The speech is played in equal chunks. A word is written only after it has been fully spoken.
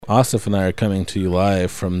Asif and I are coming to you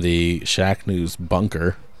live from the Shack News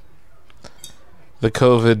bunker. The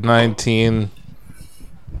COVID-19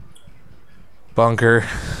 bunker.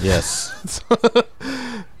 Yes.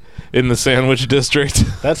 In the Sandwich District.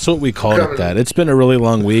 That's what we called it that. It's been a really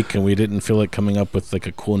long week, and we didn't feel like coming up with like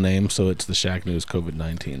a cool name, so it's the Shack News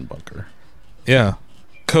COVID-19 bunker. Yeah.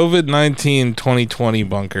 COVID-19 2020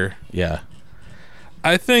 bunker. Yeah.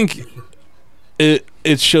 I think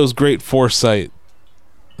it shows great foresight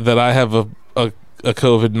that I have a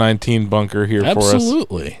COVID-19 bunker here for us.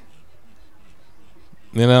 Absolutely.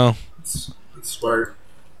 You know? It's smart.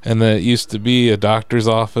 And that it used to be a doctor's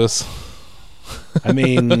office. I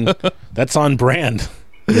mean, that's on brand,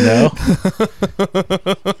 you know?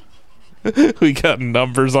 We got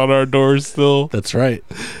numbers on our doors still. That's right.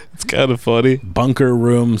 It's kind of funny. Bunker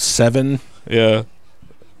room 7. Yeah.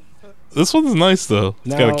 This one's nice, though.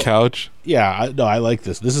 It's got a couch. Yeah, I like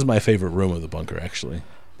this. This is my favorite room of the bunker, actually.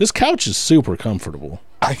 This couch is super comfortable.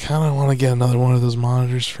 I kind of want to get another one of those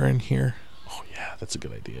monitors for in here. Oh, yeah, that's a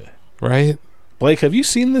good idea. Right? Blake, have you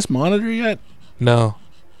seen this monitor yet? No.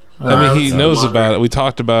 I mean, he knows about it. We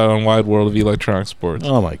talked about it on Wide World of Electronic Sports.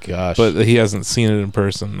 Oh, my gosh. But he hasn't seen it in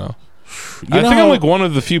person, though. I think I'm like one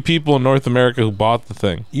of the few people in North America who bought the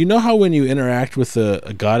thing. You know how when you interact with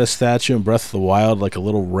a goddess statue in Breath of the Wild, like a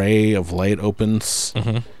little ray of light opens?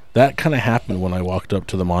 Mm-hmm. That kind of happened when I walked up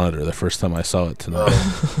to the monitor the first time I saw it tonight.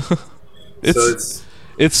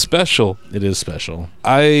 It's special. It is special.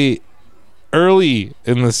 Early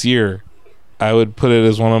in this year, I would put it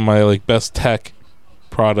as one of my like best tech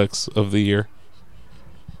products of the year.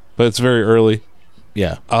 But it's very early.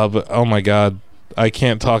 Yeah. But oh my god. I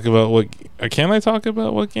can't talk about what... Can I talk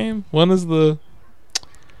about what game? When is the...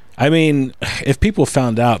 I mean, if people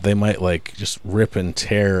found out, they might like just rip and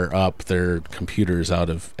tear up their computers out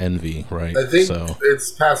of envy, right? I think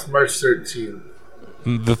it's past March 13th.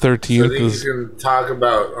 The 13th so I think is... you can talk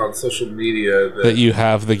about on social media that you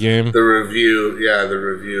have the game? The review. Yeah, the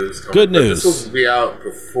review is coming. Good news. But this will be out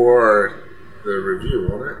before the review,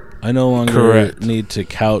 won't it? I no longer need to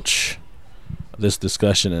couch this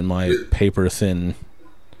discussion in my paper-thin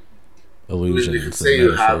illusions. You can say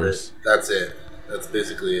you have it. That's it. That's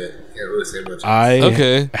basically it. Can't really say much.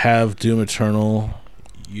 I have Doom Eternal.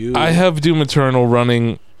 I have Doom Eternal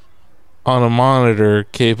running on a monitor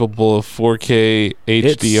capable of 4K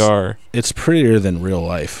HDR. It's prettier than real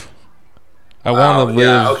life. I want to live...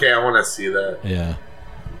 Yeah, okay, I want to see that. Yeah.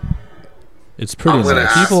 It's pretty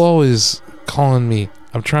nice. People always calling me.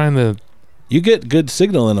 I'm trying to... You get good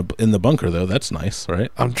signal in the bunker, though. That's nice,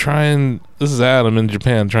 right? I'm trying... This is Adam in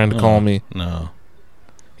Japan trying to call me. No.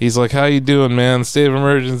 He's like, how you doing, man? State of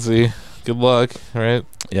emergency. Good luck, right?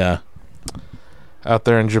 Yeah. Out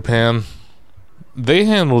there in Japan. They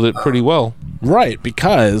handled it pretty well. Right,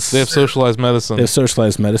 because... They have socialized medicine.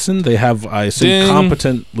 They have, I assume,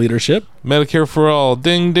 competent leadership. Medicare for all.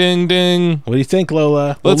 Ding, ding, ding. What do you think,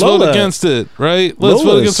 Lola? Let's vote against it, right? Let's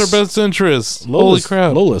vote against our best interests. Holy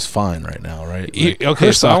crap. Lola's fine right now, right? Like,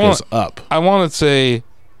 okay, so I want to say,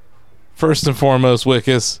 first and foremost,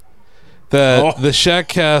 Wickus, that the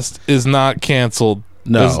Shackcast is not canceled.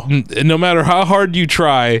 No. No matter how hard you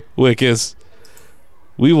try, Wickus,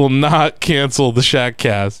 we will not cancel the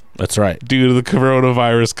Shackcast. That's right. Due to the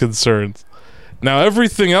coronavirus concerns. Now,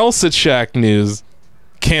 everything else at Shack News,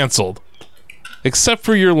 canceled. Except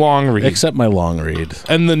for your long read. Except my long read.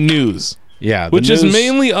 And the news. Yeah. Which is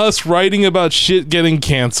mainly us writing about shit getting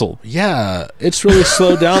canceled. Yeah. It's really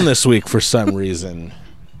slowed down this week for some reason.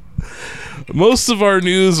 Most of our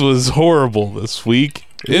news was horrible this week.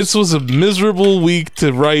 This was a miserable week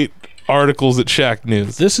to write articles at Shack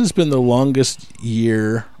News. This has been the longest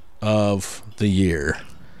year of the year.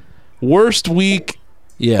 Worst week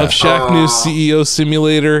of Shack News CEO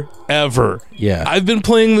Simulator ever. Yeah. I've been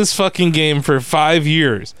playing this fucking game for 5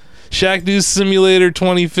 years. Shack News Simulator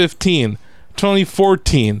 2015,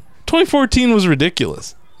 2014. 2014 was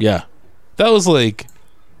ridiculous. Yeah. That was like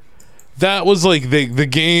the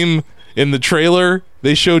game in the trailer.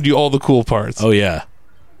 They showed you all the cool parts. Oh, yeah.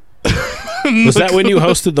 Was that when you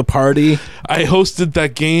hosted the party? I hosted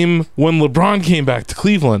that game when LeBron came back to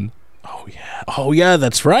Cleveland. Oh, yeah,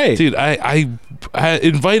 that's right. Dude, I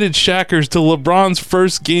invited Shackers to LeBron's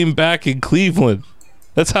first game back in Cleveland.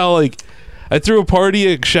 That's how, I threw a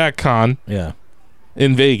party at ShackCon. Yeah.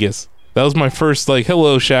 In Vegas. That was my first,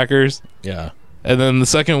 hello, Shackers. Yeah. And then the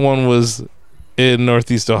second one was in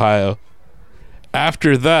Northeast Ohio.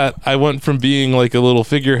 After that, I went from being, a little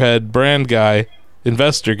figurehead brand guy,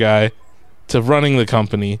 investor guy, to running the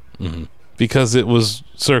company because it was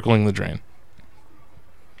circling the drain.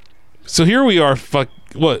 So here we are,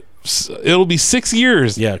 it'll be 6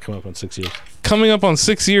 years. Yeah, come up on 6 years. Coming up on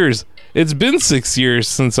 6 years. It's been 6 years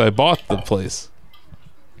since I bought the place.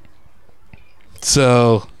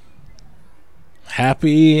 So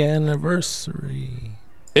happy anniversary.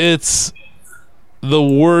 It's the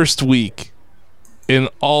worst week in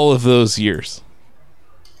all of those years.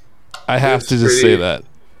 I have to just say that.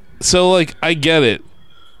 So, like, I get it.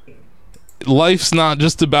 Life's not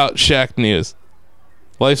just about Shack News.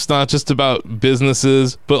 Life's not just about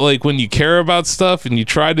businesses. But, like, when you care about stuff and you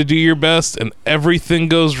try to do your best and everything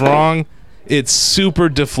goes wrong, it's super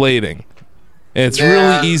deflating. And it's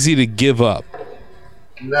really easy to give up.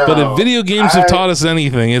 No, but if video games have taught us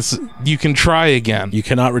anything, it's you can try again. You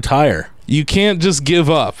cannot retire. You can't just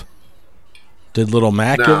give up. Did little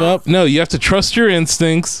Mac give up? No, you have to trust your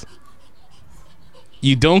instincts.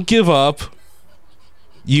 You don't give up.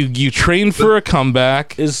 You train for a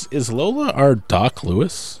comeback. Is Lola our Doc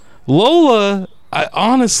Lewis? Lola, I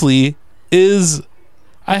honestly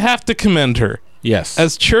I have to commend her. Yes.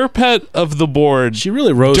 As chair pet of the board, she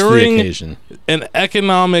really rose to the occasion. An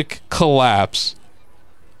economic collapse.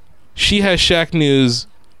 She has Shack News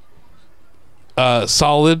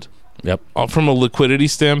solid. Yep. From a liquidity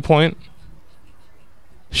standpoint.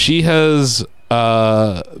 She has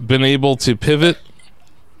been able to pivot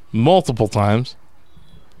multiple times.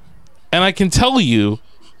 And I can tell you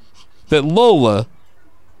that Lola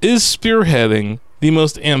is spearheading the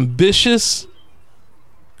most ambitious,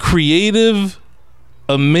 creative,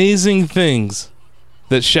 amazing things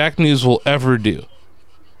that Shack News will ever do.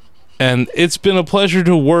 And it's been a pleasure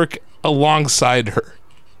to work alongside her.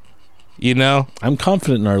 You know? I'm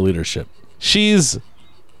confident in our leadership. She's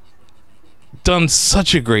done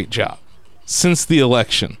such a great job since the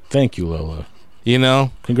election. Thank you, Lola. You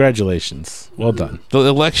know? Congratulations. Well done. The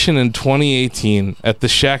election in 2018 at the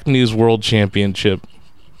Shack News World Championship.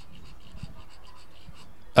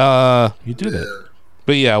 You did it.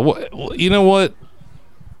 But yeah, you know what?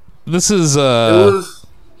 This is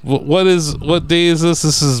what day is this?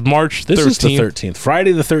 This is March 13th. This is the 13th.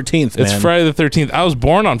 Friday the 13th, man. It's Friday the 13th. I was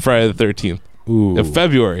born on Friday the 13th. Ooh. Of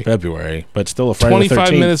February. But still a Friday the 13th.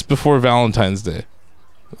 25 minutes before Valentine's Day.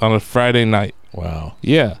 On a Friday night. Wow.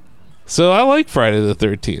 Yeah. So I like Friday the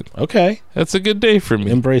 13th. Okay. That's a good day for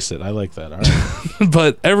me. Embrace it. I like that. All right.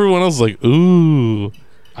 But everyone else is like, ooh.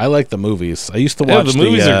 I like the movies. I used to watch the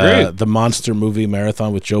movies are great. The monster movie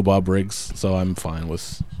marathon with Joe Bob Briggs, so I'm fine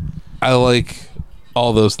with... I like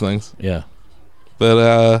all those things. Yeah.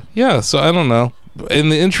 But, yeah, so I don't know. In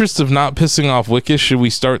the interest of not pissing off Wickish, should we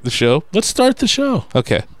start the show? Let's start the show.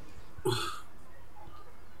 Okay.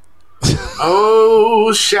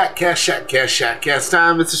 Oh, Shackcast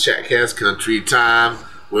time. It's a Shackcast country time.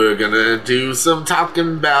 We're gonna do some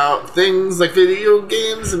talking about things like video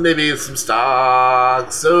games and maybe some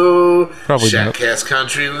stocks. So, probably Shackcast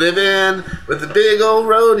country living with a big old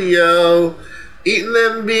rodeo. Eating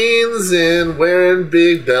them beans and wearing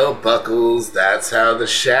big belt buckles. That's how the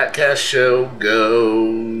Shackcast show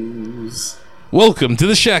goes. Welcome to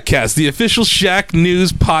the Shackcast, the official Shack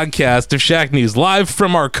News podcast of Shack News, live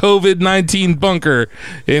from our COVID-19 bunker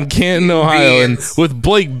in Canton, Ohio, and with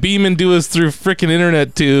Blake beaming to us through frickin'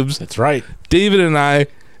 internet tubes. That's right. David and I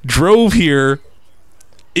drove here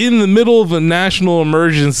in the middle of a national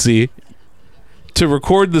emergency to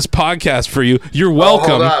record this podcast for you. You're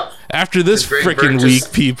welcome. After this frickin'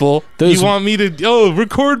 week, people, you want me to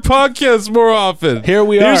record podcasts more often. Here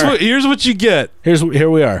we are. Here's what you get. Here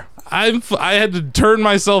we are. I had to turn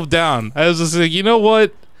myself down. I was just like, you know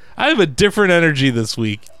what? I have a different energy this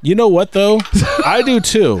week. You know what, though? I do,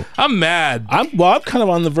 too. I'm mad. I'm kind of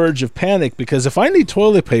on the verge of panic because if I need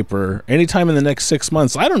toilet paper anytime in the next 6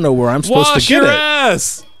 months, I don't know where I'm supposed to get it. Wash your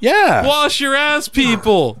ass. Yeah. Wash your ass,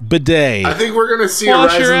 people. Bidet. I think we're going to see a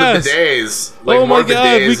rise in the bidets. Like oh, my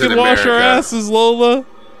God. We can can wash our asses, Lola.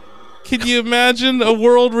 Can you imagine a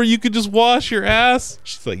world where you could just wash your ass?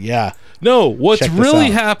 She's like, yeah. No, what's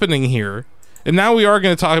really happening here, and now we are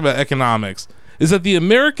going to talk about economics, is that the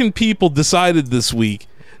American people decided this week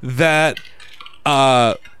that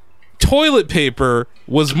toilet paper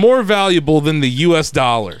was more valuable than the U.S.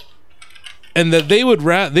 dollar, and that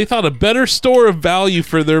they thought a better store of value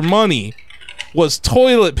for their money was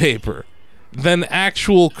toilet paper than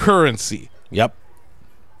actual currency. Yep.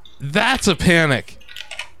 That's a panic.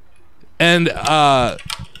 And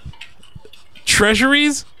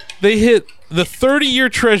treasuries, they hit the 30-year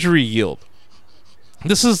treasury yield.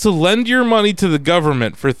 This is to lend your money to the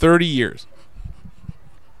government for 30 years.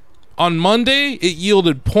 On Monday, it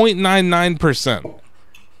yielded 0.99%.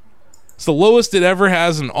 It's the lowest it ever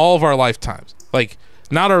has in all of our lifetimes. Like,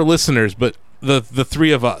 not our listeners, but the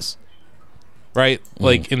three of us. right?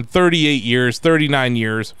 Like in 38 years, 39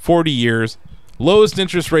 years, 40 years, lowest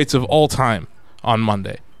interest rates of all time on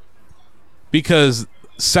Monday. Because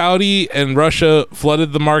Saudi and Russia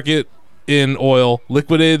flooded the market in oil,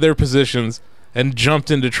 liquidated their positions, and jumped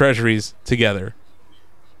into treasuries together.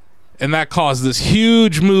 And that caused this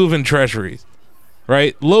huge move in treasuries,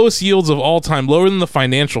 right? Lowest yields of all time, lower than the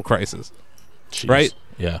financial crisis, Jeez. right?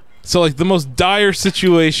 Yeah. So, like, the most dire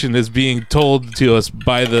situation is being told to us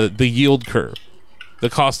by the yield curve, the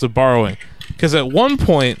cost of borrowing. Because at one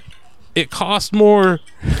point, it cost more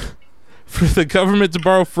for the government to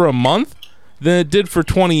borrow for a month than it did for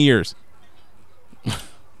 20 years.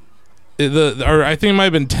 Or I think it might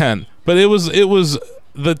have been 10. But it was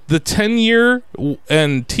the 10-year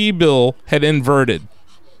and T-bill had inverted,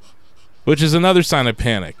 which is another sign of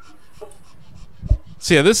panic.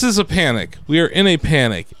 So yeah, this is a panic. We are in a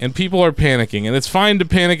panic, and people are panicking, and it's fine to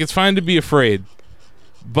panic. It's fine to be afraid,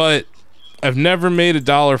 but I've never made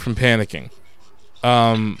 $1 from panicking.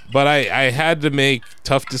 But I had to make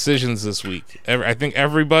tough decisions this week. I think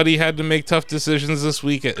everybody had to make tough decisions this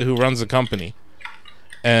week who runs a company,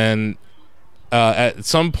 and at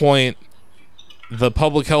some point, the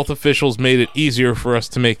public health officials made it easier for us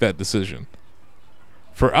to make that decision.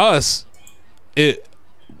 For us,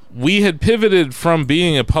 we had pivoted from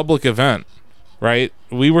being a public event, right?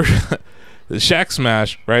 We were the Shack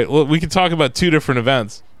Smash, right? Well, we could talk about two different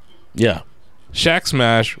events. Yeah. Shack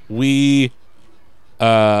Smash, we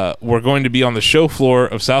were going to be on the show floor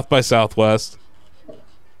of South by Southwest,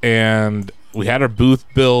 and we had our booth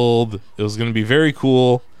build. It was going to be very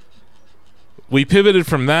cool. We pivoted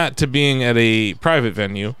from that to being at a private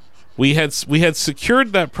venue. We had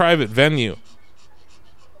secured that private venue.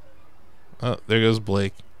 Oh, there goes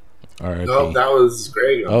Blake. All right. No, that was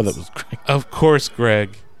Greg. Oh, that was great. Of course,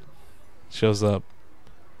 Greg shows up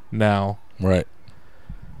now. Right.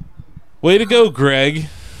 Way to go, Greg.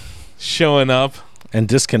 Showing up And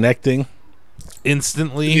disconnecting.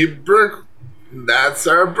 instantly. That's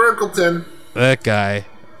our Burkleton. That guy.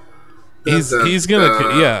 He's Dun, dun, he's gonna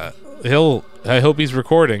dun. yeah. I hope he's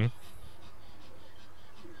recording.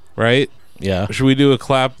 Right? Yeah. Should we do a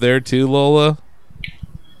clap there too, Lola?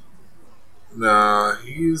 Nah,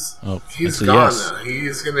 he's that's a gone yes. now.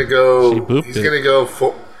 He's gonna go. She booped He's it. gonna go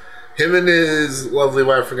for. Him and his lovely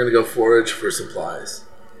wife are gonna go forage for supplies.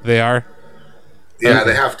 They are. Yeah, Okay.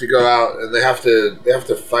 they have to go out and they have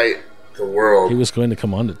to fight the world. He was going to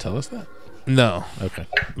come on to tell us that? No, Okay.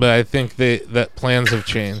 but I think that plans have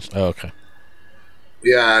changed. Oh, okay.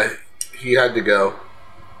 Yeah, he had to go.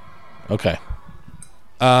 Okay.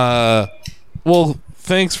 Well,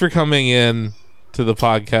 thanks for coming in to the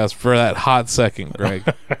podcast for that hot second, Greg,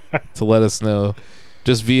 to let us know.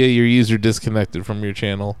 Just via your user disconnected from your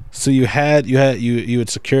channel. So you had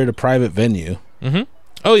secured a private venue. Mm-hmm.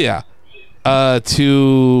 Oh yeah.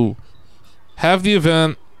 To have the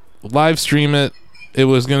event, live stream it. It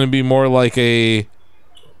was going to be more like a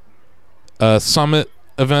summit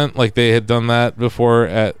event, like they had done that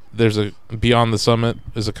before. There's a Beyond the Summit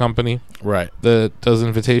is a company Right. that does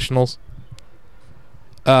invitationals.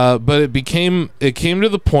 But it came to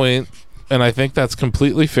the point, and I think that's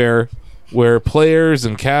completely fair, where players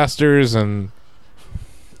and casters and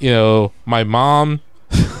my mom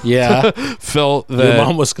Yeah. felt Your that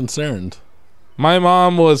mom was concerned. my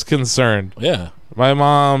mom was concerned. Yeah. My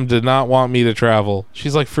mom did not want me to travel.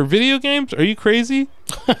 She's like, for video games? Are you crazy?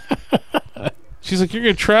 She's like, you're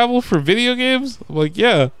going to travel for video games? I'm like,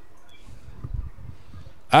 yeah.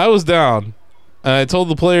 I was down. And I told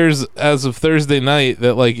the players as of Thursday night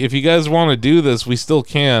that, like, if you guys want to do this, we still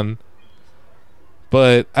can.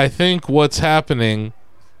 But I think what's happening,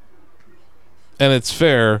 and it's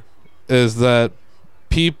fair, is that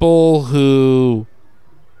people who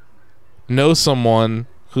know someone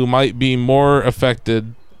who might be more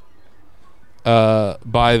affected by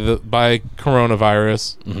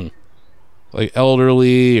coronavirus, Mm-hmm. like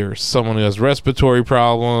elderly or someone who has respiratory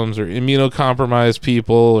problems or immunocompromised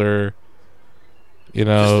people or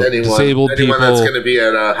Just disabled anyone people, that's going to be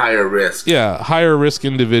at a higher risk. yeah, higher risk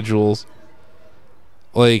individuals.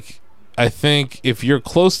 Like, I think if you're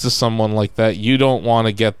close to someone like that, you don't want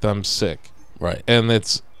to get them sick. Right. And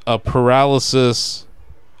it's a paralysis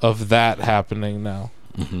of that happening now.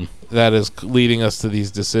 Mm-hmm. That is leading us to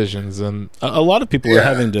these decisions. And A lot of people are Yeah.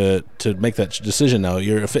 having to make that decision now.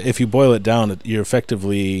 If you boil it down, you're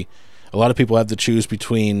effectively, a lot of people have to choose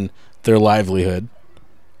between their livelihood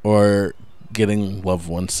or getting loved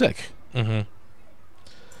ones sick. mm-hmm.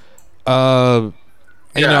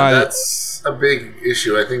 That's a big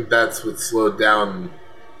issue. I think that's what slowed down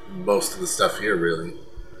most of the stuff here, really.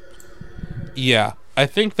 Yeah, I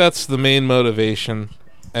think that's the main motivation.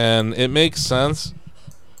 and it makes sense.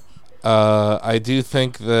 I do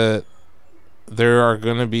think that there are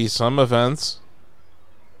going to be some events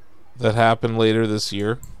that happen later this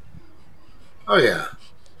year. Oh yeah.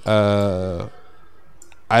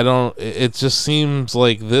 I don't. It just seems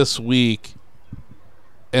like this week,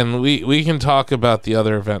 and we can talk about the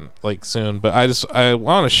other event like soon. But I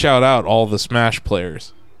want to shout out all the Smash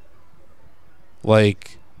players.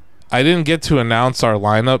 Like, I didn't get to announce our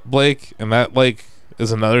lineup, Blake, and that like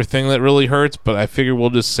is another thing that really hurts. But I figure we'll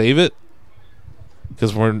just save it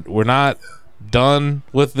because we're not done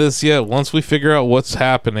with this yet. Once we figure out what's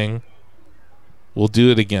happening, we'll do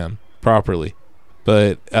it again properly.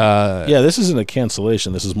 But yeah, this isn't a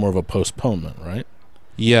cancellation. This is more of a postponement, right?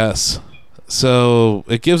 Yes. So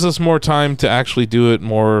it gives us more time to actually do it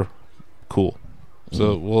more cool.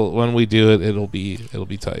 So when we do it, it'll be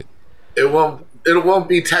tight. It won't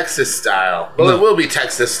be Texas style. Well, No. it will be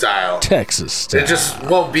Texas style. Texas style. It just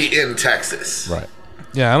won't be in Texas. Right.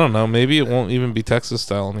 Yeah, I don't know. Maybe it won't even be Texas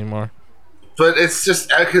style anymore. But it's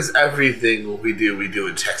just because everything we do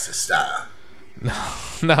in Texas style.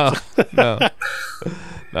 No. Not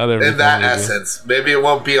everything. In that we do. essence, maybe it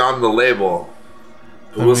won't be on the label,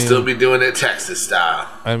 but we'll still be doing it Texas style.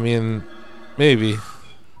 I mean, maybe.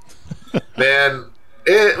 Man,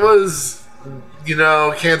 it was,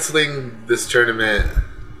 canceling this tournament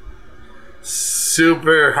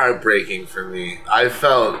super heartbreaking for me. I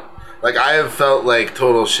have felt like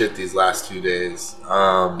total shit these last 2 days.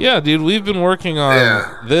 Yeah, dude, we've been working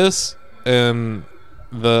on this and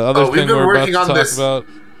the other thing we're about to talk about.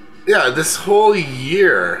 Yeah, this whole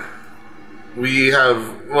year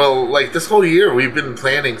this whole year we've been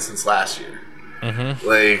planning since last year. Mm-hmm.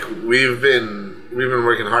 Like we've been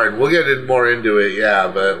working hard. We'll get more into it,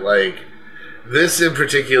 yeah, but like this in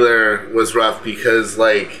particular was rough because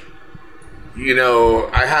I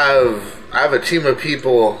have a team of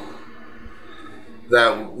people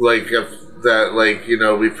that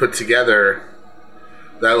we put together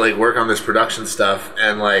that work on this production stuff,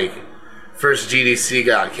 and first GDC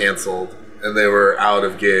got canceled and they were out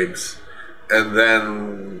of gigs, and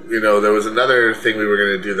then there was another thing we were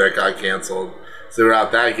going to do that got canceled, so they were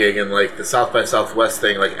out that gig, and the South by Southwest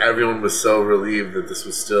thing, everyone was so relieved that this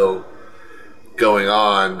was still going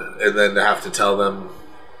on, and then to have to tell them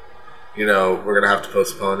we're gonna have to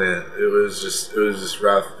postpone it. It was just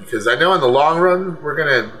rough because I know in the long run we're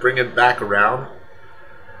gonna bring it back around,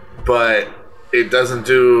 but it doesn't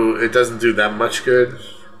do them much good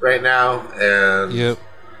right now, and Yep.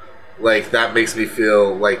 that makes me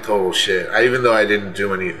feel like total shit. Even though I didn't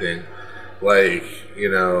do anything,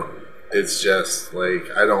 it's just I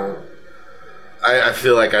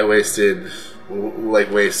feel like I wasted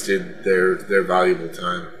their valuable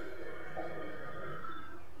time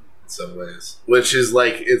in some ways, which is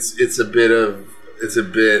it's a bit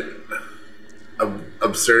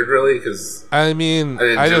absurd, really, because I mean,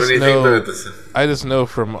 I didn't do anything, but at the same. I just know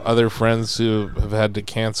from other friends who have had to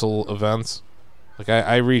cancel events.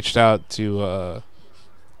 I reached out to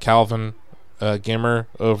Calvin Gimmer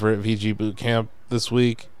over at VG Boot Camp this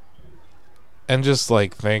week and just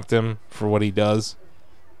thanked him for what he does,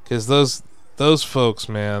 because those folks,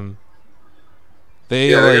 man,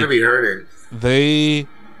 they're gonna be hurting. They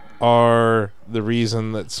are the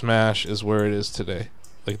reason that Smash is where it is today.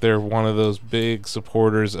 They're one of those big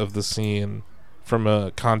supporters of the scene from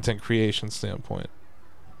a content creation standpoint.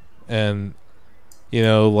 And,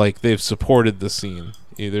 they've supported the scene,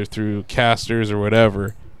 either through casters or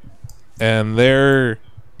whatever. And the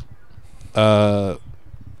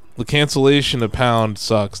cancellation of Pound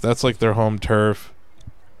sucks. That's their home turf.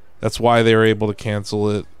 That's why they were able to cancel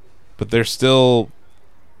it. But they're still,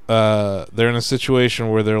 they're in a situation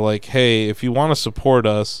where they're hey, if you want to support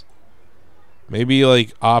us, maybe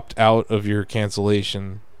opt out of your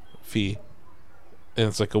cancellation fee. And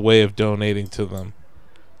it's a way of donating to them.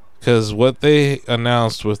 Because what they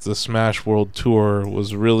announced with the Smash World Tour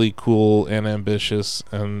was really cool and ambitious.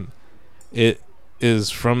 And it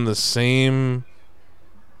is from the same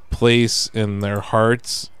place in their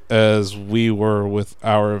hearts as we were with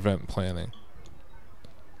our event planning.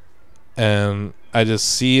 And I just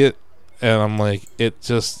see it, and I'm it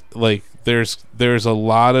just there's a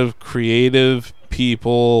lot of creative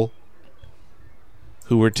people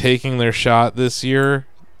who were taking their shot this year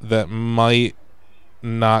that might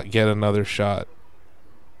not get another shot,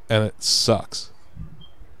 and it sucks,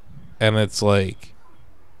 and it's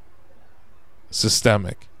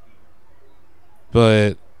systemic.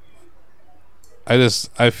 But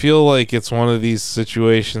I feel like it's one of these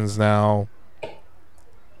situations now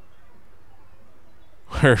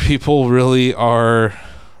where people really are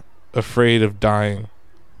afraid of dying.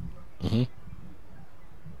 Mm-hmm.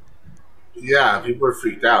 Yeah, people are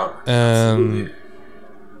freaked out. And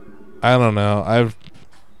I don't know.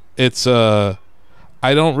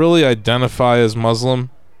 I don't really identify as Muslim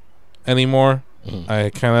anymore. I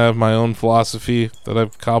kind of have my own philosophy that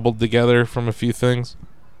I've cobbled together from a few things,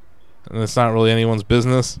 and it's not really anyone's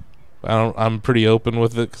business. I'm pretty open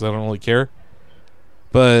with it because I don't really care.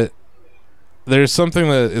 But there's something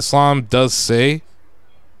that Islam does say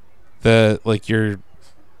that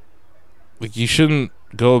you shouldn't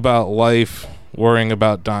go about life worrying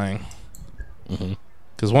about dying,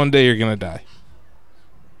 because one day you're gonna die.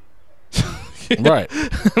 Right.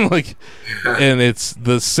 And it's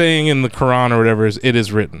the saying in the Quran or whatever it is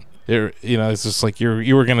written. It's just like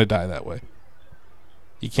you were gonna die that way.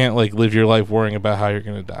 You can't live your life worrying about how you're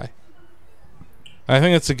gonna die. I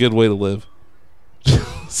think it's a good way to live.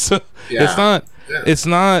 So it's not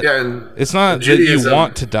that you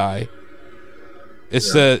want to die.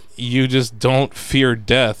 It's that you just don't fear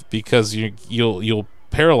death because you'll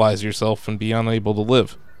paralyze yourself and be unable to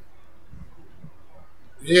live.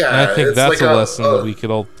 Yeah, and I think that's a lesson that we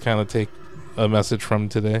could all kind of take a message from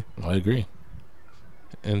today. I agree.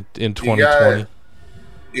 In 2020,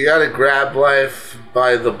 you gotta grab life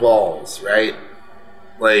by the balls, right?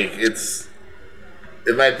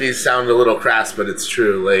 It might sound a little crass, but it's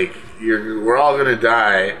true. We're all gonna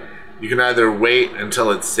die. You can either wait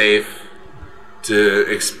until it's safe which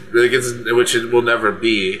it will never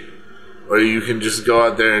be, or you can just go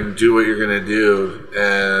out there and do what you're gonna do,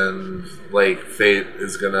 and fate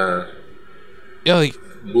is gonna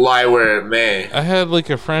lie where it may. I had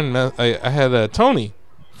a friend. I had Tony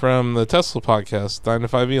from the Tesla podcast, 9 to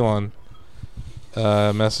 5 Elon,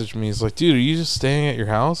 messaged me. He's like, "Dude, are you just staying at your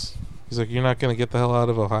house?" He's like, "You're not gonna get the hell out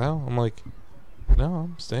of Ohio?" I'm like, "No,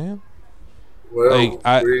 I'm staying." Well, where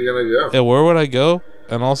are you gonna go? Yeah, where would I go?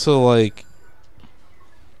 And also, I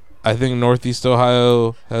think Northeast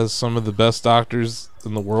Ohio has some of the best doctors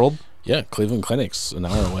in the world. Yeah, Cleveland Clinic's an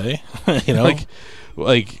hour away.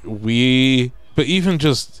 But even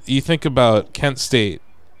just you think about Kent State,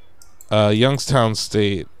 Youngstown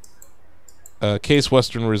State, Case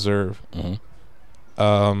Western Reserve,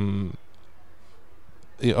 Ohio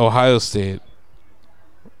State,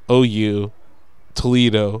 OU,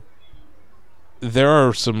 Toledo. There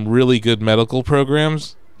are some really good medical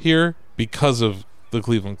programs here because of the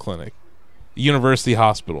Cleveland Clinic, University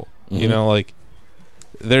Hospital.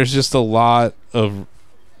 There's just a lot of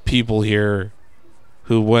people here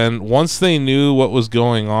who, once they knew what was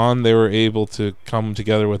going on, they were able to come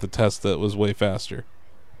together with a test that was way faster.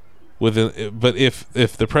 But if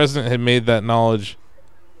the president had made that knowledge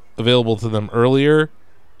available to them earlier,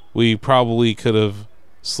 we probably could have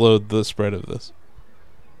slowed the spread of this.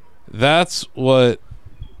 That's what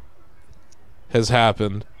has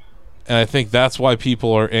happened, and I think that's why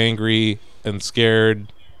people are angry and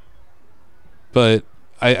scared. But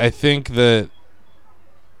I think that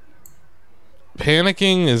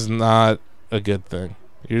panicking is not a good thing.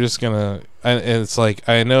 You're just gonna, and it's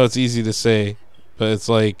I know it's easy to say, but it's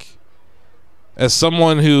as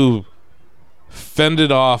someone who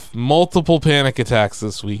fended off multiple panic attacks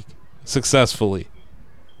this week successfully,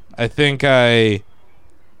 I think I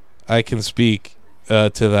can speak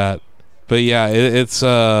to that. But yeah,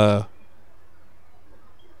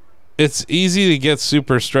 it's easy to get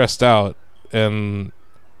super stressed out and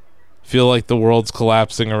feel like the world's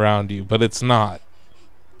collapsing around you, but it's not,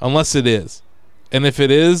 unless it is. And if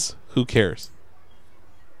it is, who cares?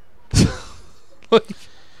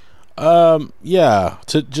 Yeah,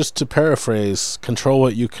 to paraphrase, control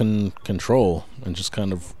what you can control and just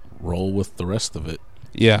kind of roll with the rest of it.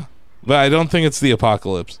 Yeah, but I don't think it's the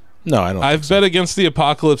apocalypse. No, I don't. I've bet against the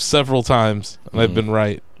apocalypse several times, and I've been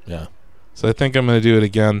right. Yeah. So I think I'm going to do it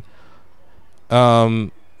again.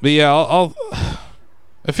 But yeah,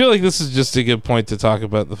 I feel like this is just a good point to talk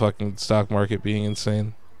about the fucking stock market being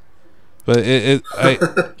insane. But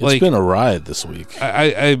it's been a ride this week.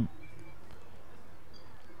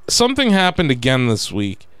 Something happened again this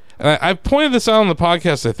week, and I pointed this out on the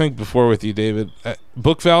podcast I think before with you, David.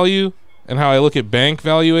 Book value and how I look at bank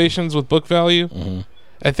valuations with book value. Mm-hmm.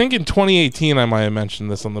 I think in 2018 I might have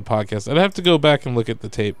mentioned this on the podcast. I'd have to go back and look at the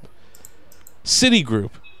tape.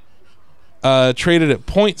 Citigroup traded at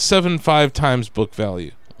 0.75 times book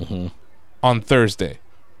value on Thursday.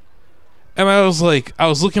 And I was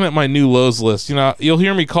looking at my new lows list. You'll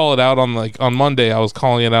hear me call it out on Monday. I was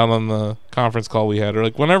calling it out on the conference call we had. Or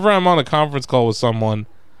whenever I'm on a conference call with someone,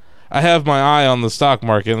 I have my eye on the stock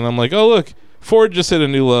market, and I'm like, oh look, Ford just hit a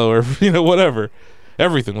new low, or whatever.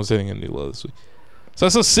 Everything was hitting a new low this week. So I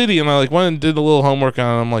saw Citi, and I went and did a little homework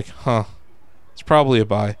on it. I'm like, it's probably a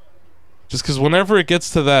buy. Just because whenever it gets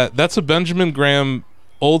to that's a Benjamin Graham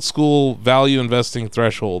old school value investing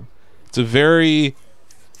threshold. It's a very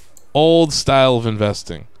old style of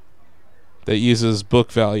investing that uses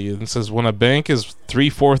book value and says when a bank is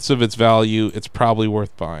 3/4 of its value, it's probably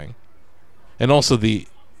worth buying. And also the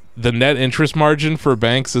net interest margin for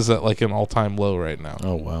banks is at like an all-time low right now.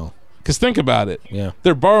 Oh, wow. Because think about it. Yeah.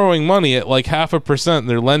 They're borrowing money at like 0.5% and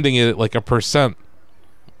they're lending it at like 1%.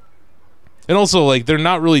 And also, like, they're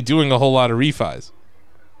not really doing a whole lot of refis.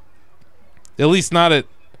 At least not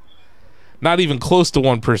even close to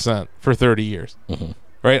 1% for 30 years. Mm-hmm.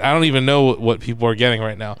 Right? I don't even know what people are getting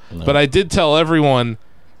right now. No. But I did tell everyone,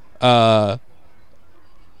 someone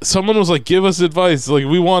was like, give us advice. Like,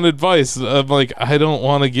 we want advice. I'm like, I don't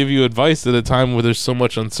want to give you advice at a time where there's so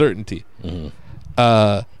much uncertainty. Mm-hmm.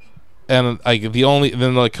 And then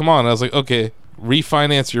they're like, come on. I was like, okay,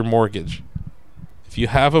 refinance your mortgage. If you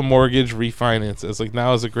have a mortgage, refinance it. It's like,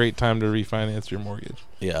 now is a great time to refinance your mortgage.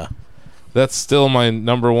 Yeah. That's still my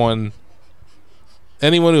number one.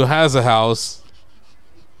 Anyone who has a house,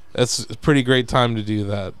 that's a pretty great time to do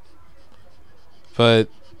that. But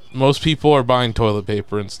most people are buying toilet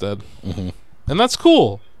paper instead. Mm-hmm. And that's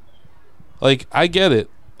cool. Like, I get it.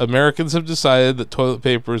 Americans have decided that toilet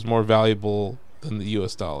paper is more valuable than the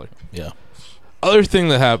US dollar. Yeah. Other thing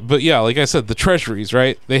that happened, but yeah, like I said, the treasuries,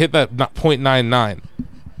 right? They hit that 0.99.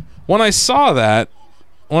 When I saw the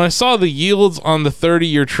yields on the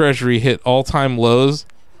 30-year treasury hit all-time lows,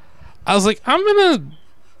 I was like, I'm gonna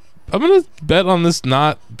bet on this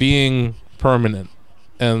not being permanent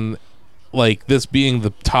and like this being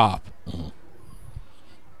the top.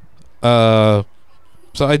 So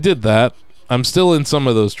I did that. I'm still in some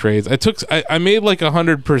of those trades. I made like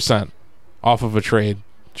 100% off of a trade,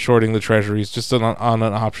 shorting the treasuries just on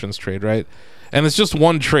an options trade, right? And it's just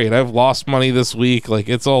one trade. I've lost money this week. Like,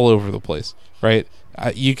 it's all over the place, right?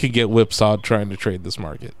 You could get whipsawed trying to trade this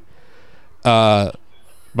market. But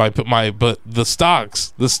the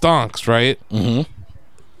stonks, right? Mm-hmm.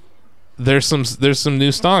 There's some new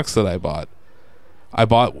stonks that I bought. I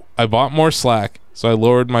bought more Slack, so I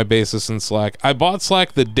lowered my basis in Slack. I bought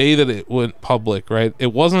Slack the day that it went public, right?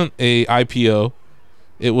 It wasn't a IPO.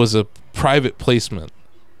 It was a private placement.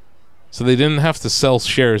 So they didn't have to sell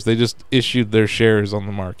shares. They just issued their shares on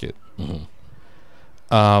the market.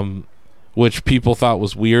 Mm-hmm. Which people thought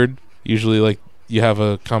was weird. Usually, like, you have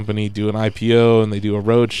a company do an IPO and they do a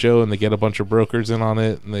road show and they get a bunch of brokers in on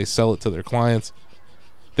it and they sell it to their clients.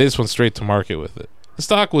 They just went straight to market with it. The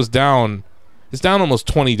stock was down. It's down almost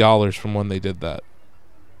 $20 from when they did that.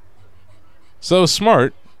 So it was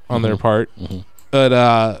smart on their part. Mm-hmm. But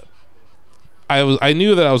I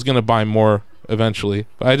knew that I was going to buy more eventually.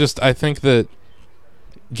 But I think that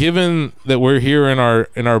given that we're here in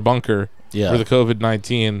our bunker for the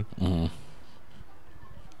COVID-19, mm-hmm.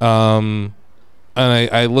 And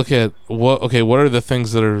I look at what are the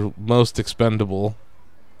things that are most expendable?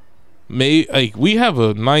 We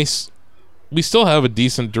still have a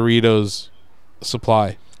decent Doritos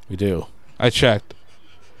supply. We do. I checked.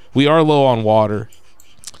 We are low on water.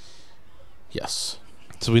 Yes.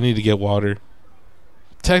 So we need to get water.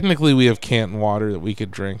 Technically, we have Canton water that we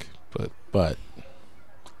could drink, But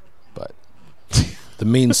the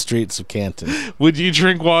mean streets of Canton. Would you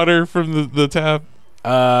drink water from the tap?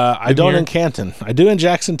 I don't here? in Canton. I do in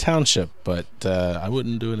Jackson Township, but I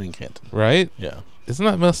wouldn't do it in Canton. Right? Yeah. Isn't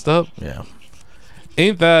that messed up? Yeah.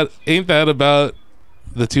 Ain't that about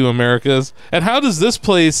the two Americas? And how does this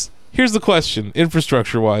place? Here's the question,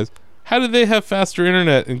 infrastructure-wise. How do they have faster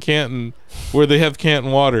internet in Canton where they have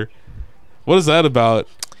Canton water? What is that about?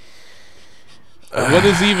 What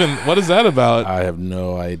is that about? I have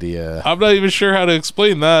no idea. I'm not even sure how to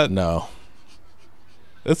explain that. No.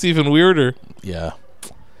 That's even weirder. Yeah.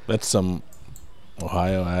 That's some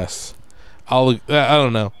Ohio ass. I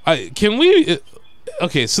don't know.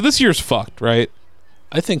 Okay, so this year's fucked, right?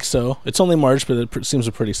 I think so. It's only March, but it seems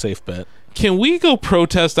a pretty safe bet. Can we go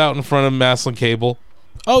protest out in front of Maslin Cable?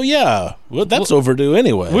 Oh, yeah. Well, that's overdue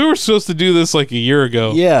anyway. We were supposed to do this like a year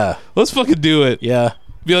ago. Yeah. Let's fucking do it. Yeah.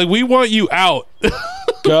 Be like, we want you out.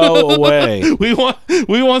 Go away. We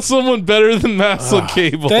want someone better than Maslin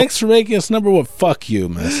Cable. Thanks for making us number one. Fuck you,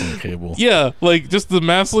 Maslin Cable. Yeah, like just the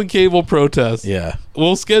Maslin Cable protest. Yeah.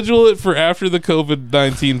 We'll schedule it for after the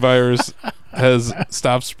COVID-19 virus has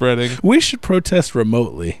stopped spreading. We should protest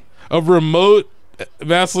remotely. A remote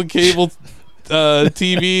Maslin Cable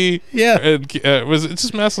TV. Yeah. And, was it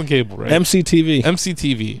just Maslin Cable, right? MCTV.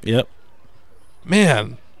 MCTV. Yep.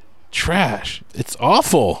 Man, trash. It's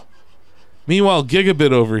awful. Meanwhile,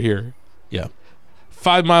 Gigabit over here. Yeah.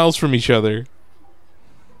 5 miles from each other.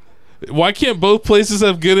 Why can't both places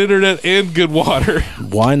have good internet and good water?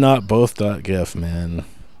 Why not both .gif, man?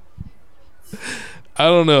 I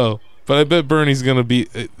don't know, but I bet Bernie's gonna be.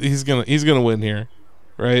 He's gonna win here,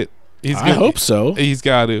 right? I hope so. He's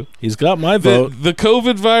got to. He's got my vote. The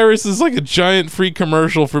COVID virus is like a giant free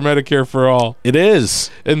commercial for Medicare for all. It is.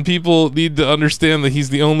 And people need to understand that he's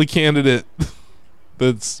the only candidate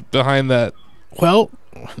that's behind that. Well,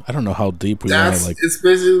 I don't know how deep we want to, like. It's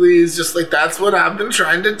basically, it's just like, that's what I've been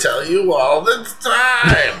trying to tell you all the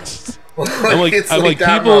time. I'm like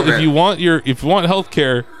people, moment. if you want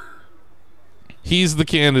healthcare, he's the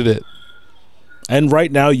candidate. And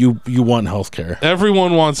right now, you want healthcare.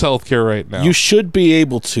 Everyone wants healthcare right now. You should be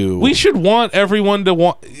able to. We should want everyone to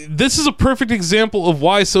want. This is a perfect example of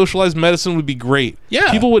why socialized medicine would be great.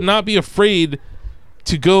 Yeah. People would not be afraid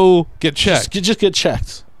to go get checked. Just get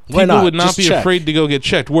checked. Why People not? would not Just be check. afraid to go get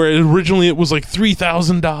checked, where originally it was like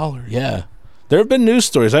 $3,000. Yeah. There have been news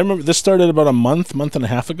stories. I remember this started about a month and a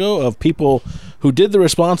half ago of people who did the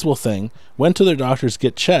responsible thing, went to their doctors,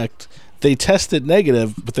 get checked. They tested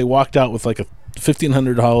negative, but they walked out with like a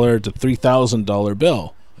 $1,500 to $3,000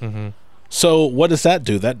 bill. Mm-hmm. So what does that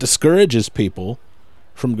do? That discourages people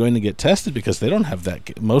from going to get tested because they don't have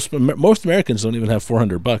that. Most Americans don't even have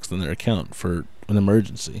 $400 in their account for an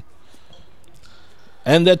emergency.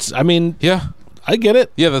 And that's, I mean, Yeah. I get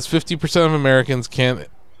it. Yeah, that's 50% of Americans can't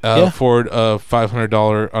afford a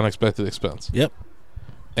 $500 unexpected expense. Yep.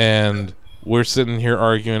 And we're sitting here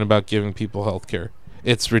arguing about giving people health care.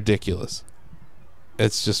 It's ridiculous.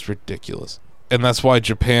 It's just ridiculous. And that's why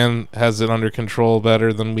Japan has it under control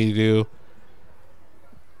better than we do.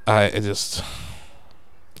 It's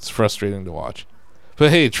frustrating to watch. But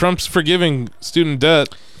hey, Trump's forgiving student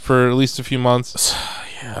debt for at least a few months.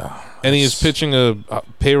 Yeah. And he is pitching a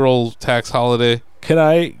payroll tax holiday. Can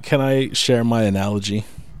I share my analogy?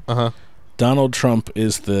 Uh-huh. Donald Trump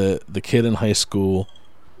is the kid in high school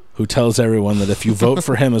who tells everyone that if you vote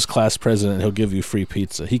for him as class president, he'll give you free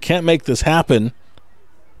pizza. He can't make this happen,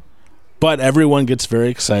 but everyone gets very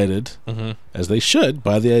excited, as they should,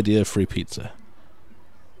 by the idea of free pizza.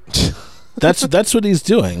 That's what he's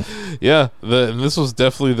doing. Yeah, this was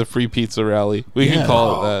definitely the free pizza rally. We can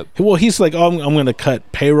call it that. Well, he's like, I'm going to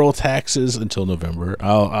cut payroll taxes until November.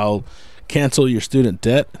 I'll cancel your student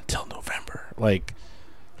debt until November. Like,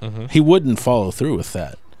 he wouldn't follow through with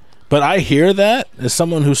that. But I hear that as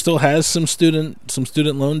someone who still has some student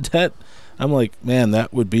loan debt. I'm like, man,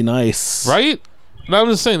 that would be nice, Right? And I'm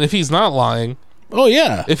just saying, if he's not lying, Oh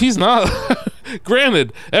yeah. if he's not,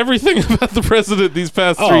 granted, everything about the president these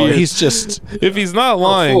past 3 years, he's just. if he's not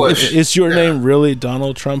lying, foolish. Is your name really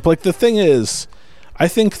Donald Trump? Like, the thing is, I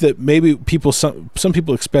think that maybe some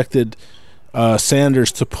people expected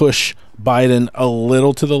Sanders to push Biden a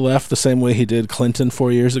little to the left, the same way he did Clinton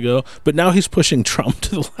 4 years ago. But now he's pushing Trump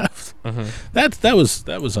to the left.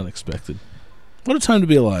 That was unexpected. What a time to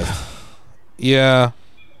be alive. yeah,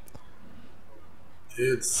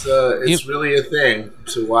 It's really a thing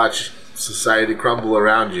to watch society crumble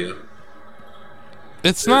around you.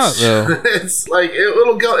 it's not though. It's like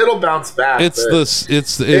it'll bounce back. It's but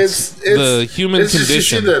the human it's just-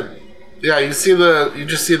 condition. you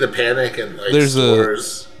just see the panic and like There's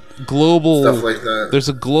stores, global stuff like that. There's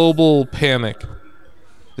a global panic.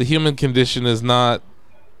 The human condition is not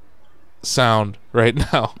sound right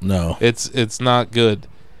now. No. It's not good.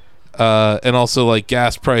 And also, like,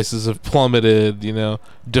 gas prices have plummeted.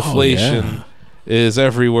 Deflation is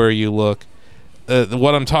everywhere you look.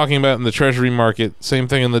 What I'm talking about in the treasury market, same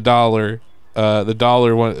thing in the dollar. The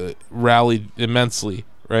dollar rallied immensely,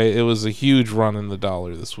 right? It was a huge run in the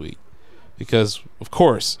dollar this week because, of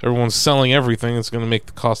course, everyone's selling everything. It's going to make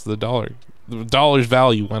the cost of the dollar's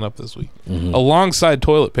value went up this week, alongside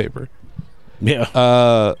toilet paper.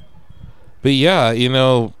 Yeah. But yeah,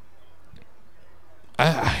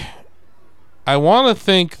 I want to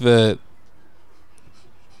think that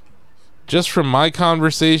just from my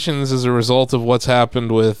conversations as a result of what's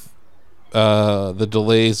happened with the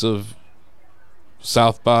delays of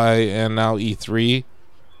South by and now E3,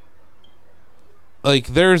 like,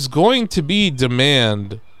 there's going to be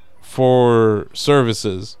demand for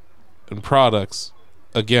services and products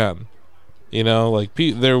again. Like,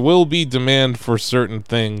 there will be demand for certain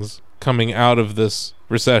things coming out of this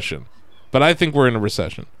recession. But I think we're in a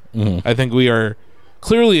recession. I think we are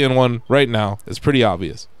clearly in one right now. It's pretty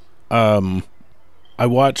obvious. I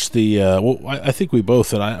watched I think we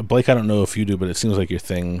both, and Blake, I don't know if you do, but it seems like your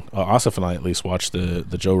thing. Asif and I at least watched the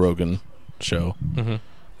Joe Rogan show,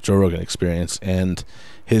 Joe Rogan Experience, and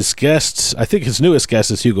his guests, I think his newest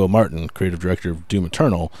guest is Hugo Martin, creative director of Doom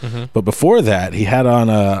Eternal. But before that, he had on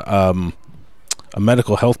a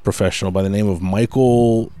medical health professional by the name of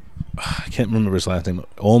Michael, I can't remember his last name,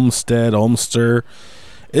 Olmster.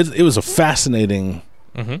 It was a fascinating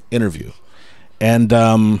interview.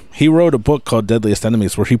 And he wrote a book called Deadliest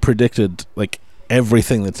Enemies where he predicted like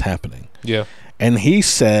everything that's happening. Yeah. And he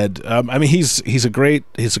said, he's a great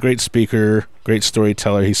speaker, great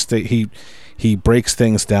storyteller. He breaks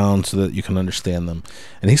things down so that you can understand them.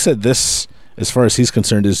 And he said this, as far as he's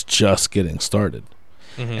concerned, is just getting started.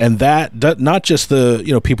 Mm-hmm. And that not just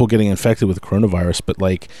the people getting infected with coronavirus, but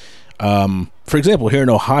like, for example, here in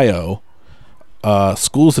Ohio,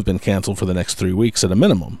 schools have been canceled for the next 3 weeks at a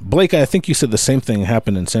minimum. Blake, I think you said the same thing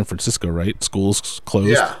happened in San Francisco, right? Schools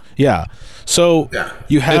closed. Yeah. So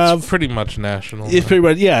you have it's pretty much national. It's pretty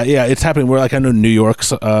much it's happening. Where like I know New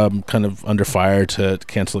York's kind of under fire to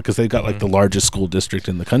cancel it because they've got like the largest school district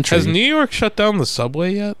in the country. Has New York shut down the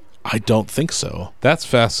subway yet? I don't think so. That's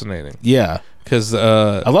fascinating. Yeah. Because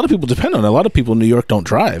a lot of people depend on it. A lot of people in New York don't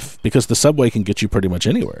drive because the subway can get you pretty much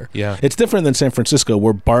anywhere. Yeah. It's different than San Francisco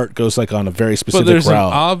where BART goes like on a very specific route. But there's an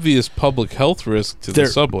obvious public health risk to the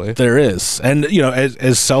subway. There is. And,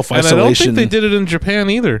 as self-isolation. And I don't think they did it in Japan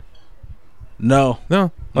either. No.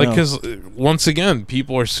 Like, because once again,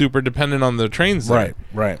 people are super dependent on the trains there.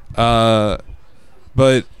 Right. But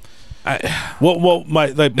my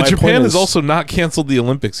Japan point has also not canceled the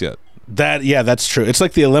Olympics yet. That's true. It's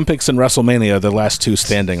like the Olympics and WrestleMania, the last two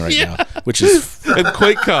standing right now, which is and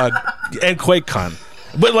QuakeCon.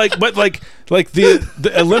 But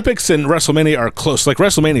the Olympics and WrestleMania are close. Like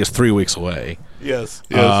WrestleMania is 3 weeks away. Yes.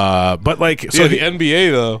 But like the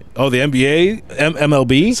NBA though. Oh, the NBA,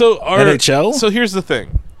 MLB, NHL. So here's the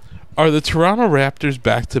thing: are the Toronto Raptors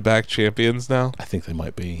back-to-back champions now? I think they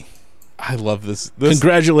might be. I love this.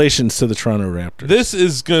 Congratulations to the Toronto Raptors. This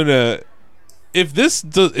is gonna. If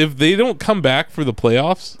they don't come back for the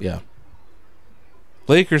playoffs,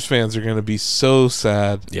 Lakers fans are gonna be so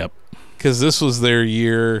sad. Yep. Because this was their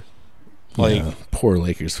year. Like poor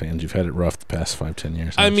Lakers fans, you've had it rough the past 5-10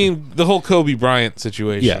 years. I mean, the whole Kobe Bryant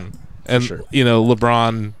situation, and sure.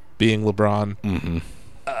 LeBron being LeBron. Mm-hmm.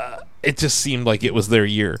 It just seemed like it was their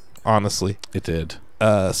year. Honestly, it did.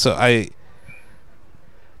 There's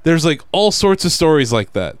like all sorts of stories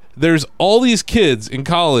like that. There's all these kids in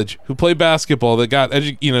college who play basketball that got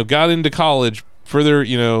into college for their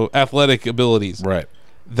athletic abilities. Right.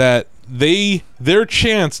 That their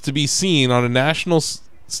chance to be seen on a national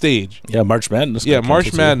stage. Yeah, March Madness.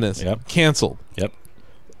 March Madness canceled. Yep.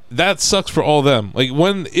 That sucks for all them. Like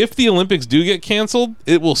if the Olympics do get canceled,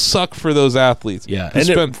 it will suck for those athletes. Yeah, who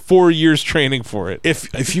spent 4 years training for it.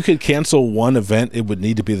 If you could cancel one event, it would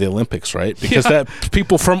need to be the Olympics, right? Because that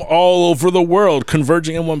people from all over the world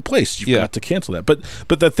converging in one place. You've got to cancel that.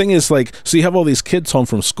 But the thing is, like, so you have all these kids home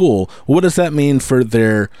from school. What does that mean for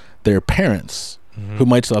their parents who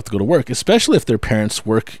might still have to go to work, especially if their parents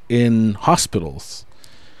work in hospitals?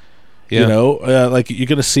 Yeah. Like you're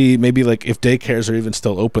going to see maybe like if daycares are even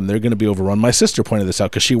still open, they're going to be overrun. My sister pointed this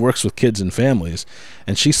out because she works with kids and families.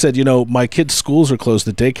 And she said, my kids' schools are closed.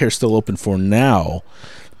 The daycare's still open for now.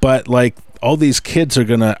 But like all these kids are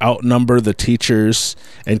going to outnumber the teachers.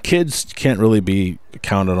 And kids can't really be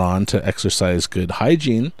counted on to exercise good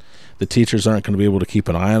hygiene. The teachers aren't going to be able to keep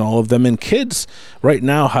an eye on all of them. And kids right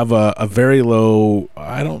now have a very low,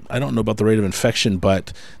 I don't know about the rate of infection,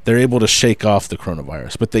 but they're able to shake off the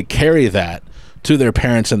coronavirus. But they carry that to their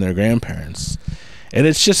parents and their grandparents. And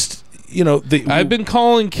it's just, I've been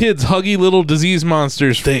calling kids huggy little disease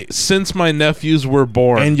monsters since my nephews were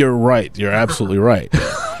born. And you're right. You're absolutely right.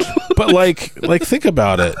 But like think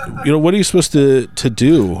about it. What are you supposed to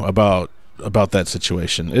do about that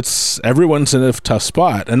situation? It's everyone's in a tough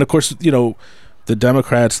spot. And of course, the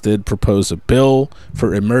Democrats did propose a bill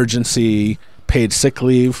for emergency paid sick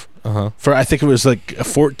leave for I think it was like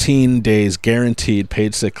 14 days guaranteed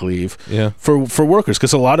paid sick leave for workers,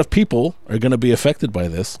 because a lot of people are going to be affected by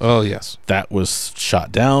this. Oh yes. That was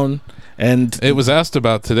shot down. And it was asked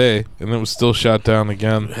about today, and it was still shot down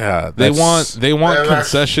again. Yeah, they want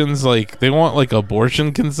concessions, like they want like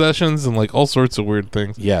abortion concessions and like all sorts of weird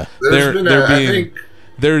things. Yeah,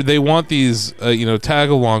 they want these tag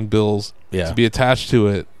along bills to be attached to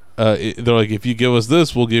it. They're like, if you give us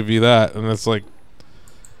this, we'll give you that, and it's like,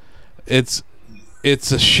 it's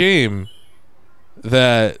a shame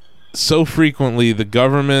that so frequently the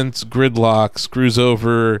government's gridlock screws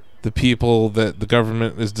over the people that the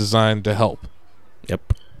government is designed to help.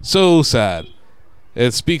 Yep. So sad.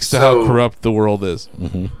 It speaks to how corrupt the world is.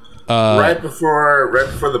 Mm-hmm. Right before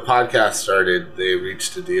the podcast started, they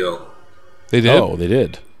reached a deal. They did? Oh, they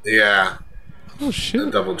did. Yeah. Oh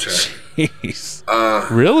shit. Double check. Jeez.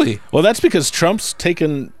 Really? Well, that's because Trump's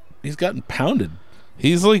he's gotten pounded.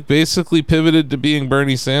 He's like basically pivoted to being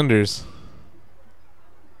Bernie Sanders.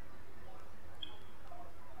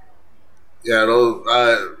 Yeah,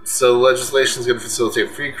 so legislation is going to facilitate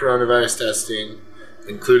free coronavirus testing,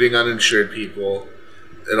 including uninsured people.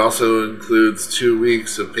 It also includes 2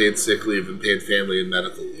 weeks of paid sick leave and paid family and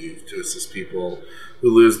medical leave to assist people who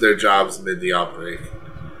lose their jobs amid the outbreak.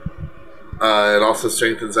 It also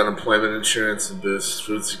strengthens unemployment insurance and boosts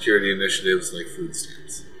food security initiatives like food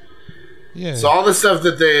stamps. Yeah. So all the stuff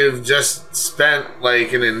that they've just spent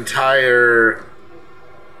like an entire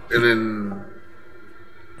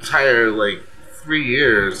 3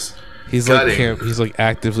 years. He's like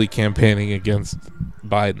actively campaigning against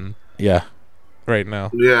Biden Yeah. right now.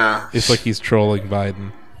 Yeah. It's like he's trolling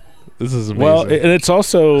Biden. This is amazing. Well, and it's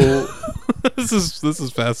also this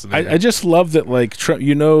is fascinating. I just love that, like, Trump,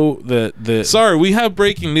 the Sorry, we have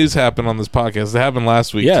breaking news happen on this podcast. It happened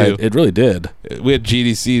last week yeah, too. it really did. We had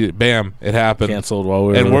GDC. Bam! It happened. Canceled while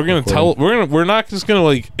we were And we're gonna recording. we're not just gonna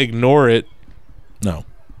like ignore it No.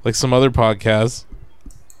 like some other podcasts.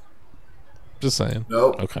 Just saying.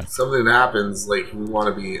 Nope. Okay. Something happens, like, we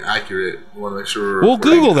want to be accurate. We want to make sure we're We'll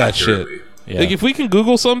reporting Google that accurately. shit. Yeah. Like if we can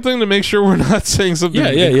Google something to make sure we're not saying something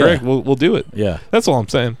incorrect, we'll do it. Yeah. That's all I'm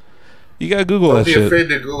saying. You gotta Google Don't that be shit. afraid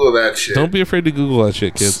to Google that shit. Don't be afraid to Google that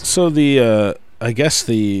shit, kids. So I guess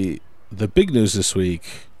the big news this week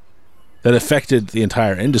that affected the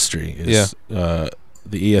entire industry is the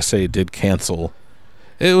ESA did cancel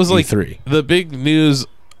It was like E3. the big news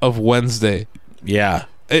of Wednesday. Yeah.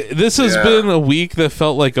 This has been a week that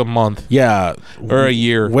felt like a month Yeah. or a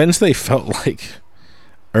year. Wednesday felt like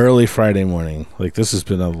early Friday morning. Like, this has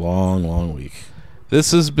been a long, long week.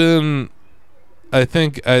 This has been, I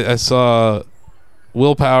think I saw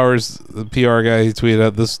Will Powers, the PR guy, he tweeted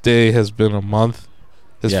out, this day has been a month.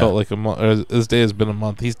 This felt like a month. This day has been a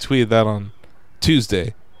month. He tweeted that on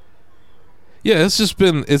Tuesday. Yeah, it's just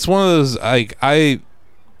been, it's one of those, I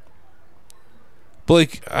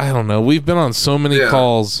don't know. We've been on so many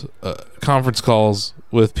calls, conference calls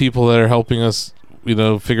with people that are helping us,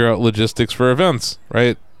 figure out logistics for events,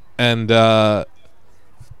 right? And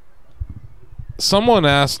someone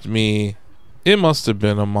asked me, it must have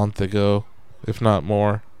been a month ago, if not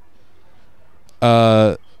more.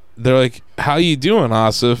 They're like, "How you doing,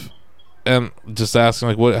 Asif?" And just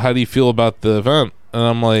asking like, how do you feel about the event? And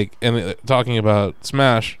I'm like, talking about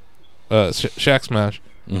Smash, Shaq Smash.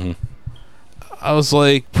 Mm-hmm. I was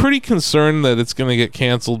like pretty concerned that it's gonna get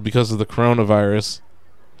canceled because of the coronavirus.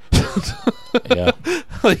 Yeah.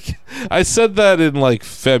 Like I said that in like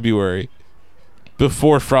February,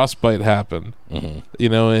 before Frostbite happened.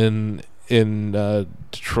 Mm-hmm. In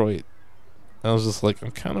Detroit. I was just like,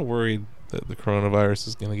 I'm kind of worried that the coronavirus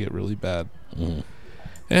is gonna get really bad,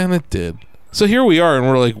 and it did. So here we are,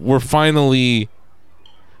 and we're finally.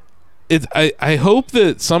 I hope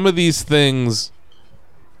that some of these things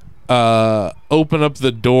open up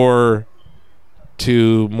the door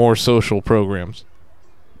to more social programs.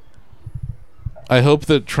 I hope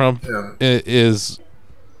that Trump is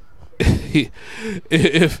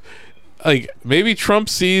if like maybe Trump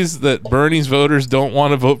sees that Bernie's voters don't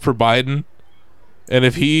want to vote for Biden, and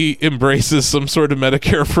if he embraces some sort of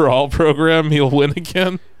Medicare for all program, he'll win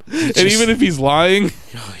again. And even if he's lying,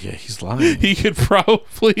 Oh, yeah, he's lying. he could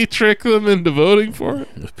probably trick them into voting for it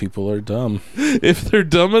If people are dumb, if they're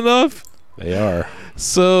dumb enough. they are.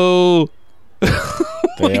 So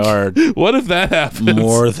They are what if that happens?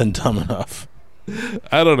 more than dumb enough.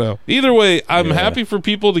 I don't know. Either way, I'm Yeah. happy for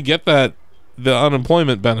people to get the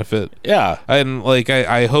unemployment benefit. Yeah. And like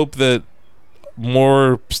I hope that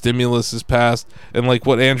more stimulus is passed, and like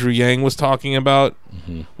what Andrew Yang was talking about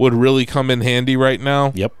would really come in handy right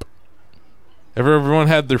now. Yep. If everyone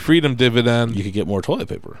had their freedom dividend, You could get more toilet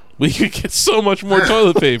paper. we could get so much more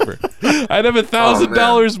toilet paper. I'd have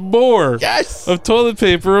 $1,000 more of toilet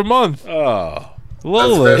paper a month. Oh.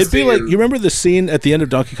 Lola. That's It'd be like, you remember the scene at the end of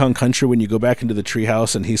Donkey Kong Country when you go back into the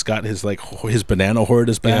treehouse and he's got his his banana horde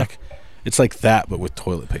his back? It's like that, but with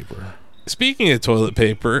toilet paper. Speaking of toilet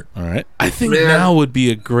paper, All right. I think Man. now would be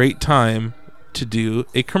a great time to do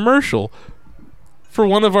a commercial for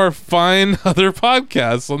one of our fine other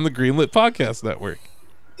podcasts on the Greenlit Podcast Network.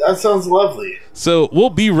 That sounds lovely. So we'll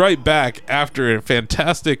be right back after a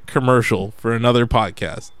fantastic commercial for another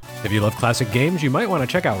podcast. If you love classic games, you might want to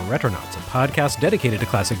check out Retronauts, a podcast dedicated to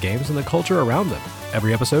classic games and the culture around them.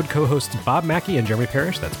 Every episode, co-hosts Bob Mackey and Jeremy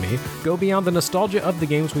Parrish, that's me, go beyond the nostalgia of the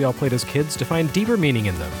games we all played as kids to find deeper meaning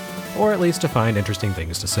in them, or at least to find interesting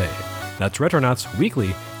things to say. That's Retronauts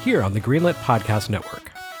weekly here on the Greenlit Podcast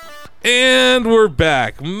Network. And we're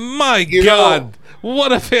back. My God,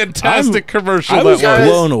 what a fantastic commercial I that was was.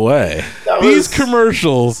 blown away. These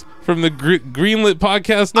commercials from the Greenlit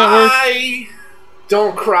Podcast Network, I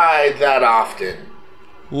don't cry that often,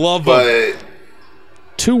 love them. but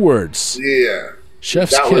 2 words. Yeah.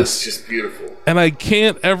 Chef's That kiss. was just beautiful. And I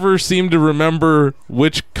can't ever seem to remember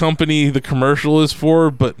which company the commercial is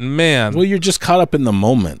for, but man, Well, you're just caught up in the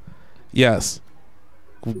moment. yes.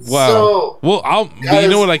 Wow. So, Well, guys- you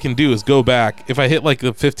know what I can do is go back. If I hit like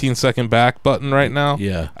the 15-second back button right now,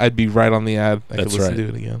 Yeah. I'd be right on the ad. I That's could listen right. to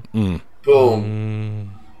it again.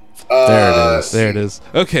 boom. There it is. There it is.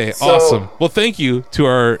 Okay, So- awesome. Well, thank you to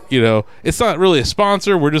our, it's not really a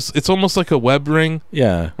sponsor. It's almost like a web ring.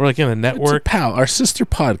 Yeah. We're like in a It's a network. pal, our sister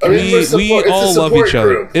podcast. I mean, We it's a all love support each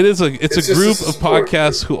other. group. It's It's a just group a of support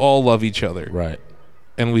podcasts who all love each other, Right.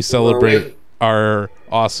 and we celebrate our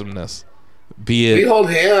awesomeness. Be We it hold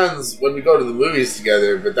hands when we go to the movies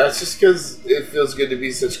together, but that's just because it feels good to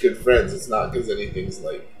be such good friends. It's not because anything's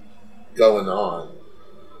like going on.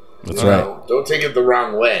 That's You right. know? Don't take it the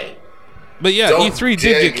wrong way. But yeah, Don't E3 did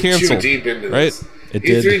get dig canceled. Too deep into right? this. It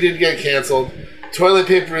E3 did get canceled. Toilet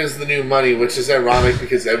paper is the new money, which is ironic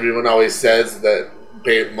because everyone always says that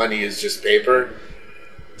money is just paper.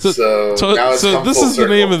 So now it's come this full is the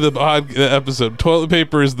name circle. of the episode. Toilet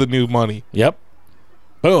paper is the new money. Yep.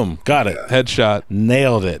 Boom. Got it. Headshot.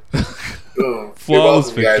 Nailed it. Boom.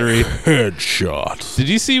 Flawless You're welcome, guys. victory. Headshot. Did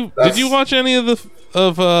you see? Did That's- you watch any of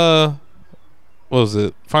what was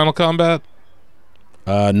it? Final Combat?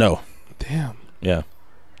 No. Damn. Yeah.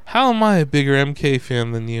 How am I a bigger MK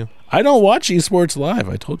fan than you? I don't watch esports live.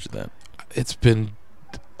 I told you that. It's been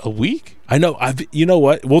a week. I know. You know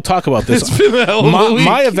what? We'll talk about this. It's been a hell of a week.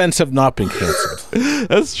 my events have not been canceled.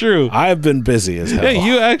 That's true. I've been busy as hell. Yeah,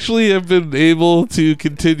 you actually have been able to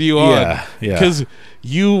continue on. Yeah, yeah. Because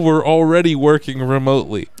you were already working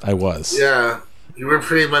remotely. I was. Yeah. You were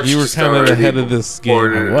pretty much. You were just kind of already ahead of this game.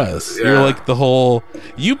 bordered. I was. Yeah. You're like the whole.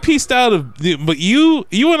 You pieced out of, but you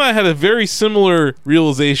and I had a very similar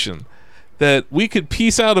realization that we could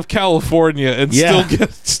piece out of California and Yeah. still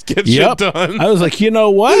get Yep. shit done. I was like, you know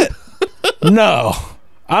what? No,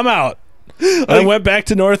 I'm out. I went back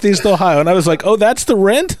to Northeast Ohio, and I was like, oh, that's the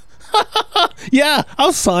rent? Yeah,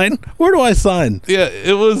 I'll sign. Where do I sign? Yeah,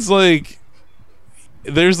 it was like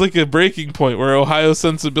there's like a breaking point where Ohio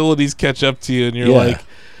sensibilities catch up to you, and you're Yeah. like,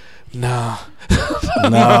 nah. No,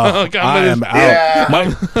 Like, I am out.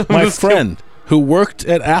 Yeah. My friend who worked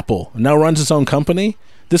at Apple now runs his own company.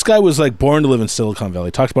 This guy was like born to live in Silicon Valley.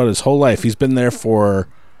 Talked about it his whole life. He's been there for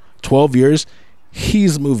 12 years.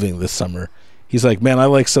 He's moving this summer. He's like, man, I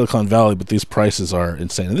like Silicon Valley, but these prices are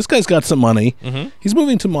insane. And this guy's got some money. Mm-hmm. He's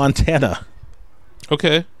moving to Montana.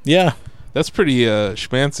 Okay, Yeah. that's pretty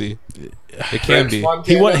schmancy. It can be.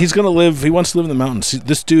 Montana? He's gonna live. He wants to live in the mountains.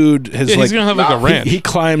 This dude has Yeah, like he's gonna have like a He- ranch, he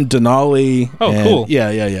climbed Denali. Oh, and- cool.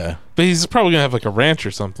 Yeah. but he's probably gonna have like a ranch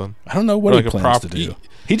or something. I don't know what Or he like a plans to property. do.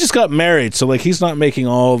 He just got married, so like he's not making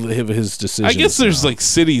all of his decisions. I guess there's now. like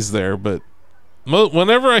cities there, but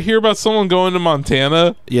whenever I hear about someone going to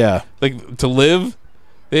Montana, yeah, like to live,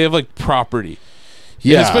 they have like property.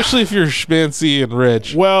 yeah. And especially if you're schmancy and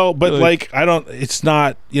rich. Well, but Like- like I don't. It's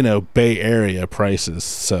not Bay Area prices.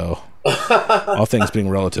 So all things being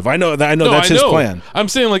relative, I know that. I know that's his plan. I'm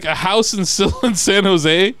saying like a house in San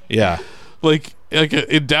Jose, Yeah. like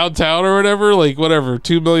in downtown or whatever, like whatever,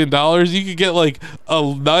 $2 million, you could get like a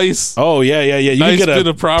nice, Oh yeah. You Nice can get bit a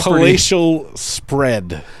of property. palatial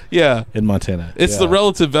spread yeah. in Montana. It's Yeah. the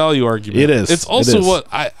relative value argument. It is. It's It also is. what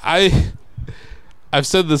I've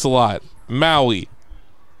said this a lot. Maui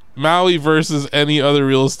versus any other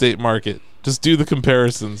real estate market. Just do the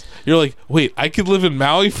comparisons. You're like, wait, I could live in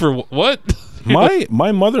Maui for what?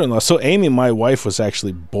 my mother-in-law. So Amy, my wife, was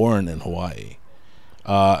actually born in Hawaii.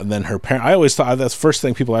 And then her parent. I always thought that's the first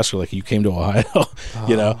thing people ask her, like, you came to Ohio,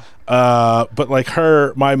 But like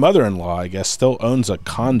my mother-in-law, I guess, still owns a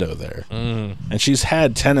condo there, and she's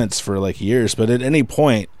had tenants for like years. But at any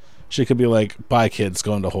point, she could be like, "Bye, kids,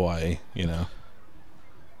 going to Hawaii."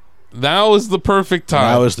 Now is the perfect time.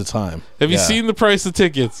 Now is the time. Have you Yeah. seen the price of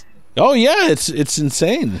tickets? Oh yeah, it's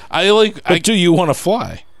insane. But Do you want to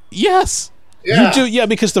fly? yes, Yeah. You do, yeah,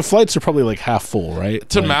 because the flights are probably like half full, right?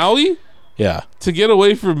 to Like, Maui Yeah. to get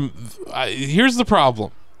away from. Here's the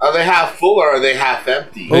problem. Are they half full or are they half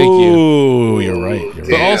empty? Thank you. Oh, you're right. You're But right.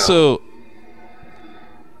 Damn. also,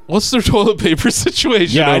 what's their toilet paper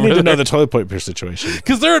situation? Yeah, I need to know there? the toilet paper situation.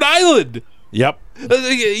 Because they're an island. Yep.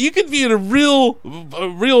 You could be in a real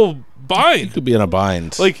bind. Could be in a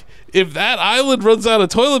bind. Like if that island runs out of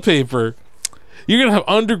toilet paper, you're gonna have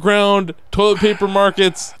underground toilet paper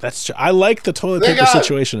markets. that's true. I like the toilet They paper got-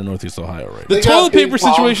 situation in Northeast Ohio right The They got toilet big paper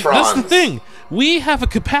palm situation. That's the fronds. thing. We have a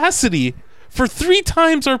capacity for 3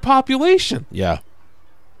 times our population. Yeah.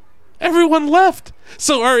 Everyone left.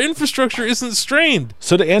 So our infrastructure isn't strained.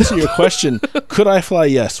 So to answer your question, could I fly?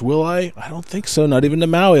 Yes. Will I? I don't think so. Not even to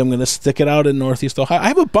Maui. I'm going to stick it out in Northeast Ohio. I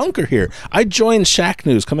have a bunker here. I joined Shack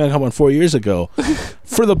News coming on 4 years ago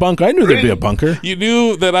for the bunker. I knew there'd be a bunker. You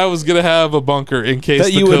knew that I was going to have a bunker in case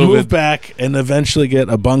That you would move back and eventually get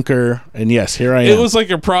a bunker. And yes, here I am. It was like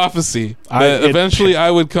a prophecy that eventually I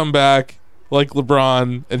would come back like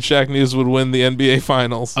LeBron, and Shaq News would win the NBA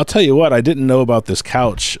Finals. I'll tell you what, I didn't know about this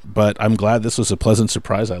couch, but I'm glad this was a pleasant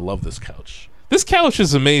surprise. I love this couch. This couch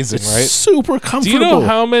is amazing, It's right? super comfortable. Do you know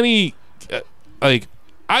how many, I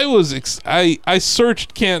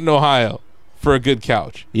searched Canton, Ohio for a good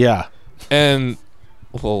couch. Yeah. And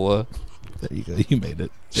Lola, There you go. You made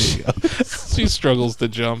it. There you go. she struggles to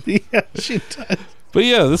jump. Yeah, she does. But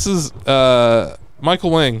yeah, this is, Michael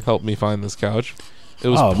Lang helped me find this couch. It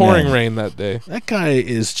was Oh, pouring man. rain that day. That guy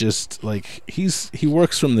is just like he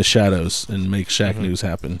works from the shadows and makes Shack News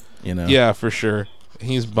happen, you know. Yeah, for sure.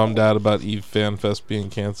 He's bummed out about Eve Fan Fest being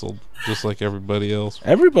canceled, just like everybody else.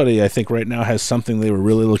 Everybody I think right now has something they were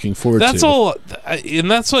really looking forward to. That's all, and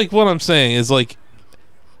that's like what I'm saying is like,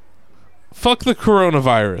 fuck the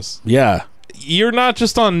coronavirus. Yeah. You're not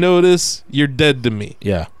just on notice, you're dead to me.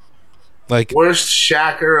 Yeah. Like, Worst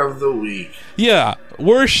Shacker of the week. yeah,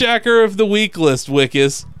 worst Shacker of the week list,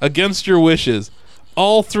 Wickus, against your wishes.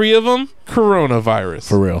 All three of them, coronavirus.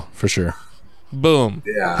 For real, for sure. Boom.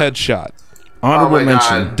 Yeah. Headshot. Honorable my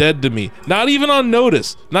mention. God. Dead to me. Not even on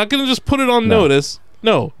notice. Not gonna just put it on No. notice.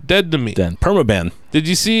 No, dead to me. Then permaban. Did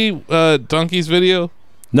you see Donkey's video?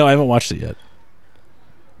 No, I haven't watched it yet.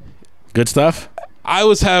 Good stuff? I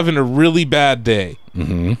was having a really bad day.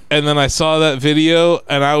 Mm-hmm. And then I saw that video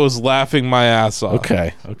and I was laughing my ass off.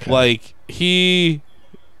 Okay. Like, he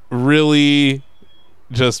really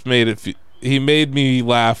just made it... he made me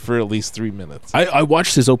laugh for at least 3 minutes. I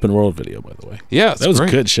watched his open world video, by the way. Yeah, That was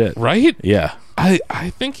great. good shit. Right? Yeah. I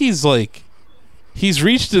think he's like... he's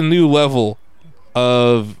reached a new level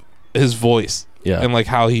of his voice. Yeah. And like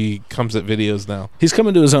how he comes at videos now. He's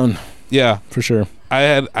coming to his own, Yeah. for sure.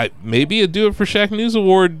 I maybe a Do It for Shaq News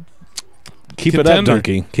Award Keep it up, contender,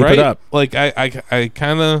 Donkey. Keep right? it up. Like I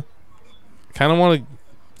kind of want to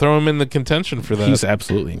throw him in the contention for that. He's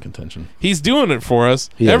absolutely in contention. He's doing it for us.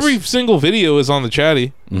 He is. Every single video is on the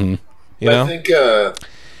chatty. Mm-hmm. You know? I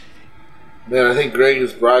think Greg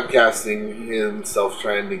is broadcasting himself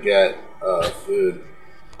trying to get food.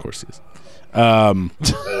 Of course he is. And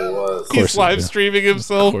it was. course He's he live is. streaming Of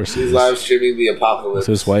himself. course he He's is. live streaming the apocalypse. With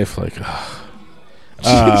his wife, like,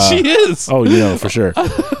 She is. oh, you know for sure.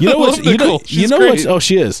 You know what's love Nicole. you She's know great. what's oh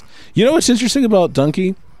she is. You know what's interesting about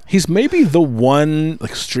Donkey? He's maybe the one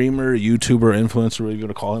like streamer, YouTuber, influencer, whatever you want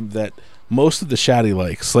to call him, that most of the chatty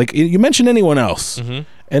likes. Like you mention anyone else, and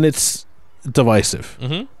it's divisive.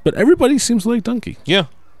 But everybody seems to like Donkey. Yeah.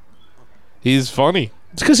 He's funny.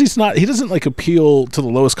 It's because he doesn't like appeal to the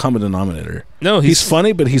lowest common denominator. No, He's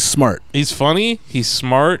funny, but he's smart. He's funny. He's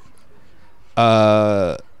smart.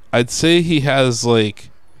 I'd say he has like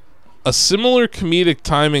a similar comedic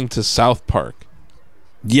timing to South Park,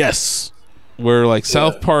 Yes. where like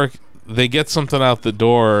South Park, they get something out the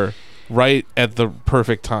door right at the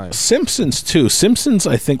perfect time. Simpsons too. Simpsons,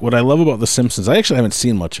 I think what I love about the Simpsons, I actually haven't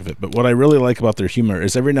seen much of it, but what I really like about their humor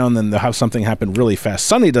is every now and then they'll have something happen really fast.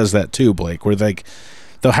 Sunny does that too, Blake, where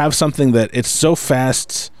they'll have something that it's so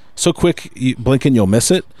fast, so quick, you blink and you'll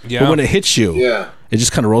miss it. Yeah. But when it hits you, Yeah. it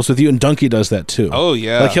just kind of rolls with you. And Donkey does that too. Oh,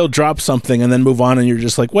 yeah. Like he'll drop something and then move on, and you're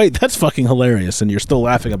just like, wait, that's fucking hilarious, and you're still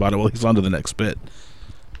laughing about it while he's on to the next bit.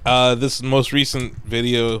 This most recent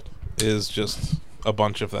video is just a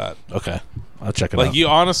bunch of that. Okay, I'll check it Like out. you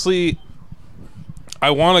honestly,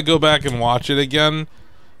 I want to go back and watch it again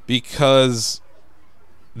because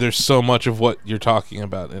there's so much of what you're talking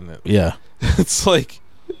about in it. Yeah. It's like,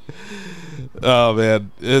 oh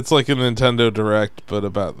man, it's like a Nintendo Direct, but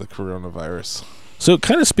about the coronavirus. So,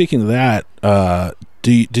 kind of speaking of that,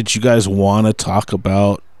 did you guys want to talk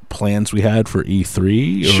about plans we had for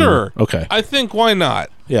E3? Or? Sure. Okay. I think why not?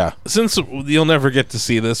 Yeah. Since you'll never get to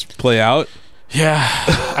see this play out. Yeah.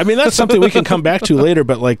 I mean, that's something we can come back to later,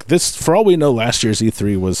 but like this, for all we know, last year's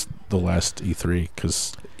E3 was the last E3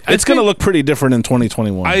 because it's going to look pretty different in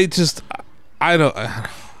 2021.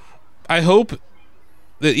 I hope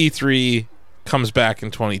that E3 comes back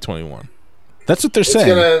in 2021. That's what they're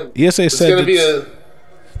saying. ESA It's said going to be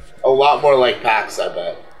a lot more like PAX, I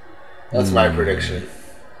bet. That's my prediction.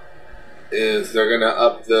 Is they're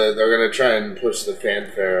gonna try and push the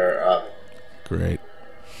fanfare up great.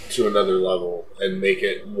 to another level and make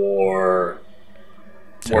it more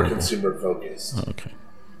Terrible. consumer focused. Okay.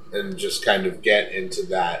 and just kind of get into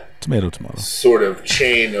that Tomato. sort of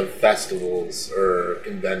chain of festivals or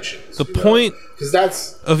conventions. The point because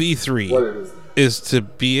that's of E3 what it is. is to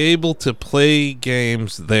be able to play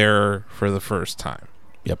games there for the first time.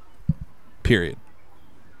 Yep. Period.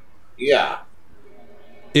 Yeah.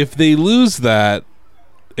 If they lose that,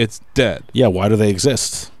 it's dead. Yeah, why do they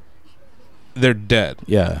exist? They're dead.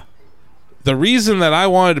 Yeah. The reason that I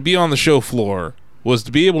wanted to be on the show floor was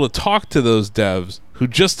to be able to talk to those devs who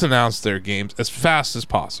just announced their games as fast as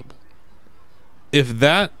possible. If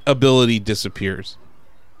that ability disappears,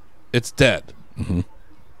 it's dead. Mm-hmm.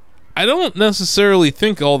 I don't necessarily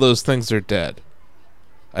think all those things are dead.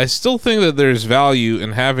 I still think that there's value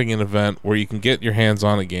in having an event where you can get your hands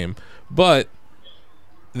on a game, but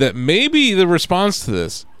that maybe the response to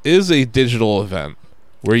this is a digital event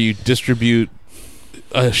where you distribute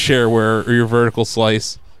a shareware or your vertical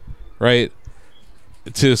slice, right,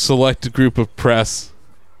 to a select group of press.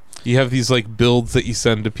 You have these like builds that you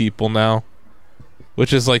send to people now,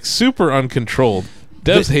 which is like super uncontrolled.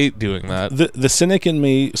 Devs hate doing that. The cynic in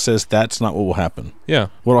me says that's not what will happen. Yeah.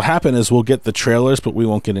 What will happen is we'll get the trailers, but we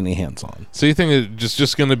won't get any hands-on. So you think it's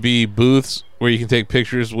just going to be booths where you can take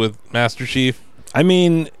pictures with Master Chief? I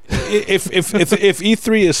mean, if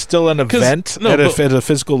E3 is still an event at a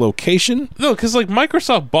physical location, No, because like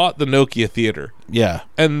Microsoft bought the Nokia Theater, yeah,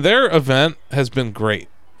 and their event has been great.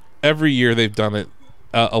 Every year they've done it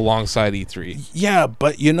alongside E3. yeah,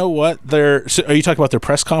 but you know what? So are you talking about their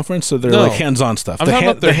press conference or their No. like hands-on stuff? I'm talking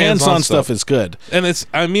about their the hands-on hands-on stuff stuff. is good. And it's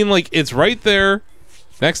right there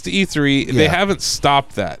next to E3. They Yeah. haven't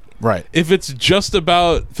stopped that. Right. If it's just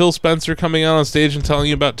about Phil Spencer coming out on stage and telling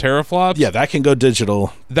you about teraflops, Yeah, that can go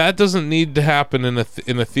digital. that doesn't need to happen in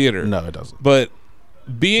a theater. No, it doesn't. But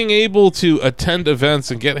being able to attend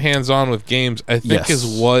events and get hands-on with games, I think, Yes. is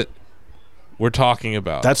what we're talking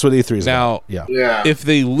about. That's what E3 is Now- about. Yeah. Yeah. If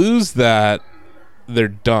they lose that, they're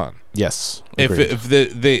done. Yes. If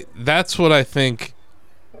Agreed. they that's what I think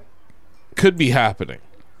could be happening.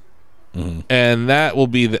 Mm-hmm. And that will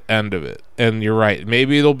be the end of it. And you're right.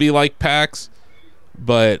 Maybe it'll be like PAX,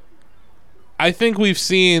 but I think we've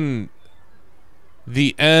seen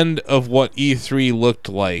the end of what E3 looked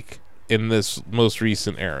like in this most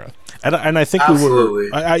recent era. And I think Absolutely.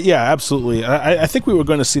 we were, yeah, absolutely. I think we were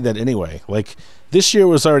going to see that anyway. Like this year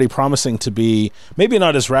was already promising to be maybe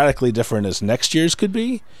not as radically different as next year's could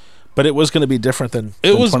be, but it was going to be different than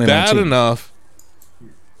It was 2019. bad enough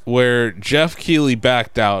where Jeff Keighley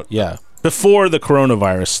backed out. Yeah, before the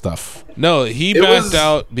coronavirus stuff. No, he It backed was-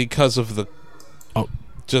 out because of the Oh.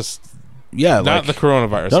 just Yeah, not the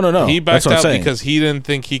coronavirus. No. He That's backed what I'm out saying. because he didn't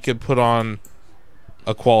think he could put on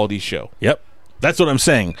a quality show. Yep, that's what I'm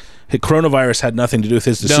saying. The coronavirus had nothing to do with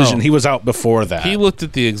his decision. No. He was out before that. He looked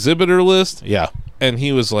at the exhibitor list Yeah, and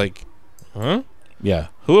he was like, "Huh? yeah,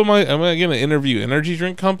 Who am I? Am I going to interview energy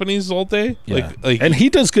drink companies all day?" yeah. Like, And he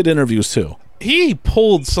does good interviews too. he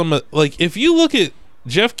pulled some. Like, if you look at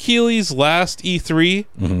Jeff Keighley's last E3,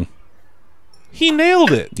 he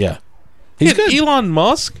nailed it. Yeah, He he's had good. Elon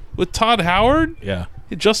Musk with Todd Howard. Yeah,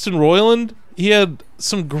 He had Justin Roiland. He had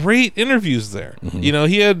some great interviews there. You know,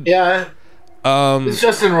 he had Yeah. This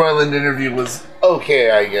Justin Roiland interview was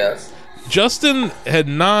okay, I guess. Justin had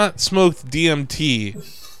not smoked DMT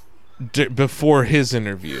before his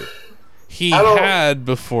interview. He I don't- had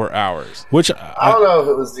before ours. which I don't know if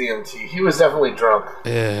it was DMT. He was definitely drunk.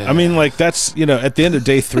 I mean, like that's at the end of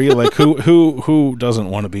day 3, like who doesn't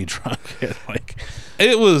want to be drunk? Like,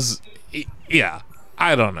 It was, yeah.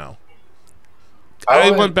 I don't know. I I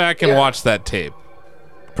would- went back and yeah. watched that tape.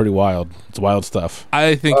 pretty wild. It's wild stuff.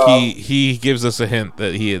 I think he gives us a hint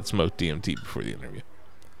that he had smoked DMT before the interview.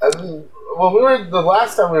 Well, the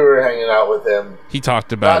last time we were hanging out with him, He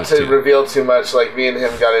talked about not it to too. reveal too much, like me and him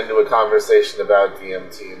got into a conversation about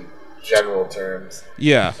DMT in general terms.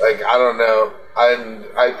 Yeah. Like, I don't know.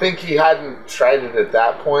 I think he hadn't tried it at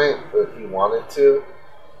that point, but he wanted to.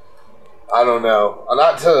 I don't know.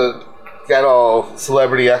 Not to get all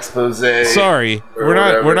celebrity expose. Sorry, or we're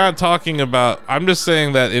whatever. not talking about. I'm just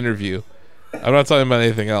saying that interview. I'm not talking about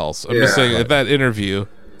anything else. I'm just Yeah. saying at that interview,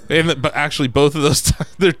 but actually both of those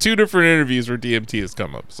they're two different interviews where DMT has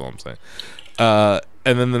come up. That's all I'm saying.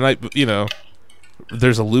 And then the night,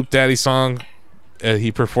 there's a Loop Daddy song.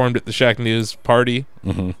 He performed at the Shack News party.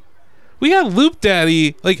 Mm-hmm. We had Loop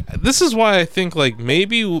Daddy. Like, this is why I think like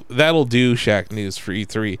maybe that'll do Shack News for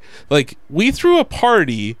E3. Like, we threw a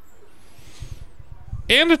party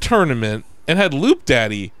and a tournament and had Loop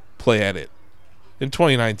Daddy play at it in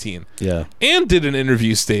 2019 Yeah. and did an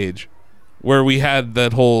interview stage where we had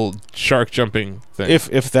that whole shark jumping thing.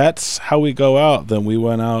 If that's how we go out, then we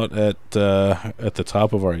went out at the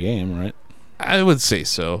top of our game, right? I would say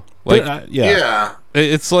so. Like, Yeah.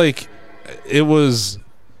 it's like it was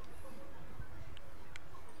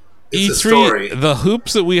It's a E3. story. The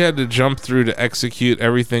hoops that we had to jump through to execute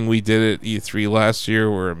everything we did at E3 last year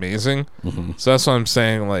were amazing. So that's what I'm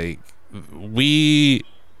saying. Like, we're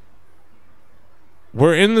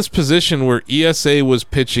in this position where ESA was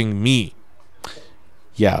pitching me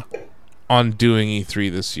Yeah. on doing E3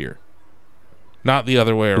 this year, not the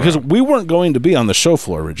other way around. Because we weren't going to be on the show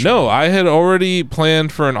floor originally. No, I had already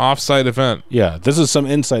planned for an off-site event. Yeah, this is some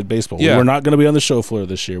inside baseball. Yeah. We're not going to be on the show floor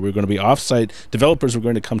this year. We're going to be off-site. Developers were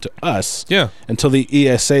going to come to us Yeah. until the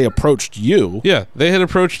ESA approached you. Yeah, they had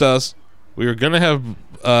approached us. We were going to have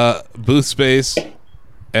booth space,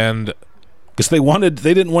 and Because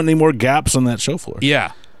they didn't want any more gaps on that show floor.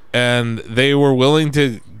 yeah, and they were willing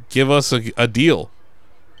to give us a deal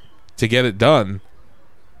to get it done.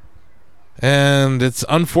 And it's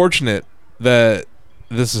unfortunate that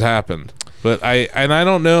this has happened. But I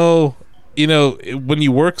don't know, when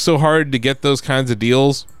you work so hard to get those kinds of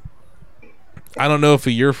deals, I don't know if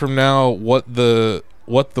a year from now what the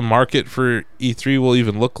market for E3 will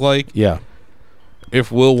even look like. Yeah.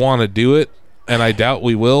 If we'll want to do it, and I doubt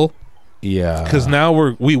we will. Yeah. Because now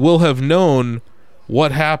we will have known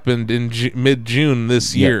what happened in mid-June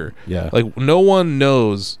this year. Yeah. Like, no one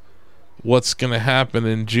knows what's going to happen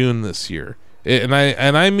in June this year. And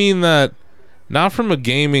I mean that not from a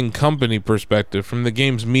gaming company perspective, from the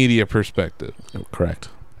games media perspective. Correct.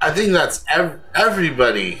 I think that's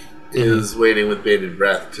everybody is waiting with bated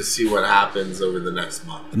breath to see what happens over the next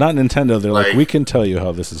month. Not Nintendo. They're like, Like- we can tell you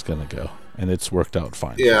how this is going to go. And it's worked out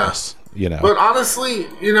fine Yeah. for us. You know. But honestly,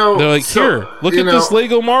 They're like, here, look at this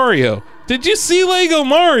Lego Mario. Did you see Lego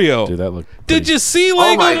Mario? Dude, that looked Did you see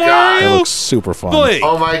Lego my God. That Mario? looks super fun. Blake.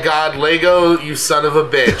 Oh my God, Lego, you son of a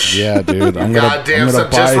bitch! Yeah, dude. I'm Goddamn! gonna So buy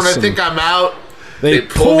just when I some. think I'm out, They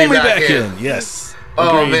pull me back in. Yes.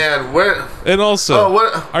 oh Agreed. man, where? And also, Oh,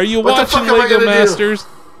 what? are you what the watching fuck am I Lego gonna do? Masters?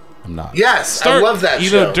 I'm not. Yes, I love that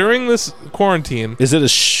show. During this quarantine, Is it a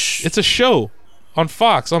it's a show on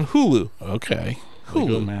Fox, on Hulu. Okay.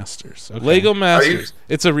 Lego Masters. Okay. Lego Masters.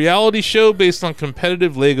 It's a reality show based on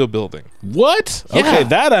competitive Lego building. What? Yeah. Okay,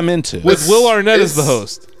 that I'm into. With Will Arnett as the it's-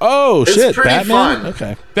 host. Oh It's shit, pretty Batman. fun.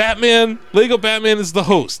 Okay. Batman, Lego Batman is the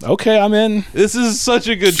host. Okay, I'm in. This is such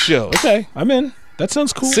a good show. Okay, I'm in. That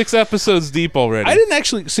sounds cool. 6 episodes deep already. I didn't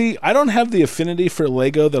actually see. I don't have the affinity for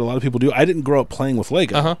Lego that a lot of people do. I didn't grow up playing with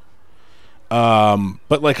Lego. Uh-huh.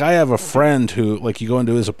 But like, I have a friend who, like, you go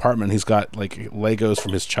into his apartment, he's got like Legos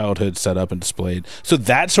from his childhood set up and displayed. So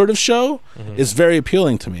that sort of show is very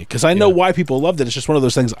appealing to me because I know why people loved it. It's just one of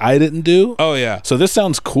those things I didn't do. Oh, yeah. So this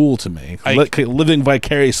sounds cool to me. Living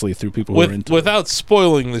vicariously through people who are into Without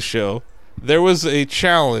spoiling the show, there was a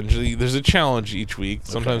challenge. There's a challenge each week,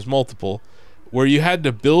 sometimes multiple, where you had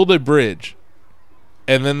to build a bridge,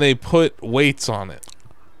 and then they put weights on it,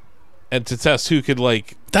 and to test who could,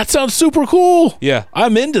 like, it. That sounds super cool. yeah,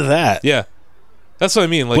 I'm into that. yeah. That's what I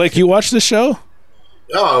mean. Like, Blake, you watch this show?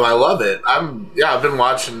 Oh, I love it. I've been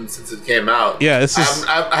watching since it came out. Yeah, this is-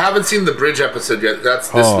 I haven't seen the bridge episode yet. That's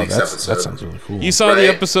this week's episode. that sounds really cool. you saw the Right.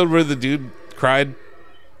 episode where the dude cried.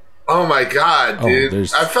 Oh my God, dude!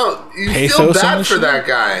 there's I felt you feel pathos on bad this for show? that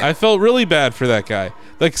guy. I felt really bad for that guy.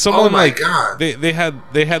 Like, someone Oh my like God. they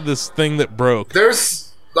had this thing that broke.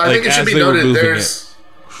 There's, I Like, think it should as be they were noted. moving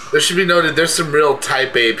There should be noted. There's some real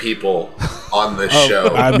Type A people on this show.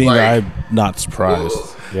 I mean, like, I'm not surprised.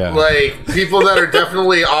 Yeah. like people that are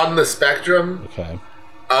definitely on the spectrum, Okay.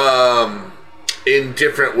 in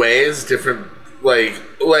different ways, different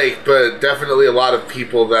but definitely a lot of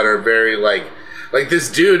people that are very like this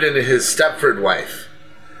dude and his Stepford wife.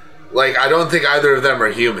 Like, I don't think either of them are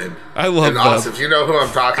human. I love and them. Austin, you know who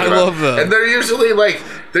I'm talking I about. love them. And they're usually like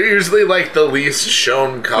the least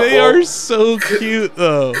shown couple. They are so cute,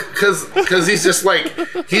 though. Because he's just like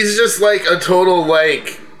a total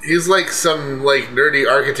he's like some like nerdy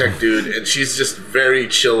architect dude, and she's just very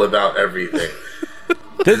chill about everything.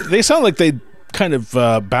 They sound like they kind of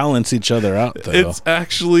balance each other out, though. It's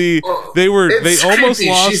actually they It's almost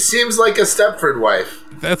creepy. lost. She seems like a Stepford wife.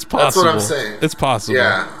 That's possible. what I'm saying. It's possible.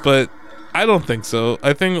 Yeah. But I don't think so.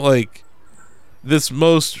 I think like this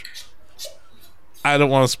most. I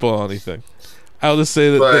don't want to spoil anything. I'll just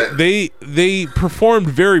say that But- they performed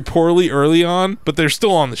very poorly early on, but they're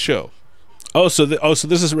still on the show. so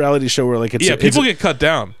this is a reality show where like it's People it's get cut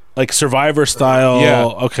down. like Survivor style. Yeah.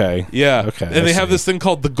 Okay. Yeah. Okay, And I they have see. this thing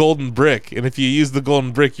called the golden brick, and if you use the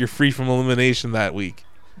golden brick, you're free from elimination that week.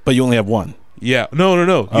 But you only have one. Yeah, no.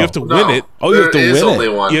 You have to No, win it. Oh, you have to there is win only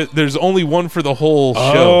it. one. Yeah, there's only one for the whole show.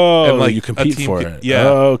 Oh, and like you a compete team for can- it. Yeah,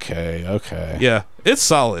 Okay. yeah, it's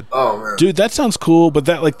solid. Oh man. Dude, that sounds cool, but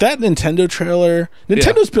that Nintendo trailer,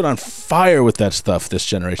 Nintendo's been on fire with that stuff this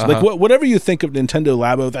generation. Like whatever you think of Nintendo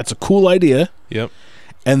Labo, that's a cool idea. Yep.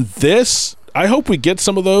 And this, I hope we get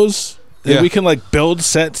some of those and Yeah. we can like build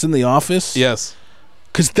sets in the office. Yes,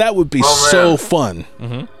 Cuz that would be Oh, so man.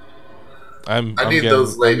 fun. I need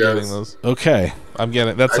those I'm getting Legos. those. Okay. I'm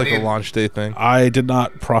getting. That's I like a need- launch day thing. I did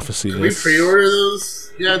not prophecy Can we this. pre-order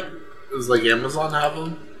those? Yeah. Does like Amazon have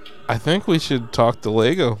them? I think we should talk to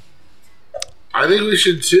Lego. I think we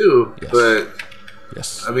should too. Yes. But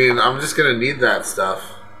Yes. I mean, I'm just gonna need that stuff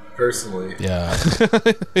personally. Yeah.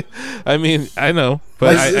 I mean, I know,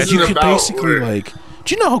 but This I isn't you could about basically work. like,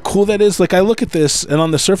 do you know how cool that is? Like I look at this and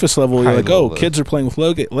on the surface level you're I like, know oh, that. kids are playing with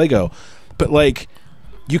Lego. But like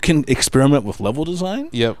you can experiment with level design,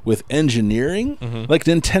 Yep. with engineering. Like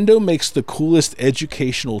Nintendo makes the coolest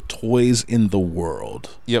educational toys in the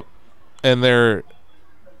world. Yep. And they're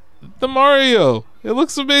the Mario. It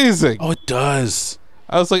looks amazing. Oh, it does.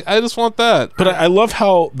 I was like, I just want that. But I love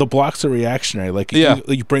how the blocks are reactionary. Like Yeah.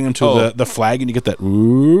 you bring them to Oh. the flag and you get that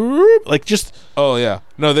whoop, like just Oh yeah,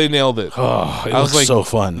 no, they nailed it. oh, it I was looks like, so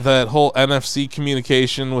fun. That whole NFC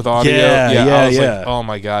communication with audio. Yeah, I was yeah. like, oh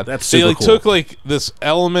my god, That's they super like cool. took like this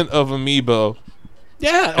element of Amiibo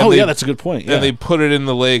Yeah. and Oh they- yeah, that's a good point. Yeah. and they put it in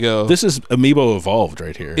the Lego. This is Amiibo evolved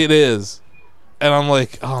right here. It is, and I'm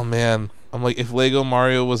like, oh man, I'm like, if Lego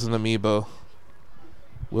Mario was an Amiibo,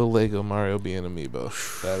 will Lego Mario be an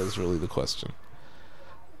Amiibo? That is really the question.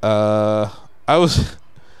 I was,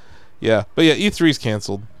 yeah, but yeah, E3's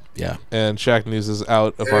canceled. Yeah. And Shaq News is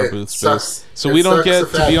out of our It booth sucks. space. So It we don't sucks get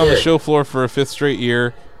if to that be on the hit. show floor for a 5th straight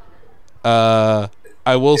year.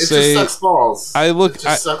 I will It say just sucks balls. I look- It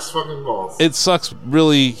just sucks fucking balls. it sucks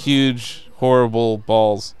really huge, horrible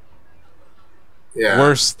balls. yeah.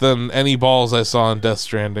 Worse than any balls I saw in Death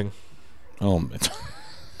Stranding. Oh man.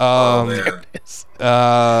 Oh, man.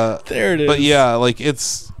 There it is. But yeah, like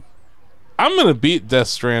I'm gonna beat Death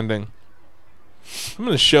Stranding. I'm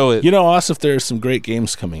gonna show it. You know, Asif, there's some great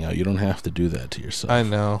games coming out. You don't have to do that to yourself. I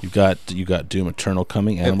know. You got Doom Eternal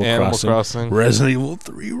coming, And Animal Crossing, Resident Evil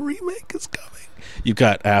 3 remake is coming. You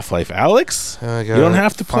got Half-Life Alex. I You don't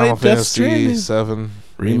have to play Final Death Fantasy Stranding. 7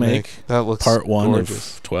 Remake. That looks Part 1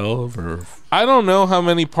 gorgeous. of 12 or I don't know how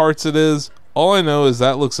many parts it is. All I know is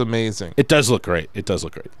that looks amazing. it does look great. It does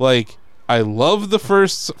look great. Like, I love the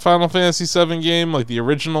first Final Fantasy 7 game, like the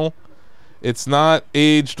original. It's not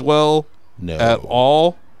aged well No. at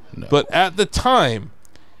all, No. but at the time,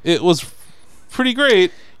 it was pretty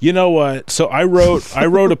great. You know what? So I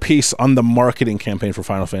wrote a piece on the marketing campaign for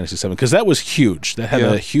Final Fantasy VII because that was huge. That had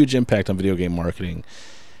Yeah. a huge impact on video game marketing.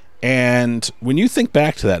 And when you think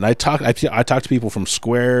back to that, and I talked to people from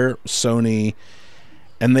Square, Sony,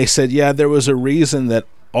 and they said, yeah, there was a reason that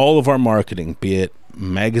all of our marketing, be it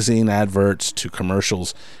magazine adverts to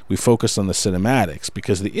commercials, we focused on the cinematics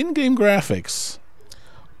because the in-game graphics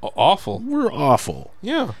Awful. were awful.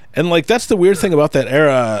 Yeah. And like that's the weird thing about that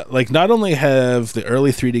era. Like not only have the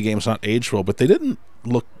early 3D games not aged well, but they didn't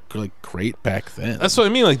look like great back then. That's what I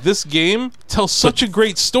mean. Like, this game tells such a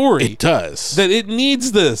great story it does. that it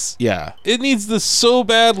needs this. Yeah. It needs this so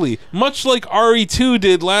badly. Much like RE2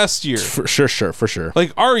 did last year. For sure.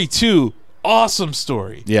 Like, RE2, awesome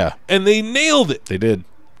story. Yeah, And they nailed it. they did.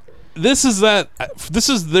 This is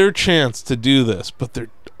their chance to do this, but they're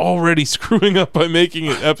already screwing up by making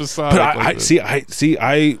it episodic. But like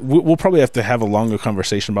this. we'll probably have to have a longer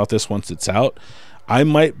conversation about this once it's out. I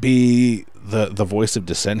might be the voice of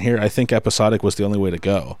dissent here. I think episodic was the only way to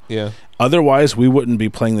go. Yeah. Otherwise, we wouldn't be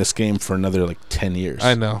playing this game for another like 10 years.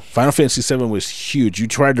 I know. Final Fantasy VII was huge. You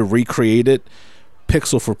tried to recreate it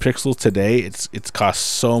pixel for pixel today. It's cost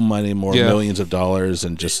so many more Yeah. millions of dollars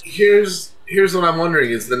and just Here's what I'm wondering: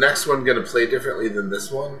 is the next one going to play differently than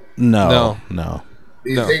this one? no. Do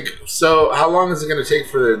you No. think so? How long is it going to take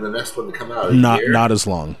for the next one to come out? A year? Not as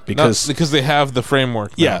long Because because they have the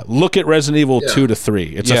framework. now. yeah, look at Resident Evil Yeah. 2 to 3.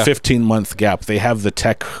 It's Yeah. a 15-month gap. They have the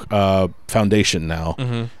tech foundation now,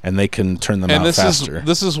 and they can turn them And out faster.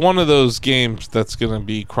 this is one of those games that's going to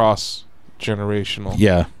be cross generational.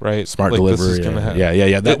 Yeah, Right. smart Like, this is delivery. gonna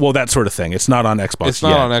Yeah. That sort of thing. It's not on Xbox. It's not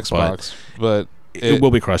yet, on but Xbox, but It will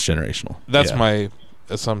be cross generational. That's my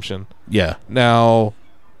assumption. yeah.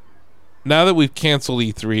 Now that we've canceled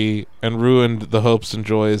E3 and ruined the hopes and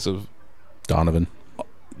joys of Donovan.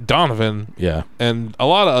 Yeah, and a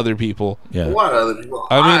lot of other people. yeah. What other people?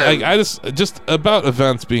 I mean, I just about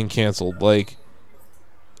events being canceled. Like,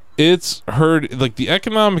 it's heard, like, the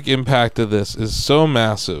economic impact of this is so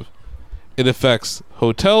massive. It affects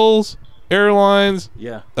hotels, airlines,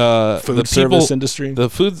 Yeah. the Food service industry. the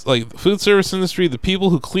food service industry, the people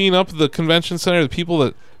who clean up the convention center, the people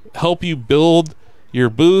that help you build your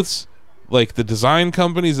booths, like the design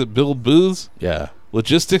companies that build booths, Yeah.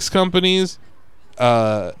 logistics companies,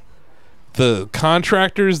 the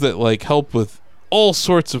contractors that like help with all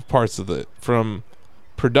sorts of parts of it, from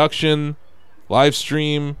production, live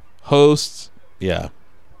stream, hosts, Yeah.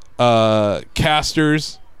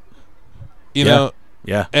 casters, you Yeah. know,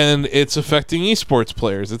 Yeah. and it's affecting esports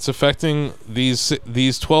players. It's affecting these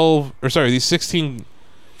 16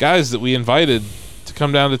 guys that we invited to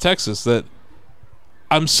come down to Texas. That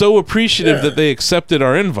I'm so appreciative that they accepted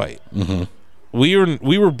our invite. Mm-hmm.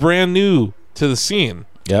 We were brand new to the scene,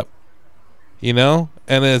 Yep. you know,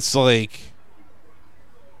 and it's like,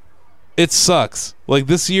 it sucks. Like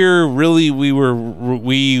this year, really, we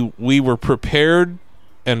were prepared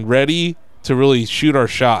and ready to really shoot our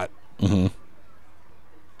shot. Mm-hmm.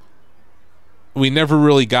 We never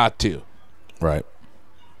really got to. Right.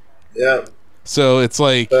 Yeah. So it's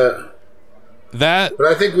like that. But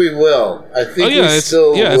I think we will. I think we it's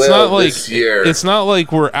still will it's not like this year. it's not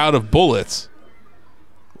like we're out of bullets.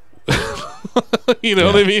 You know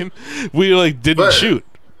what I mean? We like didn't shoot.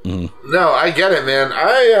 No, I get it, man.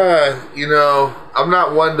 I'm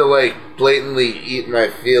not one to like blatantly eat my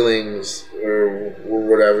feelings or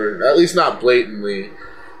whatever. At least not blatantly.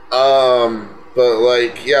 But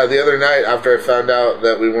like, yeah, the other night after I found out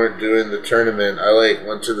that we weren't doing the tournament, I like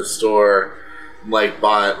went to the store and like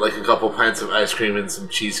bought like a couple pints of ice cream and some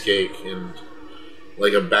cheesecake and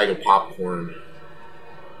like a bag of popcorn.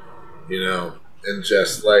 You know, and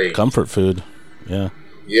just like Comfort food. Yeah.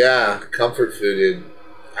 yeah, comfort food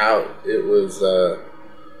out. It was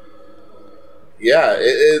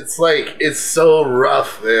it's like it's so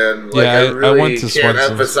rough, man. Like Yeah, I I really went to can't Swanson's.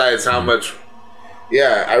 emphasize how much.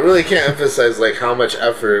 Yeah, I really can't emphasize like how much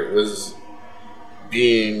effort was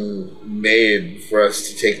being made for us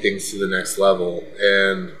to take things to the next level,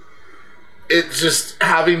 and it just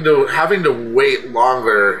having to wait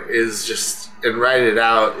longer is just and write it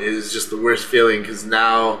out is just the worst feeling because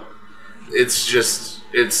now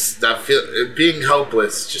being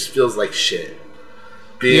helpless just feels like shit.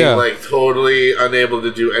 Being like totally unable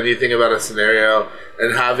to do anything about a scenario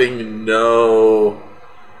and having no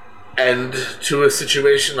end to a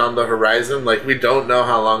situation on the horizon. Like we don't know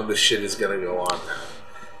how long this shit is gonna go on now,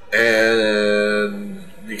 and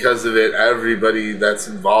because of it, everybody that's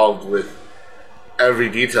involved with every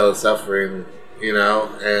detail is suffering. You know,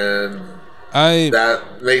 and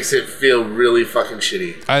that makes it feel really fucking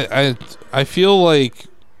shitty. I feel like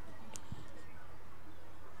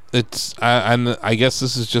it's I guess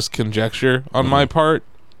this is just conjecture on my part,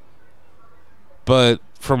 but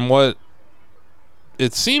from what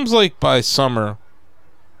it seems like by summer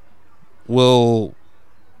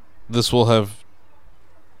this will have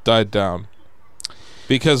died down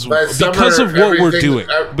because of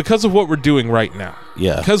what we're doing right now.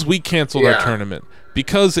 Yeah. Because we canceled our tournament.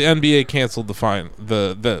 Because the NBA canceled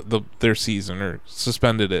their season or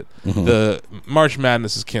suspended it. Mm-hmm. The March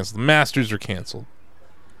Madness is canceled. The Masters are canceled.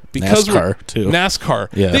 Because NASCAR too. NASCAR.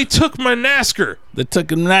 Yeah. They took my NASCAR. They took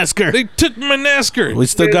NASCAR. They took my NASCAR. We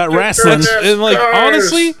still got wrestling. And like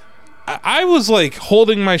honestly, I was like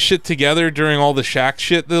holding my shit together during all the Shaq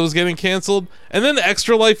shit that was getting canceled, and then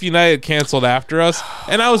Extra Life United canceled after us,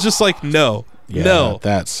 and I was just like, no.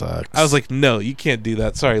 That sucks. I was like, no, you can't do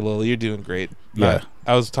that. Sorry, Lily, you're doing great. Yeah.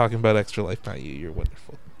 I was talking about Extra Life, not you. You're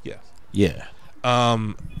wonderful. Yes. Yeah.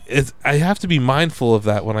 I have to be mindful of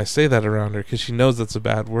that when I say that around her because she knows that's a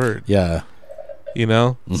bad word. Yeah. You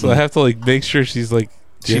know? Mm-hmm. So I have to like make sure she's like,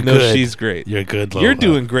 she knows good. she's great. You're good, Lola. You're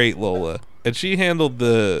doing great, Lola. And she handled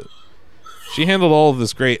all of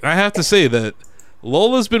this great. And I have to say that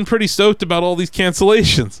Lola's been pretty stoked about all these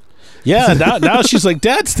cancellations. Yeah, now she's like,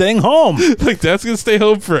 Dad's staying home. Like, Dad's going to stay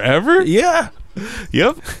home forever? Yeah.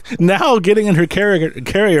 Yep. Now getting in her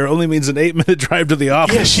carrier only means an 8-minute drive to the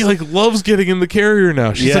office. Yeah, she like loves getting in the carrier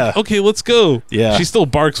now. She's like, okay, let's go. Yeah. She still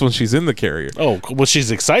barks when she's in the carrier. Oh, well, she's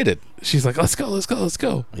excited. She's like, let's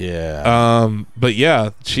go. Yeah. But yeah,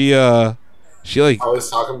 she like I was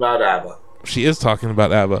talking about ABBA. she is talking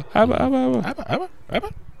about ABBA. Abba.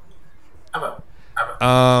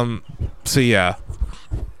 So yeah.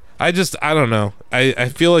 I don't know. I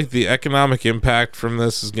feel like the economic impact from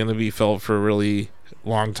this is going to be felt for a really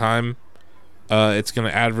long time. It's going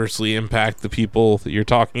to adversely impact the people that you're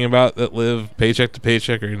talking about that live paycheck to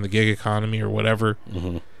paycheck or in the gig economy or whatever.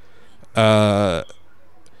 Mm-hmm.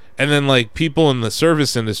 And then like people in the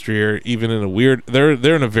service industry are even in a weird. They're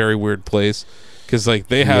in a very weird place because like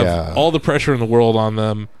they have all the pressure in the world on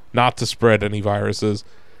them not to spread any viruses.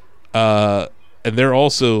 and they're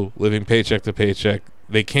also living paycheck to paycheck.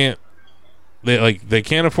 They can't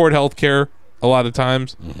afford healthcare a lot of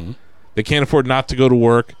times. Mm-hmm. They can't afford not to go to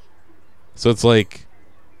work. So it's like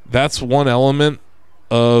that's one element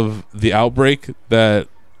of the outbreak that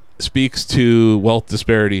speaks to wealth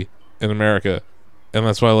disparity in America. And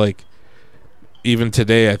that's why, like, even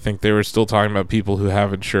today, I think they were still talking about people who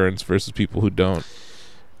have insurance versus people who don't.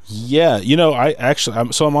 Yeah,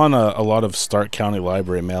 I'm on a lot of Stark County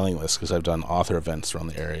Library mailing lists because I've done author events around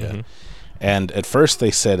the area. Mm-hmm. And at first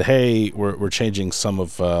they said, hey, we're changing some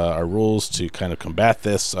of our rules to kind of combat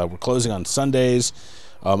this. We're closing on Sundays.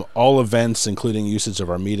 All events, including usage of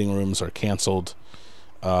our meeting rooms, are canceled.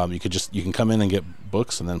 You can come in and get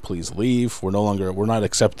books and then please leave. We're not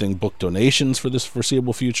accepting book donations for this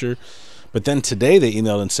foreseeable future. But then today they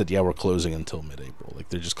emailed and said, yeah, we're closing until mid-April. Like,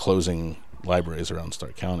 they're just closing libraries around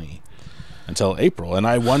Stark County until April. And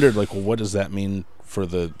I wondered, like, well, what does that mean for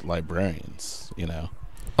the librarians,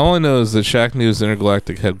 All I know is that Shack News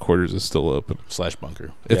Intergalactic headquarters is still open.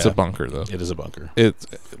 /bunker. It's Yeah, a bunker, though. It is a bunker. We've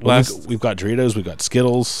We've got Doritos, we've got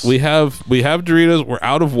Skittles. we have Doritos. We're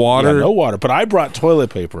out of water. Yeah, no water. But I brought toilet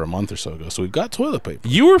paper a month or so ago, so we've got toilet paper.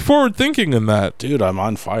 You were forward thinking in that. Dude, I'm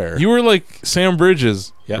on fire. You were like Sam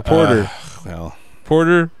Bridges, reporter.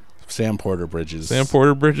 Porter. Sam Porter Bridges. Sam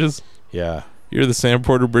Porter Bridges. Yeah. You're the Sam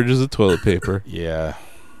Porter Bridges of toilet paper. Yeah.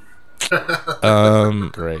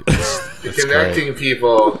 Great. That's Connecting great.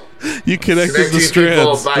 people. You connected the Connecting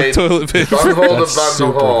strands people by of toilet paper. bunghole to That's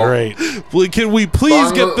super bunghole. great. Well, can we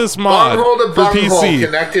please get this mod Bunghole to for bunghole PC?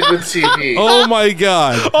 connected with CP. Oh my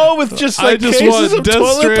god! Oh, with just I like just cases want of Death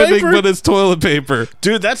toilet Stranding, paper? but it's toilet paper.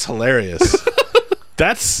 Dude, that's hilarious.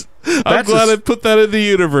 That's I'm glad I put that in the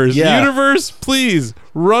universe. Yeah. Universe, please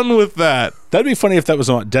run with that. that'd be funny if that was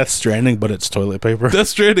on Death Stranding, but it's toilet paper. Death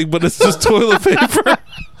Stranding, but it's just toilet paper.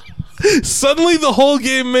 Suddenly, the whole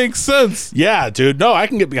game makes sense. Yeah, dude. No, I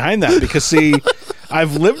can get behind that because see,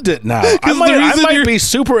 I've lived it now. I 'Cause the might reason you're- be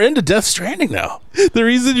super into Death Stranding now. The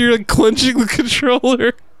reason you're like clenching the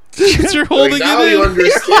controller is you're holding Like, now it you in.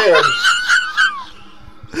 understand.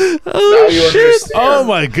 Oh Now you shit! understand. Oh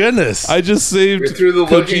my goodness! I just saved You're through the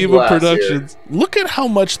looking Kojima glass Productions. Look at how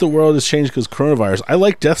much the world has changed because coronavirus. I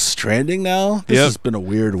like Death Stranding now. This Yep. has been a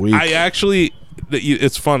weird week. I actually,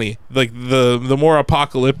 it's funny. Like the more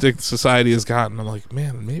apocalyptic society has gotten, I'm like,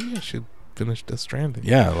 man, maybe I should finish Death Stranding.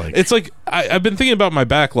 yeah, like It's like I've been thinking about my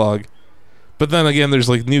backlog, but then again, there's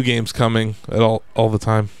like new games coming at all the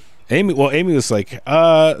time. Amy was like,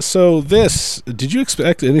 so this, did you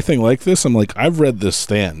expect anything like this? I'm like, I've read this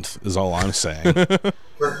stand, is all I'm saying.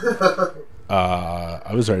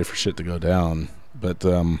 I was ready for shit to go down. But,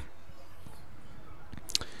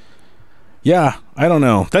 yeah, I don't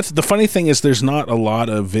know. That's the funny thing is there's not a lot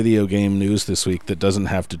of video game news this week that doesn't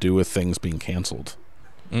have to do with things being canceled.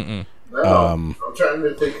 Mm-mm. No, I'm trying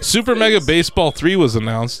to think. Super Mega Baseball 3 was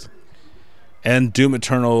announced. And Doom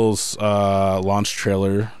Eternal's launch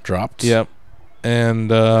trailer dropped. Yep.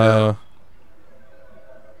 And Animal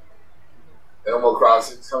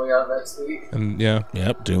Crossing's coming out next week. yeah.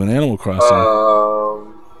 Yep, Doom and Animal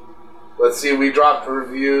Crossing. Let's see, we dropped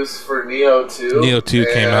reviews for Neo 2. Neo 2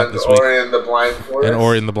 came out this week. Ori and the Blind Forest. And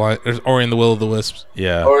Ori and the Will of the Wisps.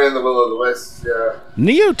 Yeah. Ori and the Will of the Wisps, yeah.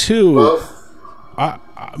 Neo 2, Both.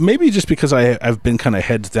 maybe just because I've been kind of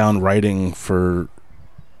heads down writing for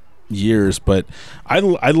years, but I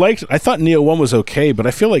thought Neo 1 was okay, but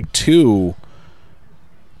I feel like 2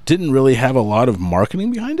 didn't really have a lot of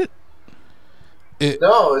marketing behind it.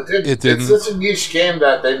 No, it didn't. It didn't. It's such a niche game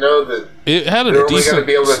that they know that It had they're a only going to decent.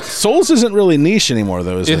 be able to... Souls isn't really niche anymore,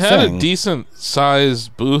 though, is It the had thing. a decent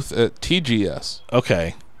sized booth at TGS.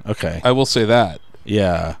 Okay. I will say that.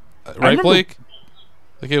 Yeah. Right, remember- Blake?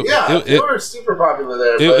 Like Yeah, they were super popular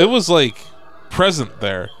there. but it was like present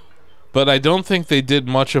there, but I don't think they did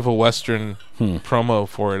much of a Western promo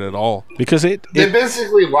for it at all. Because they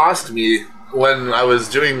basically lost me when I was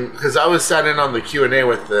doing... Because I was sat in on the Q&A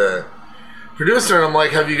with the producer, and I'm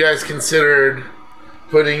like, have you guys considered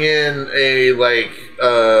putting in a,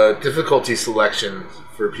 difficulty selection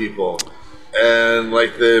for people? And,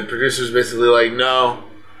 the producer's basically like, no.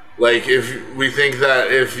 If we think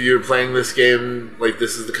that if you're playing this game,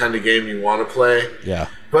 this is the kind of game you want to play. Yeah.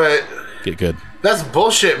 But Get good. that's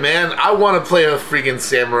bullshit, man. I want to play a freaking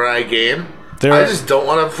samurai game. There- I just don't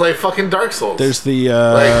want to play fucking Dark Souls. There's the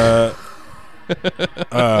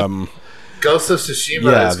Ghost of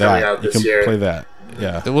Tsushima yeah, is coming that. out You this can year. play that.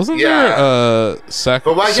 Yeah. Wasn't Yeah. there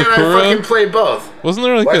But why can't I fucking Sakura? play both? Wasn't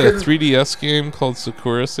there Why a couldn't- 3DS game called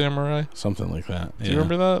Sakura Samurai? Something like that. Do you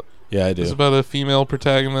remember that? Yeah, I It was do. about a female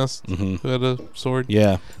protagonist Mhm. who had a sword.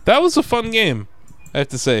 Yeah. That was a fun game, I have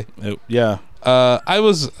to say. Yeah. I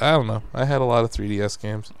don't know. I had a lot of 3DS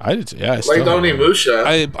games. I did. Yeah, I Like still have them. Onimusha.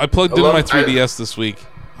 I plugged I in love- my 3DS this week.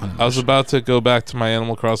 I was about to go back to my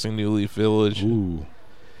Animal Crossing New Leaf Village. Ooh.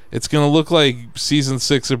 It's gonna look like season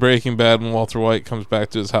 6 of Breaking Bad when Walter White comes back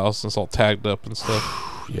to his house and it's all tagged up and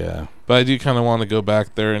stuff. Yeah. But I do kind of want to go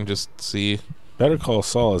back there and just see. Better Call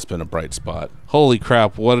Saul has been a bright spot. Holy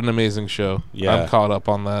crap! What an amazing show. Yeah. I'm caught up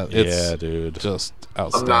on that. It's Yeah, dude. just I'm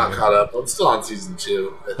outstanding. not caught up. I'm still on season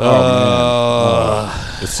 2.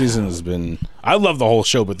 This season has been. I love the whole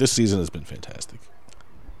show, but this season has been fantastic.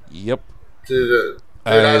 Yep. Did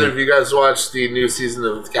either of you guys watch the new season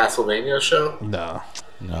of the Castlevania show? No.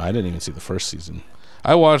 No, I didn't even see the first season.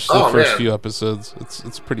 I watched the Oh, first man. few episodes.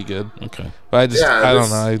 It's pretty good. Okay. But I just Yeah, I don't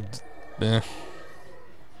this- know.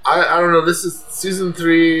 I don't know. This is season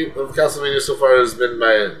 3 of Castlevania so far has been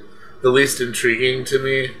the least intriguing to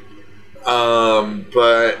me.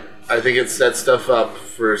 But I think it sets stuff up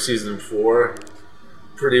for season 4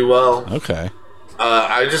 pretty well. Okay.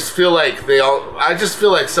 I just feel like I just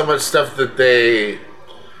feel like so much stuff that they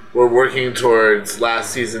were working towards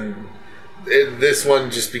last season. This one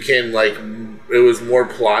just became like it was more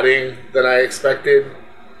plotting than I expected.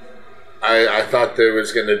 I thought there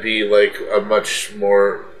was going to be like a much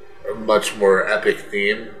more epic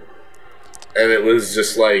theme, and it was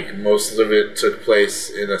just like most of it took place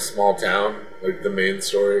in a small town. Like the main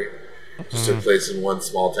story just took place in one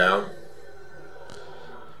small town.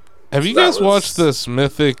 Have you That guys was- watched this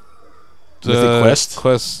Mythic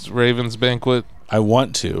Quest Ravens Banquet? I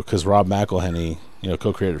want to because Rob McElhenney,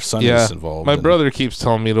 co-creator of Sun, Yeah. is involved. My and- brother keeps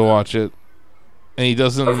telling me to watch it. And he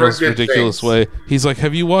does it in the I've heard most good ridiculous things. way. He's like,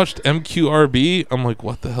 "Have you watched MQRB?" I'm like,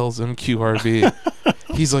 "What the hell's MQRB?"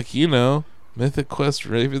 He's like, Mythic Quest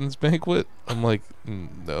Ravens Banquet. I'm like,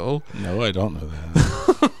 "No." No, I don't know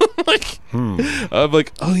that. Like, I'm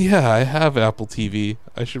like, "Oh yeah, I have Apple TV.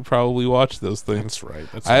 I should probably watch those things." That's right.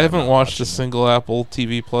 That's I why I'm haven't not watched a watching single Apple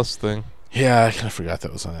TV Plus thing, it. Yeah, I kind of forgot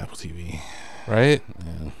that was on Apple TV. right?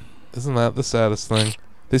 Yeah. Isn't that the saddest thing?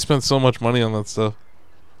 They spent so much money on that stuff.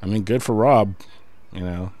 I mean, good for Rob.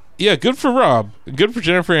 Yeah, good for Rob. Good for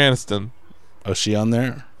Jennifer Aniston. Oh, she on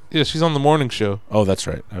there? Yeah, she's on the morning show, Oh, that's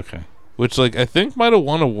right. Okay. which I think might have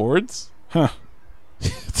won awards. Huh.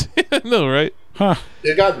 No, right? Huh.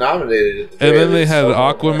 It got nominated. At the And very then they least, had so-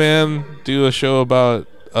 Aquaman do a show about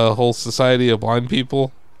a whole society of blind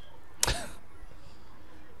people.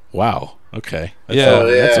 Wow. Okay. That's Yeah.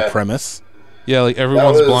 That's Yeah. a premise. Yeah, like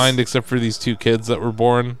everyone's was- blind except for these 2 kids that were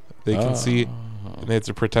born. They can see, Oh. and they have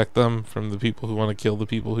to protect them from the people who want to kill the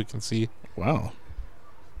people who can see. Wow.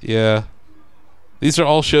 Yeah. These are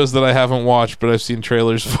all shows that I haven't watched, but I've seen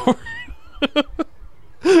trailers for.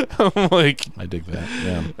 I'm like, I dig that.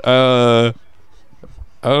 Yeah.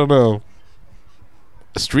 I don't know.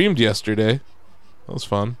 I streamed yesterday. That was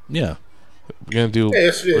fun. Yeah. We're gonna do. Yeah,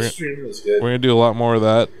 yesterday's we're- stream was good. We're gonna do a lot more of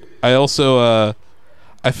that. I also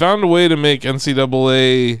I found a way to make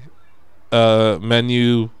NCAA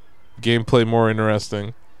menu gameplay more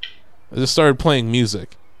interesting. I just started playing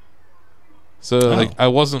music. So like I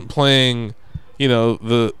wasn't playing,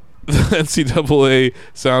 the NCAA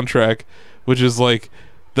soundtrack, which is like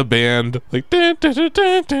the band like Yeah.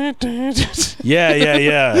 Yeah.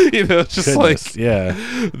 Yeah. it's just like Goodness, yeah.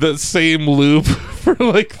 the same loop for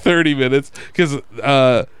like 30 minutes because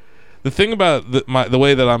the thing about the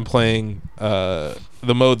way that I'm playing the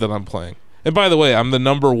mode that I'm playing, and by the way, I'm the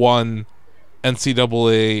 #1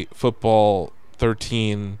 NCAA football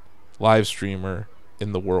 13 live streamer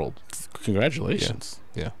in the world, Congratulations.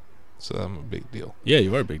 so I'm a big deal. Yeah,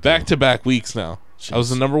 you are a big deal. Back-to-back weeks now. I was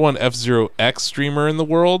the #1 F-Zero X streamer in the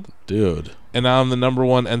world, Dude, and now I'm the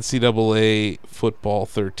 #1 NCAA football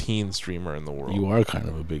 13 streamer in the world. you are kind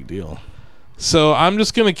of a big deal. So I'm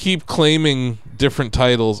just going to keep claiming different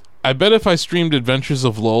titles. I bet if I streamed Adventures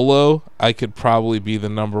of Lolo, I could probably be the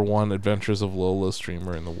 #1 Adventures of Lolo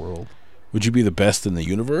streamer in the world. Would you be the best in the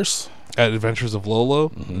universe? At Adventures of Lolo?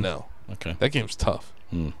 Mhm. No. Okay. That game's tough.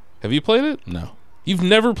 Hmm. Have you played it? No. You've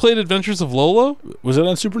never played Adventures of Lolo? Was it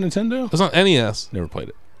on Super Nintendo? It was on NES. Never played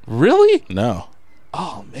it. Really? No.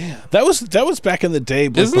 Oh, man. That was back in the day,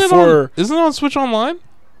 but Isn't before. isn't it on Switch Online?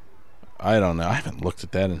 I don't know. I haven't looked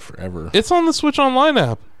at that in forever. It's on the Switch Online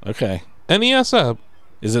app. Okay. NES app.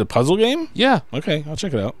 Is it a puzzle game? Yeah. Okay, I'll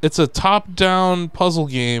check it out. It's a top-down puzzle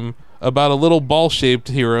game about a little ball-shaped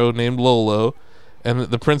hero named Lolo, and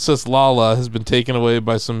the Princess Lala has been taken away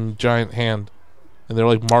by some giant hand, and they're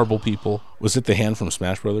like marble people. Was it the hand from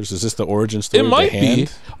Smash Brothers? Is this the origin story? It of the might be.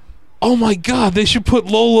 hand? Oh my god, they should put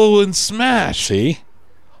Lolo in Smash. See?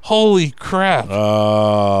 Holy crap.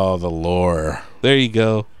 Oh, the lore. There you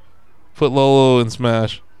go. Put Lolo in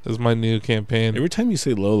Smash. is my new campaign. Every time you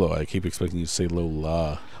say Lolo, I keep expecting you to say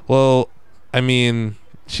Lola. Well, I mean,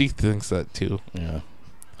 she thinks that too. Yeah.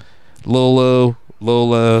 Lolo,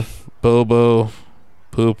 Lola, Bobo,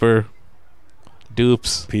 Pooper,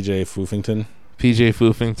 Dupes, PJ Foofington. PJ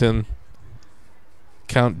Foofington,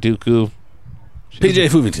 Count Dooku. PJ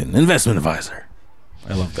Foofington, investment advisor.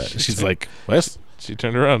 I love that. She's like, what? She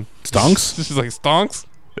turned around. Stonks? She's like, stonks?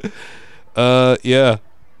 Yeah.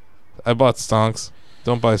 I bought stonks.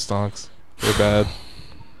 Don't buy stonks. They're bad.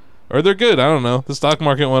 Or they're good. I don't know. The stock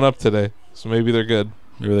market went up today, so maybe they're good.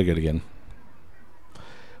 Maybe they're good again.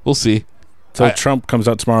 We'll see. So Trump comes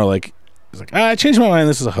out tomorrow like, he's like, I changed my mind.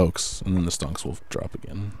 This is a hoax. And then the stonks will drop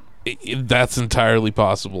again. That's entirely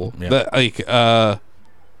possible. Yeah. That,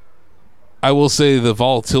 I will say the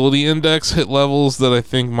volatility index hit levels that I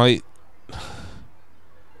think might...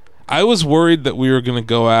 I was worried that we were going to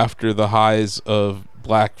go after the highs of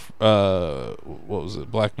Black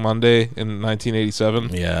Monday in 1987.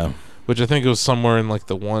 Yeah. Which I think it was somewhere in like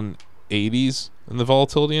the 180s in the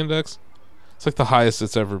volatility index. It's like the highest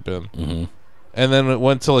it's ever been. Mm-hmm. And then it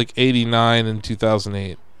went to like 89 in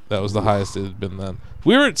 2008. That was the highest it had been then.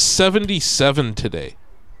 We were at 77 today.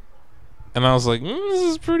 And I was like, this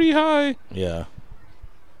is pretty high. Yeah.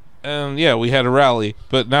 And yeah, we had a rally.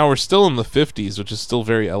 But now we're still in the 50s, which is still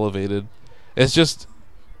very elevated. It's just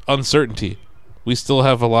uncertainty. We still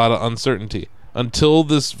have a lot of uncertainty. Until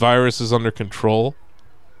this virus is under control,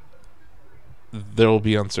 there will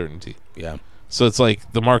be uncertainty. Yeah. So it's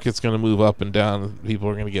like the market's going to move up and down. People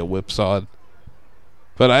are going to get whipsawed.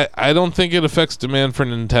 But I don't think it affects demand for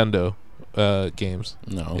Nintendo games.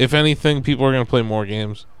 No. If anything, people are going to play more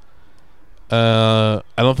games. I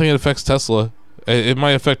don't think it affects Tesla. It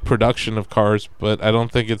might affect production of cars, but I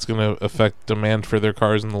don't think it's going to affect demand for their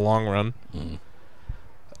cars in the long run.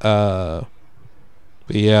 But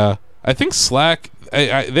yeah, I think Slack.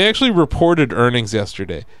 They actually reported earnings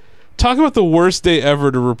yesterday. Talk about the worst day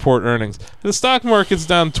ever to report earnings. The stock market's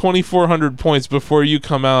down 2,400 points before you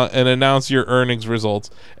come out and announce your earnings results.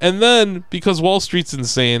 And then, because Wall Street's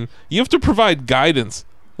insane, you have to provide guidance.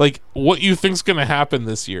 Like, what you think's going to happen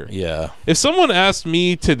this year. Yeah. If someone asked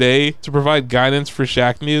me today to provide guidance for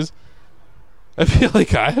Shack News, I feel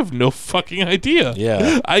like I have no fucking idea.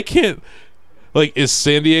 Yeah. I can't... Like, is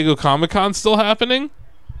San Diego Comic-Con still happening?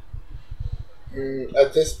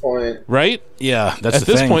 At this point, Right? Yeah, that's At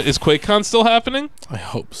this point, is QuakeCon still happening? I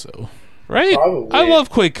hope so. Right? Probably. I love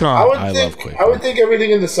QuakeCon. I love QuakeCon. I would think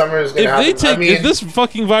everything in the summer is going to happen. If this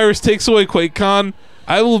fucking virus takes away QuakeCon,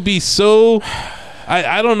 I will be so...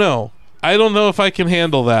 I don't know. I don't know if I can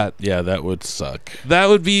handle that. Yeah, that would suck. That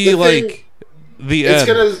would be the it's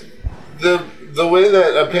end. The way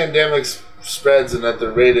that a pandemic spreads and at the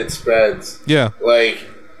rate it spreads. Yeah. Like,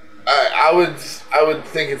 I would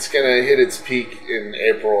think it's gonna hit its peak in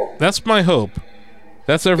April. That's my hope.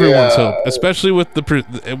 That's everyone's hope, especially with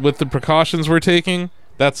the precautions we're taking.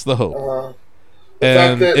 That's the hope.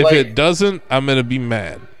 And if it doesn't, I'm gonna be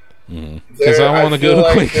mad because I want to go to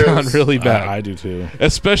QuakeCon really bad. I do too.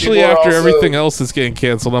 Especially People are after also- everything else is getting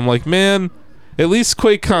canceled. I'm like, man, at least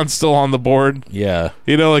QuakeCon's still on the board. Yeah.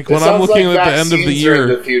 You know, like It when I'm sounds looking like at the end of the vaccines are in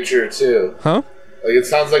year, the future too. huh? Like, it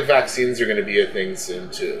sounds like vaccines are going to be a thing soon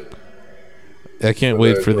too. I can't For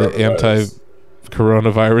wait the for the coronavirus.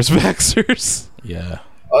 anti-coronavirus vaxxers. Yeah.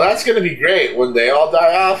 Oh, that's going to be great when they all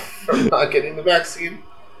die off from not getting the vaccine.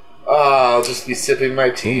 Oh, I'll just be sipping my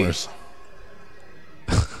tea. Boomers.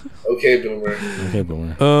 Okay, boomer. Okay,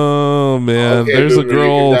 boomer. Oh man, Okay, there's a Boomer, you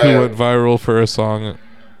girl can who die. went viral for a song.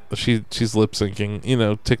 She's lip syncing. You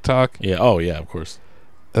know, TikTok. Yeah. Oh, yeah, of course.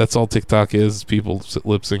 That's all TikTok is. People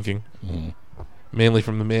lip syncing, Mm. mainly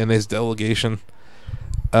from the mayonnaise delegation.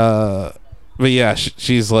 But yeah,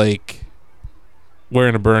 she's like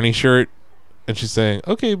wearing a Bernie shirt, and she's saying,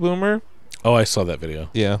 "Okay, boomer." Oh, I saw that video.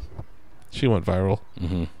 Yeah, she went viral,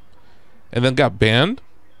 Mm-hmm. and then got banned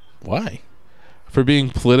Why? for being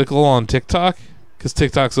political on TikTok because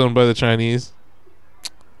TikTok's owned by the Chinese.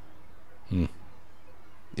 Hmm.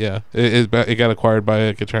 Yeah, it got acquired by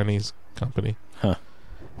like a Chinese company. Huh.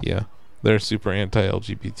 Yeah, they're super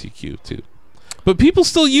anti-LGBTQ too, but people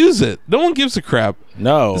still use it. No one gives a crap.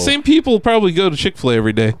 No. The same people probably go to Chick-fil-A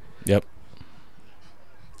every day. Yep.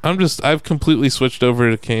 I've completely switched over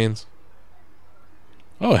to Cane's.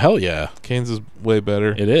 Oh, hell yeah. Cane's is way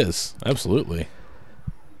better, It is. Absolutely.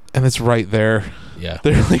 and it's right there. Yeah.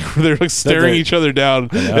 They're like staring each other down,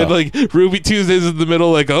 know. and like Ruby Tuesdays in the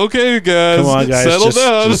middle. Like, okay, guys, Come on, guys. settle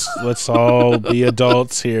down. Just let's all be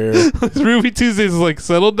adults here. Ruby Tuesdays is like,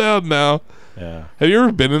 settle down now. Yeah. Have you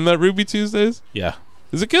ever been in that Ruby Tuesdays? Yeah.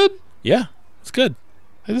 Is it good? Yeah. It's good.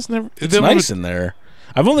 I just never. It's nice in there.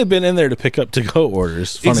 I've only been in there to pick up to-go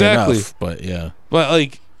orders. Funny Exactly. enough, but yeah. But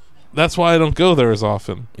like, that's why I don't go there as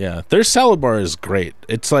often. Yeah, their salad bar is great.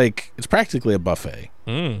 It's practically a buffet.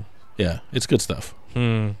 Mm. Yeah, it's good stuff.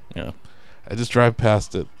 Hmm. Yeah. I just drive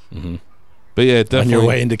past it. Mm-hmm. But yeah, definitely. On your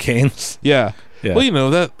way into Cane's? Yeah. Yeah. Well, you know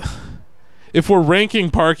that. If we're ranking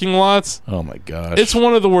parking lots, Oh my gosh. it's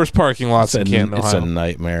one of the worst parking lots in Canton, It's a Ohio.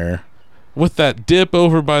 nightmare. With that dip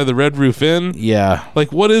over by the Red Roof Inn. Yeah.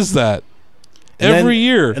 Like, what is that? And Every then-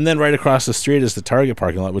 year. And then right across the street is the Target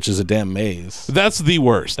parking lot, which is a damn maze. That's the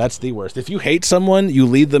worst. That's the worst. If you hate someone, you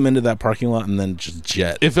lead them into that parking lot and then just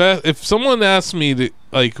jet. If someone asks me to,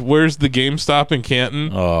 like, where's the GameStop in Canton,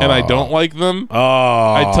 and I don't like them,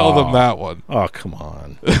 I tell them that one. Oh, come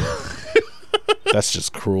on. That's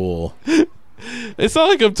just cruel. It's not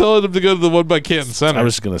like I'm telling them to go to the one by Canton Center. I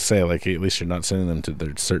was just going to say, like, at least you're not sending them to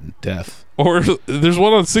their certain death. Or there's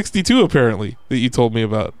one on 62 apparently that you told me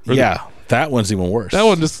about. Or Yeah, that one's even worse. that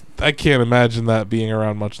one just, I can't imagine that being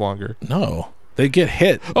around much longer. No. They get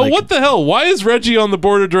hit. Oh, what the hell? Why is Reggie on the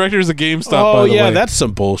board of directors of GameStop, by Oh, the yeah, way? that's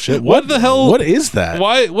some bullshit. What the hell? What is that?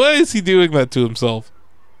 Why is he doing that to himself?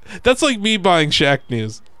 That's like me buying Shaq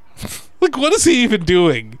News. Like, what is he even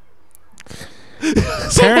doing?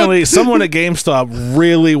 Apparently, someone at GameStop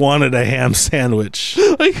really wanted a ham sandwich.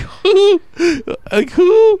 Like who? Like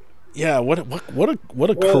who? Yeah, what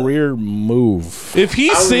a career move. If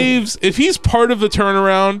he's part of the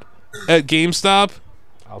turnaround at GameStop,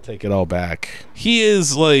 I'll take it all back. he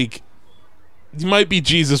is like, he might be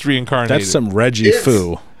Jesus reincarnated. That's some Reggie It's-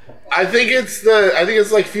 Foo. I think it's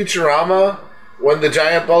like Futurama when the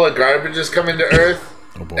giant ball of garbage is coming to Earth,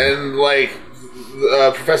 Oh boy. and like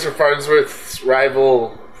Professor Farnsworth's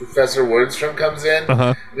rival Professor Wordstrom comes in.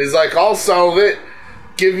 Uh-huh. And he's like, "I'll solve it.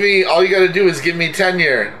 All you got to do is give me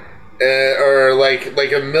tenure, or like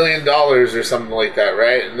 $1 million or something like that,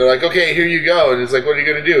 right?" And they're like, "Okay, here you go." And he's like, "What are you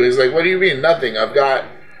gonna do?" He's like, "What do you mean? Nothing. I've got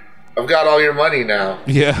all your money now."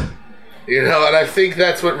 Yeah. You know, and I think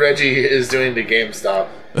that's what Reggie is doing to GameStop.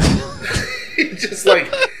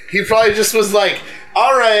 He probably just was like,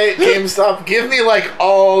 "All right, GameStop, give me like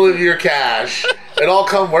all of your cash, and I'll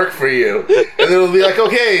come work for you." And then it'll be like,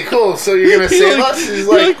 "Okay, cool. So you're gonna save us?" He's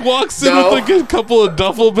He like walks in "No." with like a couple of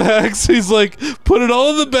duffel bags. He's like, put it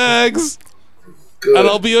all in the bags, Good. and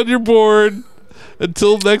I'll be on your board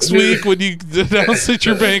until next week when you announce that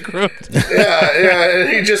you're bankrupt. Yeah, and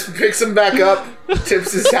he just picks him back up,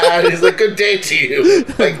 tips his hat. He's like, "Good day to you."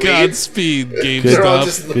 Like, Godspeed, They're all GameStop.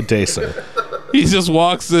 just- Good day, sir. He just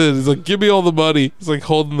walks in. He's like, "Give me all the money." He's like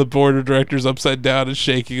holding the board of directors upside down and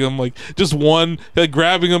shaking them, like just one, like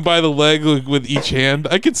grabbing him by the leg like, with each hand.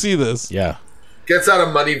 I could see this. Yeah. gets out a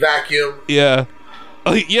money vacuum. Yeah,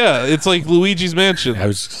 yeah. It's like Luigi's Mansion. I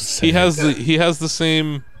was just saying, He has the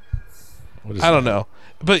same. what is I don't know,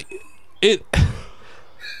 but it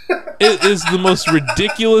is the most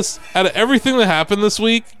ridiculous out of everything that happened this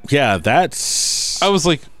week. Yeah, that's. I was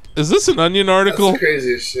like, "Is this an Onion That's article?" the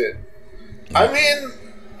craziest shit. I mean,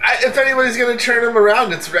 if anybody's gonna turn him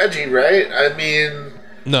around, it's Reggie, right? I mean,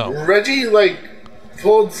 No, Reggie like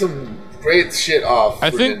pulled some great shit off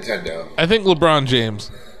I for think- Nintendo. I think LeBron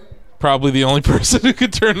James, probably the only person who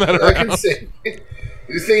could turn that I can around. say.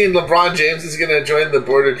 You're thinking LeBron James is going to join the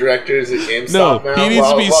board of directors at GameStop No, now? he needs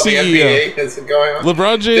to be while CEO. The NBA isn't going on.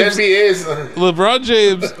 LeBron The James. NBA is. LeBron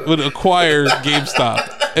James would acquire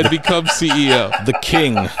GameStop and become CEO. The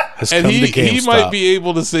king has And come to GameStop. he might be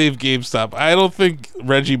able to save GameStop. I don't think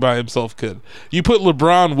Reggie by himself could. You put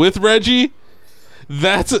LeBron with Reggie,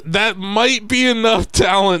 that might be enough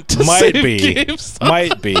talent to Might save be. GameStop.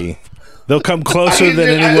 Might be. They'll come closer than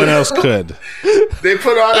anyone else could. They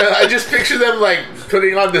put on. I just picture them like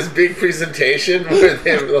putting on this big presentation where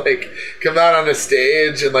they like come out on a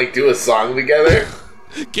stage and like do a song together.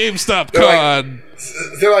 GameStop They're like- Con.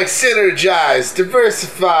 They're like synergize,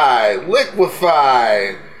 diversify,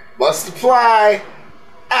 liquefy, multiply,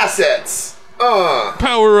 assets.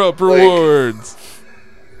 Power Up Rewards.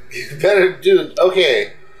 Better do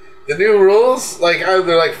okay. The new rules, like how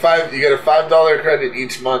they're like $5. You get a $5 credit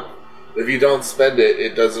each month. If you don't spend it,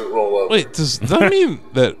 it doesn't roll over. Wait, does that mean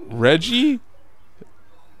that Reggie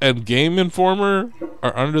and Game Informer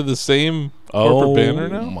are under the same corporate banner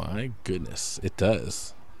now? My goodness, it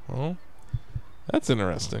does. Oh, that's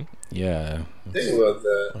interesting. Yeah, Think about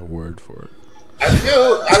that. a word for it.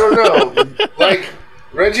 I don't know. Like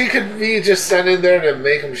Reggie could be just sent in there to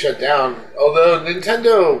make him shut down. Although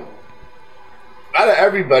Nintendo, out of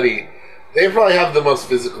everybody, they probably have the most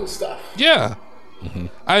physical stuff. Yeah.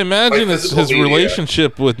 I imagine Like it's physical his media.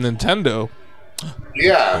 relationship with Nintendo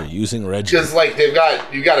Yeah, Using Reggie. because like you got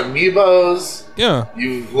amiibos. Yeah.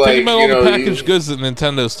 You Think like about all the packaged goods that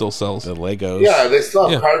Nintendo still sells. The Legos. Yeah, they still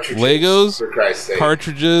have Yeah. cartridges. Legos, for Christ's sake.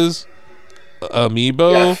 Cartridges,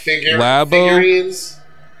 Amiibo, Labo, figurines.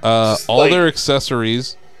 all like- their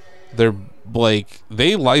accessories. They're like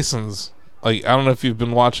they license. Like I don't know if you've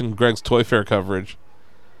been watching Greg's Toy Fair coverage,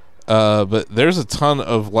 but there's a ton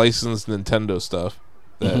of licensed Nintendo stuff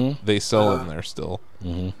that they sell in there still.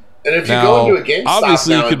 And if you Now, go into a GameStop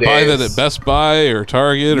obviously, you could buy that nowadays- at Best Buy or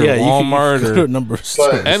Target or Yeah, Walmart you can go to a or number of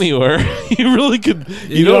stores. anywhere. You really could.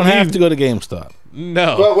 You don't have to go to GameStop.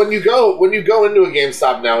 No. But when you go into a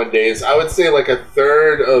GameStop nowadays, I would say like a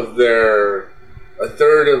third of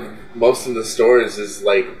most of the stores is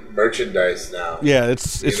like merchandise now. Yeah,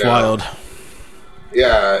 it's You know? wild.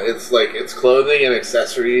 Yeah, it's like it's clothing and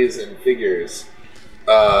accessories and figures,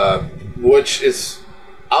 which is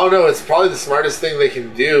I don't know. It's probably the smartest thing they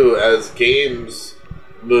can do as games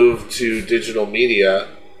move to digital media.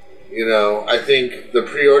 You know, I think the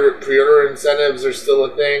pre-order incentives are still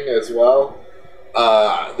a thing as well.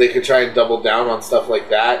 They could try and double down on stuff like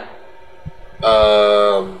that.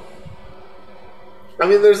 I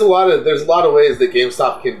mean, there's a lot of ways that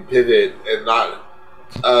GameStop can pivot and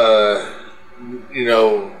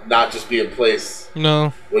not just be in place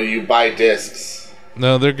No. where you buy discs.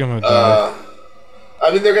 No, they're gonna die.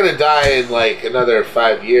 I mean, they're gonna die in like another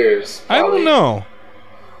 5 years. I probably. don't know.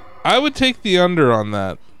 I would take the under on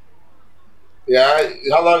that. Yeah,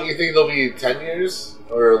 how long do you think they'll be? 10 years,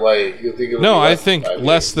 or like you think? It'll No, be I less think than 5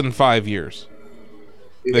 less years? than 5 years.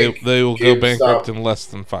 You They think will go GameStop- bankrupt in less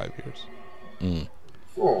than 5 years.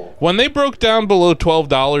 Oh. When they broke down below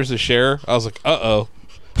 $12 a share, I was like, "Uh oh."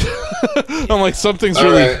 I'm like, something's All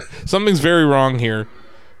really right. something's very wrong here.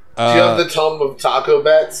 Do you have the tome of taco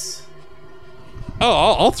bets?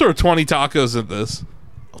 I'll throw 20 tacos at this.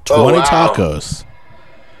 20 wow. tacos.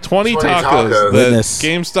 20 20 tacos. tacos. That Witness.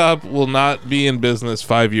 GameStop will not be in business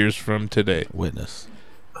 5 years from today. Witness.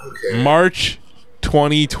 Okay. March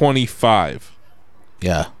 2025.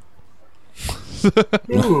 Yeah.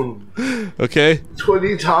 Okay?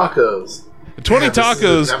 20 tacos. 20 Yeah, this is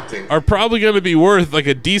tacos tempting. are probably going to be worth like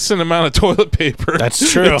a decent amount of toilet paper.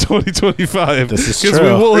 That's true. In 2025. This is Because we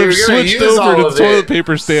true. will But have you're gonna switched use over all to of toilet it.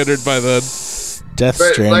 paper standard by then. Death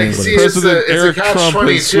But, Stranding. like, but see, it's- it's President a Eric Trump has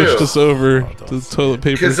catch-22. switched us over to toilet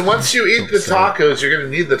paper. Because once you eat the tacos, you're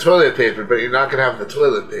going to need the toilet paper, but you're not going to have the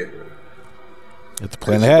toilet paper. you have to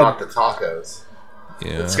plan You ahead. bought the tacos.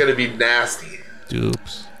 Yeah. It's going to be nasty.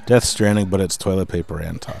 Oops. Death Stranding, but it's toilet paper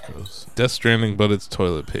and tacos. Death Stranding, but it's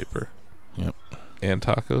toilet paper. Yep. And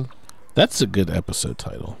tacos. That's a good episode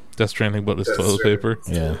title. Death Stranding, but it's Death toilet Stranding. paper.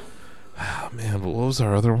 Yeah. Oh, man, but what was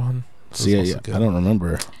our other one? That was See, also yeah, good. I don't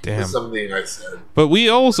remember. Damn. That's something I said. But we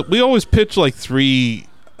always pitch like 3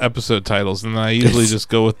 episode titles, and then I usually just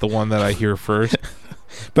go with the one that I hear first.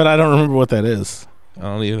 But I don't remember what that is. I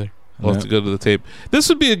don't either. We'll have Yeah. to go to the tape. This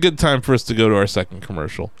would be a good time for us to go to our second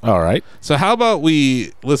commercial. All right. So how about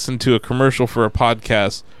we listen to a commercial for a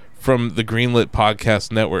podcast from the Greenlit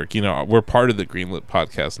Podcast Network? You know, we're part of the Greenlit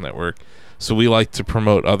Podcast Network, so we like to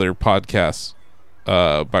promote other podcasts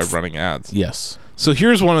by running ads. Yes. So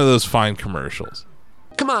here's one of those fine commercials.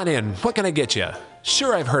 Come on in. What can I get you?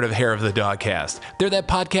 Sure, I've heard of Hair of the Dogcast. They're that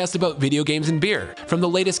podcast about video games and beer. From the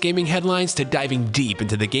latest gaming headlines to diving deep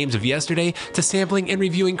into the games of yesterday to sampling and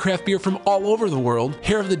reviewing craft beer from all over the world,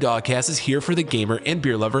 Hair of the Dogcast is here for the gamer and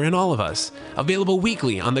beer lover in all of us. Available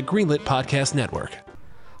weekly on the Greenlit Podcast Network.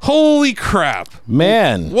 Holy crap.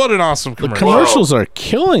 Man, What an awesome the commercial. commercials are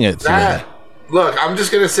killing it today. That, look, I'm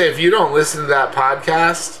just going to say, if you don't listen to that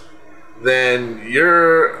podcast, then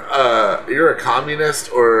you're a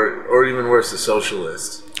communist or even worse, a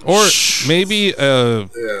socialist. Or maybe Yeah.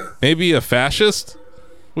 maybe a fascist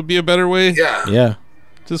would be a better way Yeah. Yeah.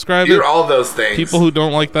 to describe You're it. all those things. People who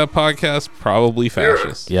don't like that podcast, probably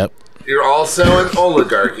fascist. Yep. You're also an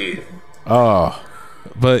oligarchy. Oh,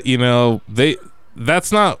 But you know,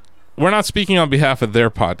 that's not we're not speaking on behalf of their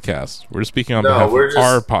podcast. We're speaking on No, behalf we're of just-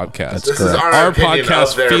 our podcast. That's This is correct. our Our opinion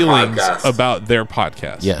podcast of their feelings podcast. about their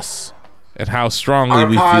podcast. yes. And how strongly Our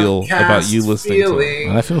we feel podcast about you listening to it. feeling-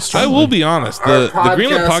 And I feel I strongly. will be honest. Our The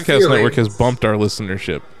Greenlit podcast Podcast Network has feelings. bumped our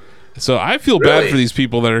listenership. So I feel bad Really? for these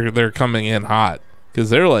people that they're coming in hot because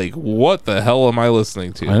they're like, "What the hell am I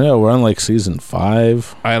listening to?" I know we're on like season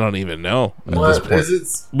 5. I don't even know at this What point. is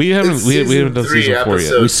it? We haven't It's we haven't season done 3, season 4 yet.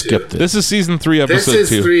 episode We 2. skipped it. This is season 3, This episode is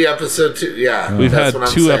 2. 3, episode 2. Yeah, We've that's had what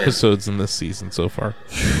I'm 2 saying. episodes in this season so far.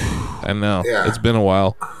 I know. Yeah. It's been a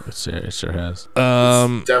while. It sure has.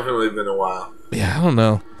 Definitely been a while. Yeah, I don't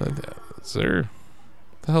know. Is there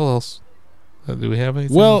the hell else? Do we have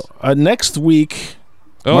anything? Well, else? next week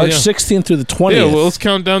Oh, March yeah. 16th through the 20th. Yeah, well, let's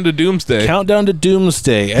count down to Doomsday. Countdown to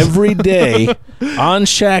Doomsday every day on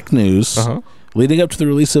Shack News. Leading up to the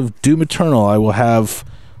release of Doom Eternal, I will have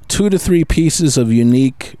 2 to 3 pieces of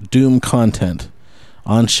unique Doom content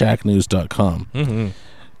on shacknews.com.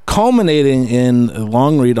 Culminating in a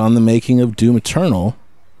long read on the making of Doom Eternal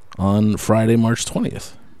on Friday, March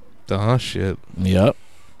 20th. Oh, shit. Yep.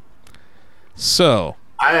 So,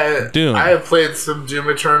 Doom. I have played some Doom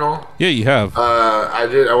Eternal. Yeah, you have. I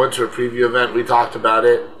did. I went to a preview event. We talked about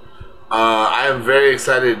it. I am very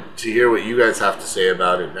excited to hear what you guys have to say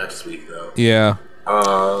about it next week, though. Yeah.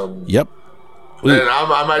 Yep. And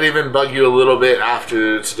I might even bug you a little bit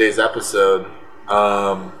after today's episode.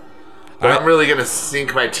 But I'm really going to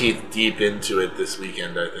sink my teeth deep into it this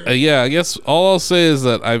weekend, I think. Yeah, I guess all I'll say is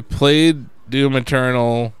that I've played Doom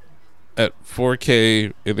Eternal at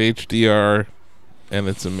 4K in HDR, and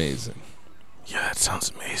it's amazing. Yeah, that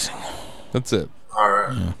sounds amazing. That's it. All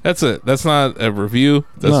right. Yeah. That's it. That's not a review.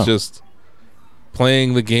 That's No. just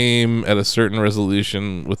playing the game at a certain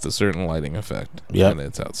resolution with a certain lighting effect. Yep. And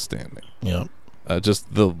it's outstanding. Yep.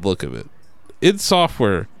 Just the look of it. id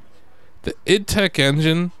Software, the id Tech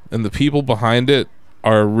engine and the people behind it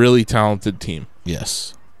are a really talented team.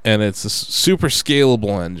 Yes. And it's a super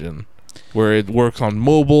scalable engine where it works on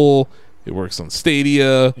mobile, it works on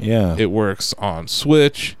Stadia, Yeah. it works on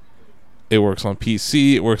Switch, it works on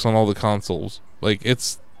PC, it works on all the consoles. Like,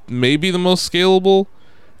 it's maybe the most scalable.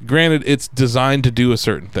 Granted, it's designed to do a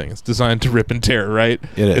certain thing. It's designed to rip and tear, right?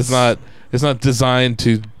 It is. It's not designed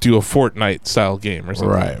to do a Fortnite style game or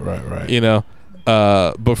something. Right. You know,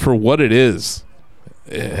 but for what it is,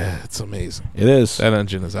 it's amazing. It is. That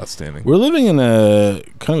engine is outstanding. We're living in a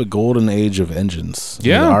kind of a golden age of engines.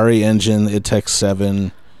 Yeah. The RE engine, id Tech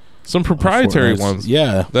 7. Some proprietary Fortnite's- ones,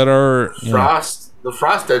 Yeah. that are The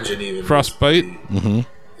Frost engine even. Frostbite.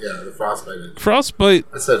 Yeah, the Frostbite engine. Frostbite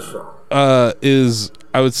I said Frost. is,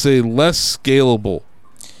 I would say, less scalable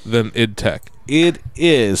than id Tech. It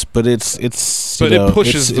is, but it's But it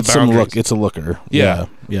pushes the it's some boundaries. look. It's a looker. Yeah.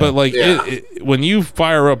 Yeah. But like Yeah. when you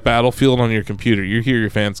fire up Battlefield on your computer, you hear your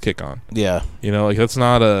fans kick on. Yeah. You know, like that's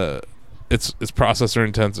not it's processor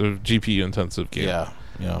intensive, GPU intensive game. Yeah.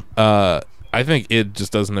 Yeah. I think id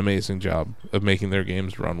just does an amazing job of making their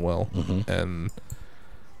games run well, and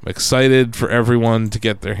I'm excited for everyone to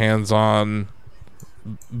get their hands on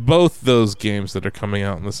both those games that are coming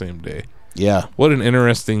out on the same day. Yeah. What an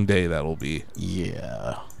interesting day that'll be.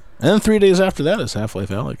 Yeah. And then 3 days after that is Half-Life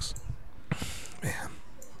Alyx.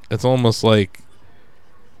 It's almost like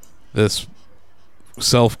this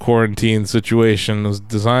self-quarantine situation was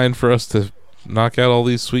designed for us to knock out all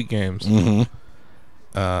these sweet games. Mm-hmm.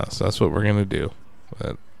 So that's what we're going to do.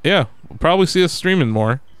 But yeah, we'll probably see us streaming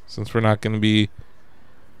more since we're not going to be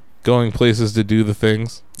going places to do the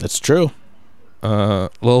things. That's true.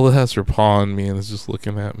 Lola has her paw on me and is just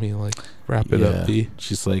looking at me like, wrap it up, V.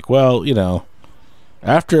 She's like, well, you know,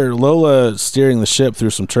 after Lola steering the ship through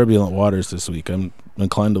some turbulent waters this week, I'm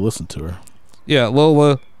inclined to listen to her. Yeah,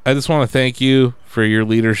 Lola, I just want to thank you for your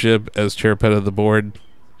leadership as chair pet of the board.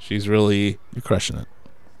 She's really... You're crushing it.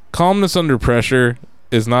 Calmness under pressure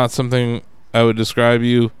is not something I would describe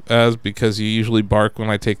you as, because you usually bark when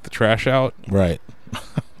I take the trash out. Right.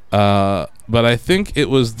 But I think it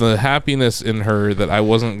was the happiness in her that I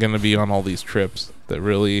wasn't going to be on all these trips that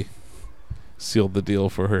really sealed the deal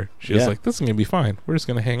for her. She was like, this is going to be fine. We're just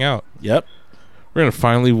going to hang out. Yep. We're going to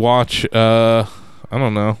finally watch, I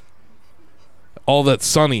don't know, All That's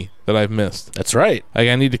Sunny that I've missed. That's right. Like,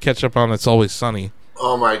 I need to catch up on It's Always Sunny.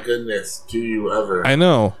 Oh my goodness, do you ever? I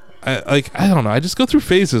know. I don't know. I just go through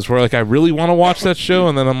phases where like I really want to watch that show,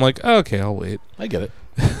 and then I'm like, oh, okay, I'll wait. I get it.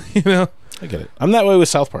 You know? I get it. I'm that way with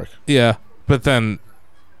South Park. Yeah, but then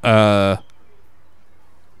I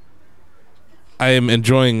am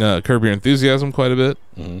enjoying Curb Your Enthusiasm quite a bit,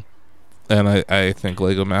 and I think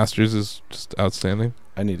Lego Masters is just outstanding.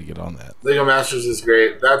 I need to get on that. Lego Masters is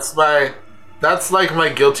great. That's like my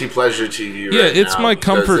guilty pleasure TV. Yeah, right it's now my because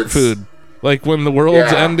comfort it's- food. Like when the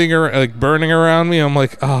world's Yeah. ending or like burning around me, I'm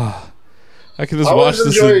like, I can just I watch always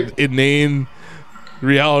this enjoyed- inane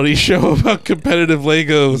reality show about competitive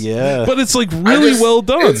Legos. Yeah. But it's like really well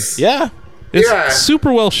done. it's- Yeah. It's Yeah.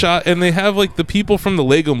 super well shot, and they have like the people from the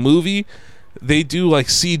Lego movie. They do like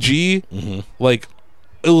CG, like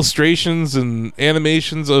illustrations and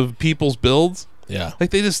animations of people's builds. Yeah. Like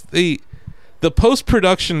the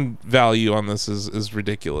post-production value on this is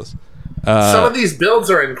ridiculous. Some of these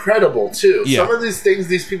builds are incredible too. Yeah. Some of these things,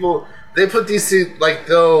 these people, they put these like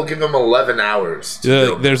they'll give them 11 hours. To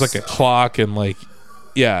build There's this like a stuff. clock and like,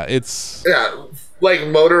 yeah, it's like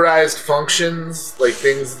motorized functions, like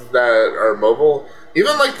things that are mobile.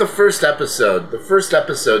 even like the first episode. The first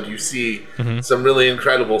episode, you see some really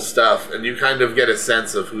incredible stuff, and you kind of get a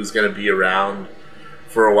sense of who's going to be around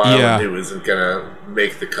for a while and who isn't going to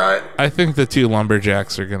make the cut. I think the two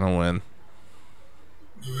lumberjacks are going to win.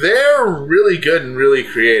 They're really good and really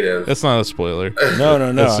creative. That's not a spoiler. No.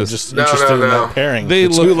 I'm just interested in that pairing.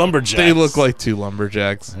 Two lumberjacks. They look like two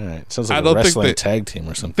lumberjacks. All right. Sounds like a wrestling tag team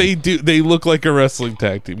or something. They do. They look like a wrestling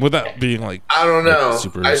tag team without being like. I don't know.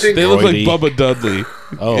 I think they look like Bubba Dudley.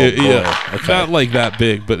 Oh, yeah. Okay. Not like that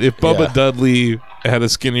big, but if Bubba Dudley had a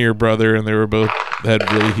skinnier brother and they were both had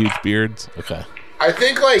really huge beards. Okay. I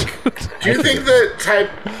think like. Do you think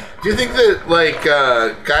that like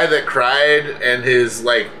guy that cried and his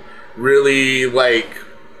like really like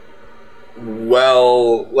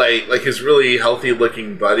his really healthy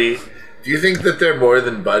looking buddy? Do you think that they're more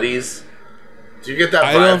than buddies? Do you get that vibe?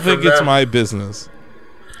 I don't think from it's them? my business.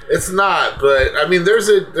 It's not, but I mean, there's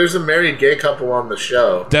a married gay couple on the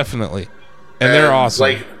show, Definitely, and they're awesome.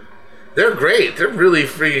 Like, they're great. They're really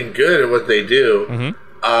freaking good at what they do.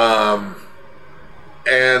 Mm-hmm.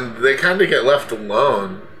 And they kind of get left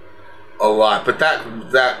alone a lot. But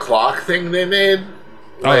that clock thing they made,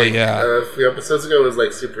 a few episodes ago was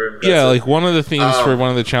like super impressive. Yeah, like one of the themes for one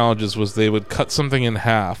of the challenges was they would cut something in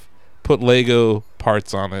half, put Lego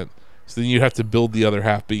parts on it, so then you'd have to build the other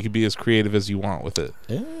half, but you could be as creative as you want with it.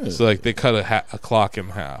 Yeah. So like they cut a clock in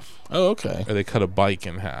half. Oh, okay. Or they cut a bike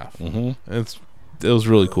in half. Mm-hmm. It was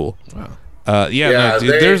really cool. Wow.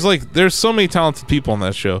 Dude, there's so many talented people on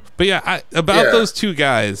that show. But those two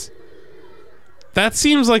guys, that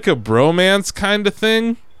seems like a bromance kind of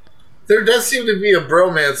thing. There does seem to be a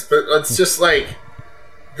bromance, but it's just like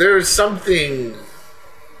there's something.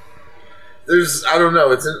 I don't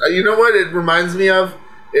know. You know what it reminds me of?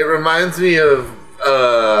 It reminds me of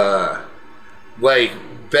like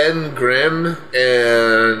Ben Grimm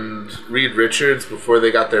and Reed Richards before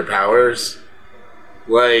they got their powers.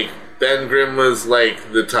 Like Ben Grimm was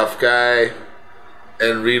like the tough guy,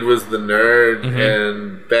 and Reed was the nerd,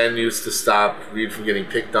 and Ben used to stop Reed from getting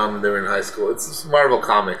picked on when they were in high school. It's Marvel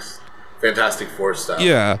Comics, Fantastic Four stuff.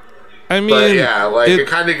 Yeah, I mean, but yeah, like I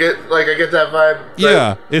get that vibe.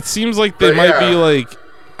 Yeah, it seems like they might be like,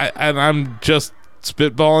 and I'm just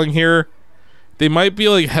spitballing here. They might be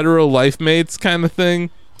like hetero life mates kind of thing,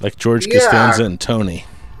 like George Costanza and Tony.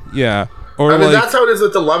 Yeah, or I mean that's how it is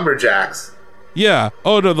with the Lumberjacks. Yeah.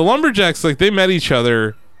 Oh no, the Lumberjacks, like they met each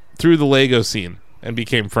other through the Lego scene and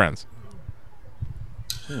became friends.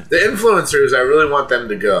 The influencers, I really want them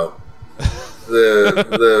to go.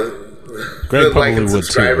 The Greg like probably and would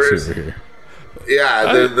subscribers. too. Here.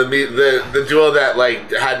 Yeah, the duo that like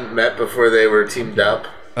hadn't met before they were teamed up.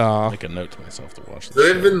 Make a note to myself to watch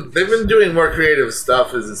this. They've been doing more creative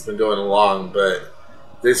stuff as it's been going along, but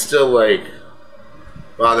they still like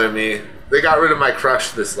bother me. They got rid of my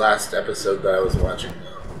crush this last episode that I was watching.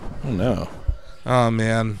 Oh no! Oh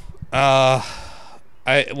man,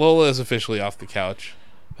 Lola is officially off the couch.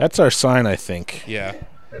 That's our sign, I think. Yeah,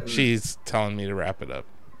 she's telling me to wrap it up.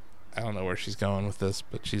 I don't know where she's going with this,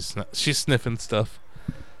 but she's sniffing stuff.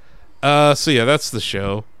 So yeah, that's the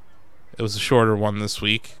show. It was a shorter one this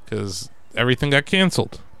week because everything got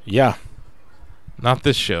canceled. Yeah. Not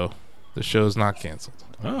this show. The show's not canceled.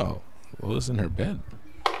 Oh, Lola's in her bed.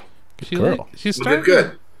 She's starting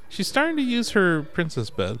good. She's starting to use her princess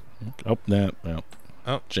bed. Oh, no.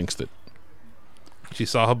 Oh, jinxed it. She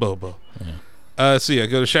saw Habobo. Yeah. So yeah,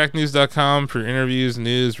 go to shacknews.com for interviews,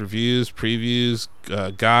 news, reviews, previews,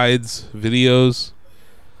 guides, videos,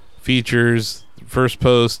 features, first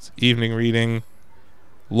post, evening reading,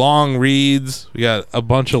 long reads. We got a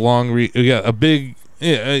bunch of long reads. We got a big,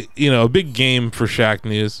 a big game for Shack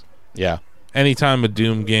News. Yeah. Anytime a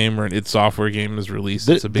Doom game or an id Software game is released,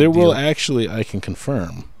 it's a big deal. There will actually, I can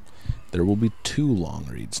confirm, there will be 2 long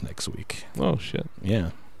reads next week. Oh, shit. Yeah.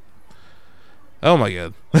 Oh, my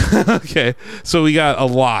God. Okay. So we got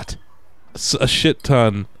a shit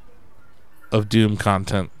ton of Doom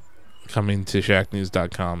content coming to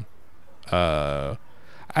shacknews.com.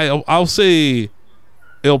 I'll say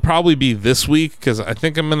it'll probably be this week because I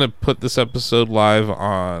think I'm going to put this episode live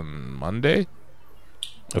on Monday.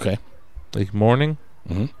 Okay. Like morning.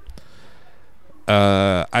 Mm-hmm.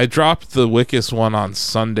 I dropped the Wickus one on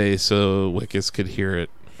Sunday so Wickus could hear it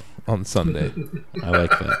on Sunday. I like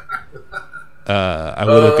that. I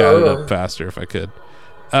would have got it up faster if I could.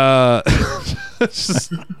 I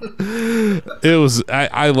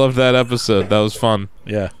loved that episode. That was fun.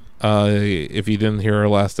 Yeah. If you didn't hear our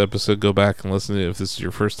last episode, go back and listen to it if this is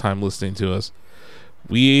your first time listening to us.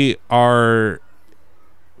 We are,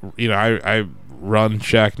 I run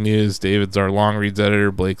Shack News. David's our long reads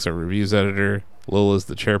editor. Blake's our reviews editor. Lola's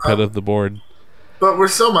the chair pet of the board. But we're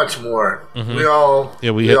so much more. Mm-hmm. We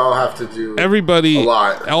all have to do everybody. a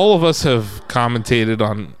lot. All of us have commentated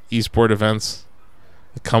on esport events,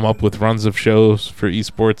 come up with runs of shows for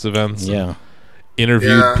esports events. Yeah.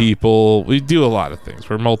 Interviewed people. We do a lot of things.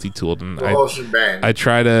 We're multi-tooled, and The whole shebang. I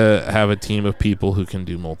try to have a team of people who can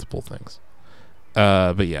do multiple things.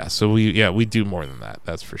 But yeah, so we do more than that.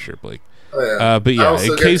 That's for sure, Blake. Oh, yeah. But yeah, I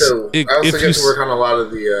also get to if work on a lot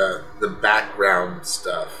of the background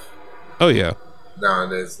stuff oh yeah,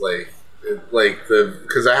 nowadays,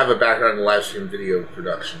 because I have a background in live stream video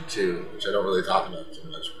production too, which I don't really talk about too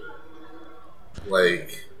much. But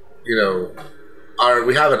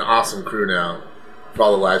we have an awesome crew now for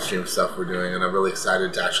all the live stream stuff we're doing, and I'm really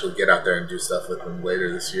excited to actually get out there and do stuff with them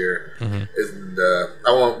later this year. Mm-hmm. And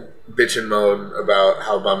I won't bitch and moan about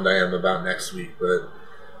how bummed I am about next week, but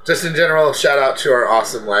just in general, shout out to our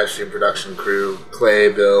awesome live stream production crew,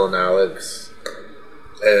 Clay, Bill, and Alex,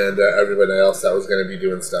 and everybody else that was going to be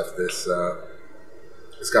doing stuff this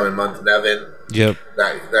coming month. Nevin, yep,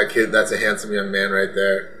 that kid, that's a handsome young man right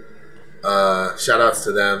there. Shout outs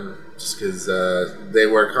to them, just because they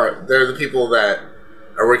work hard. They're the people that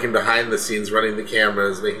are working behind the scenes, running the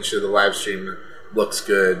cameras, making sure the live stream looks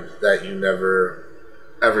good, that you never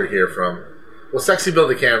ever hear from. Well, Sexy Bill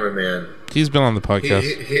the cameraman, he's been on the podcast.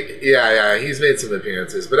 He's made some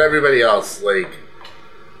appearances, but everybody else,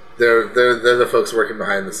 they're the folks working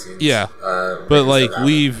behind the scenes. Yeah, but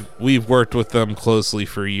we've worked with them closely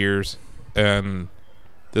for years, and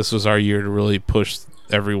this was our year to really push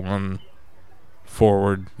everyone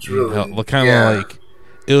forward. Really, kind of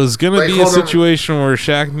it was going to be a situation where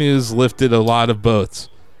Shack News lifted a lot of boats,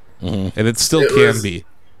 and it still can be.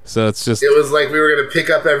 So it was like we were going to pick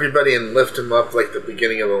up everybody and lift them up like the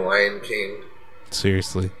beginning of The Lion King.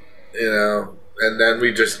 Seriously. And then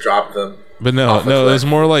we just dropped them. But no, it was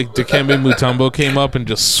more like Dikembe Mutombo came up and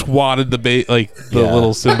just swatted the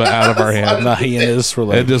little Simba out of our hand. The hyenas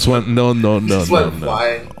were and just went, no.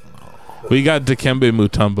 Flying. We got Dikembe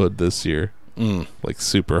Mutombo this year.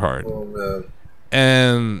 Super hard. Oh, man.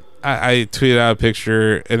 And I tweeted out a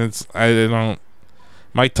picture, and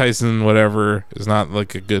Mike Tyson, whatever, is not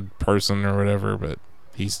like a good person or whatever, but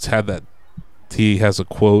he has a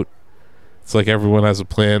quote. It's like everyone has a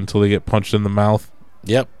plan until they get punched in the mouth.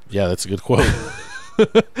 Yep. Yeah, that's a good quote.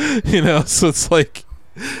 So it's like,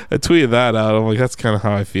 I tweeted that out. I'm like, that's kind of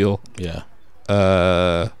how I feel. Yeah.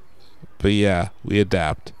 But yeah, we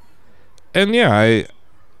adapt. And yeah,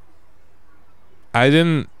 I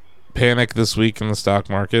didn't panic this week in the stock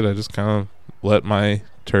market. I just kind of let my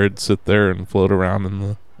turd sit there and float around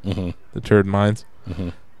in the turd mines. Mm-hmm.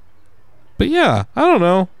 But yeah, I don't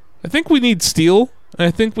know. I think we need steel, and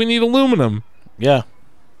I think we need aluminum. Yeah.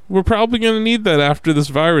 We're probably going to need that after this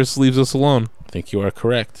virus leaves us alone. I think you are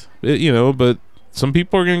correct. But some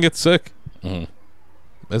people are going to get sick. Mm-hmm.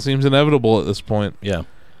 That seems inevitable at this point. Yeah.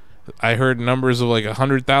 I heard numbers of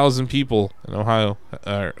 100,000 people in Ohio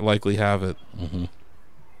are likely have it. Mm-hmm.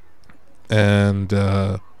 And,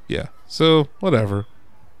 yeah. So, whatever.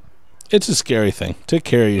 It's a scary thing. Take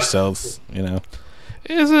care of yourselves,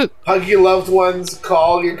 Is it? Hug your loved ones,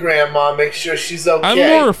 call your grandma, make sure she's okay. I'm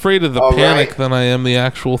more afraid of the panic than I am the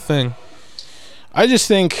actual thing. I just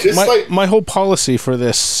think my whole policy for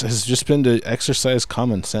this has just been to exercise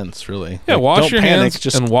common sense, really. Yeah, wash your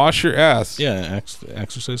hands and wash your ass. Yeah,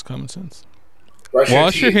 exercise common sense.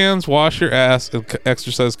 Wash your hands, wash your ass, and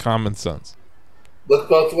exercise common sense. Look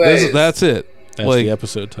both ways. That's it. That's the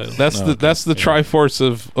episode title. That's the Triforce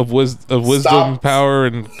of wisdom, power,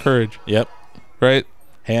 and courage. Yep. Right?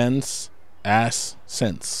 Hands, ass,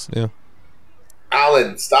 sense. Yeah.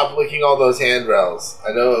 Alan, stop licking all those handrails.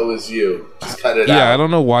 I know it was you. Just cut it out. Yeah, I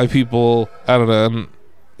don't know why people. I don't know.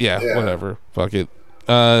 Yeah, whatever. Fuck it.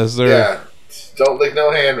 Is there? Yeah. Don't lick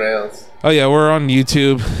no handrails. Oh yeah, we're on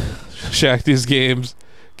YouTube. Shack News Games,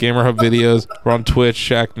 Gamer Hub videos. We're on Twitch.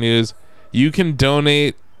 Shack News. You can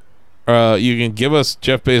donate. You can give us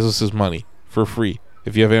Jeff Bezos' money for free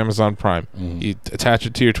if you have Amazon Prime. Mm-hmm. You attach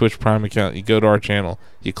it to your Twitch Prime account. You go to our channel.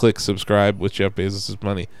 You click subscribe with Jeff Bezos'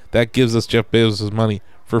 money. That gives us Jeff Bezos' money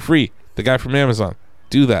for free. The guy from Amazon.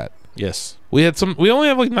 Do that. Yes. We only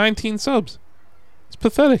have 19 subs. It's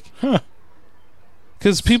pathetic. Huh.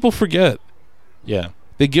 Because people forget. Yeah.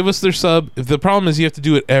 They give us their sub. The problem is you have to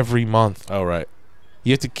do it every month. Oh, right.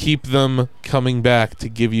 You have to keep them coming back to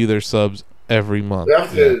give you their subs every month.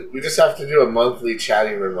 We just have to do a monthly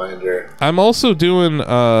chatting reminder. I'm also doing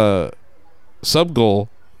sub goal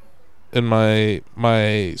in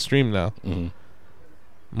my stream now. Mm-hmm.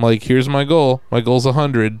 I'm like, here's my goal. My goal's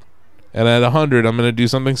 100, and at 100, I'm gonna do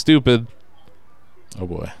something stupid. Oh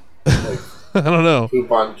boy. Like, I don't know.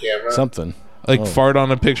 Poop on camera. Something. Like fart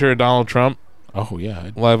on a picture of Donald Trump. Oh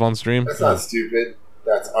yeah. live on stream. That's not stupid.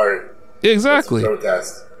 That's art. Exactly. That's a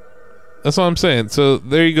protest. That's what I'm saying. So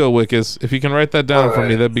there you go, Wickus. If you can write that down for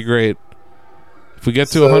me, that'd be great. If we get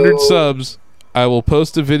to 100 subs, I will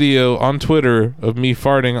post a video on Twitter of me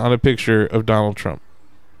farting on a picture of Donald Trump.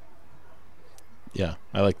 Yeah,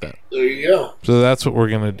 I like that. There you go. So that's what we're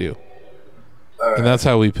going to do. All right. And that's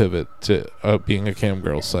how we pivot to being a cam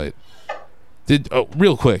girl site.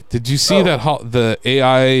 Real quick, did you see that the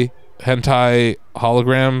AI hentai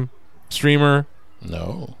hologram streamer?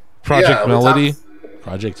 No. Project Melody?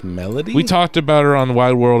 Project Melody? We talked about her on the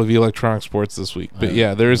Wide World of Electronic Sports this week. But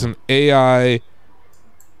yeah, there is an AI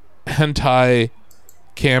hentai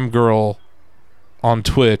cam girl on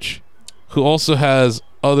Twitch who also has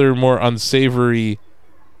other more unsavory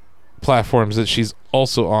platforms that she's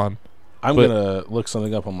also on. I'm going to look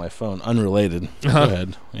something up on my phone. Unrelated. Go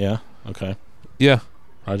ahead. Yeah. Okay. Yeah.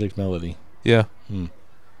 Project Melody. Yeah.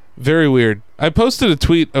 Very weird. I posted a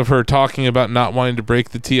tweet of her talking about not wanting to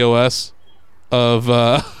break the TOS of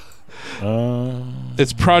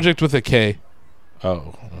it's Project with a K.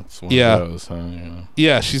 Oh, that's one Yeah. of those, huh? Yeah.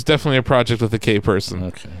 Yeah, she's definitely a Project with a K person.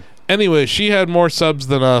 Okay. Anyway, she had more subs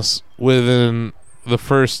than us within the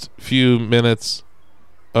first few minutes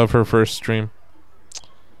of her first stream.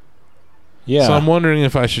 Yeah. So I'm wondering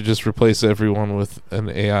if I should just replace everyone with an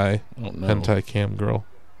AI Oh, no. hentai cam girl.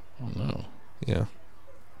 Oh, no. Yeah.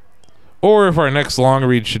 Or if our next long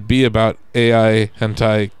read should be about AI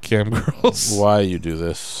hentai cam girls. Why you do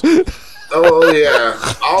this? Oh yeah,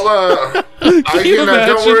 I'll Can you don't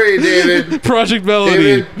imagine? worry, David. Project Melody,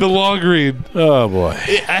 David. the long read. Oh, boy.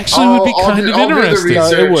 It actually would be kind of I'll do the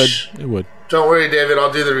interesting. research. It would. Don't worry, David.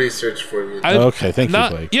 I'll do the research for you. Okay, thank you,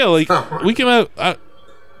 Blake. Yeah, like we can have, but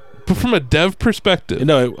from a dev perspective.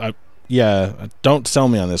 No, don't sell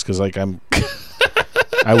me on this because, like, I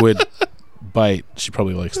would bite. She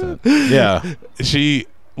probably likes that. Yeah. She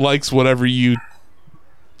likes whatever you.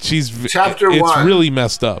 Chapter it's 1. really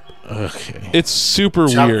messed up. Okay. It's super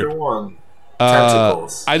Chapter weird. 1.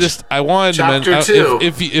 Tentacles. I wanted Chapter to mention 2.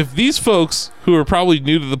 if these folks who are probably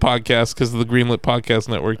new to the podcast because of the Greenlit Podcast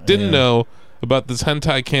Network didn't know about this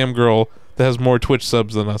hentai cam girl that has more Twitch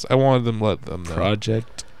subs than us, I wanted them to let them know.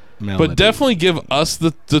 Project Melody. But definitely give us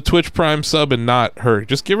the Twitch Prime sub and not her.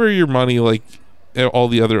 Just give her your money like all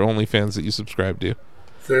the other OnlyFans that you subscribe to.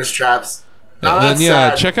 Thirst traps. And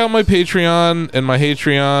then check out my Patreon and my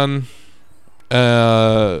Hatreon.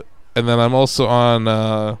 And then I'm also on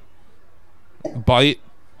Byte,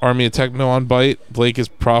 Army of Techno on Byte. Blake is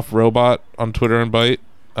Prof Robot on Twitter and Byte.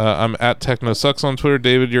 I'm at TechnoSucks on Twitter.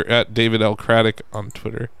 David, you're at David L. Craddock on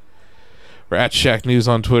Twitter. We're at Shack News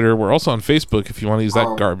on Twitter. We're also on Facebook if you want to use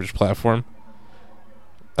that garbage platform.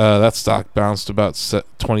 That stock bounced about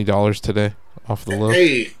 $20 today off the low.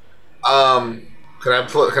 Hey, can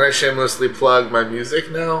I shamelessly plug my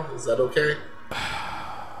music now? Is that okay?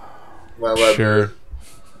 Sure.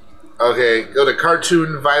 Okay, go to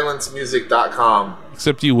cartoonviolencemusic.com.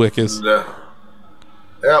 Except you, Wickus.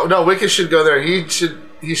 No, Wicked should go there. He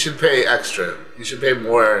should pay extra. He should pay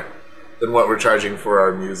more than what we're charging for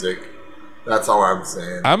our music. That's all I'm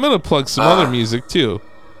saying. I'm gonna plug some other music too.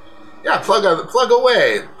 Yeah, plug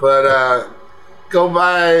away. But go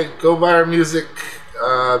buy our music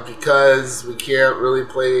because we can't really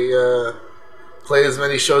play as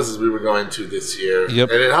many shows as we were going to this year. Yep.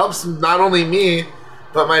 And it helps not only me,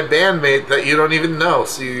 but my bandmate that you don't even know.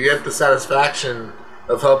 So you get the satisfaction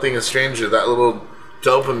of helping a stranger, that little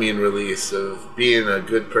dopamine release of being a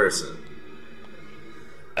good person.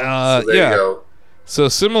 So there you go. So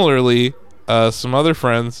similarly, some other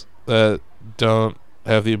friends that don't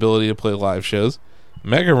have the ability to play live shows,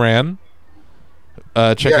 Mega Ran.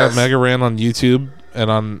 Check out Mega Ran on YouTube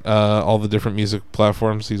and on all the different music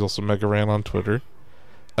platforms. He's also Mega Ran on Twitter.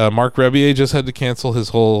 Mark Rebier just had to cancel his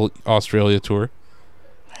whole Australia tour.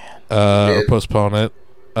 Or postpone it.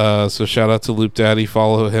 So shout out to Loop Daddy.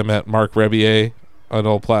 Follow him at Mark Rebier on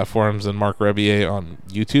all platforms and Mark Rebier on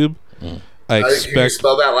YouTube. I Can you expect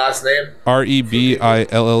spell that last name?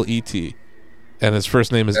 Rebillet, and his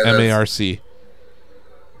first name is And that's-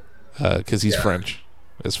 Marc, because he's French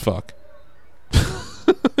as fuck.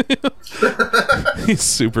 He's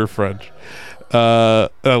super French. I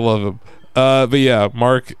love him. But yeah,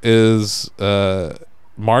 Mark is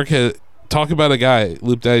Mark had talk about a guy,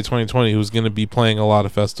 Loop Daddy 2020, who's going to be playing a lot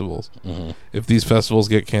of festivals. If these festivals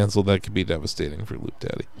get canceled, that could be devastating for Loop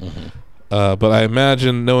Daddy. But I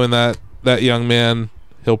imagine, knowing that young man,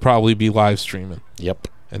 he'll probably be live streaming. Yep.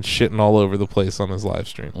 And shitting all over the place on his live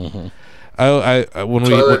stream.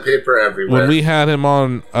 Toilet paper everywhere. When we had him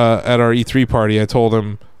on at our E3 party, I told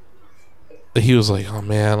him, he was like, "Oh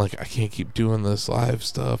man, like I can't keep doing this live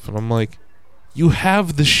stuff," and I'm like, you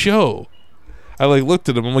have the show. I like looked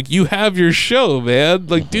at him. I'm like, you have your show, man.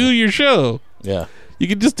 Like, do your show. Yeah. You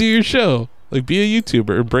can just do your show. Like, be a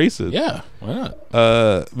YouTuber. Embrace it. Yeah. Why not?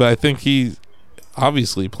 But I think he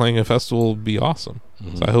obviously playing a festival would be awesome.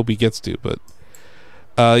 So I hope he gets to. But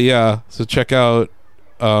yeah. So check out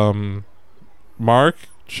Mark.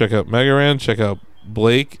 Check out Megaran. Check out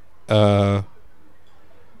Blake. Yeah.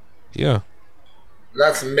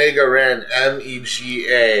 That's Megaran,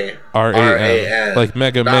 MEGA RAN. Like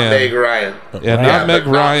Mega not Man. Meg Ryan. Yeah, Right. not Meg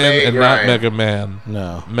but not Ryan Meg and Ryan. not Mega Man.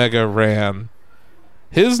 No. Mega Ran.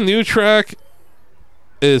 His new track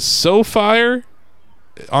is so fire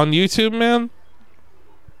on YouTube, man.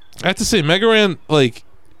 I have to say, Mega Ran, like,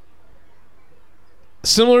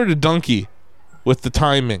 similar to Donkey with the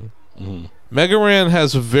timing. Mega Ran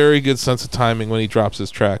has a very good sense of timing when he drops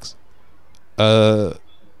his tracks.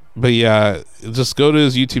 But yeah, just go to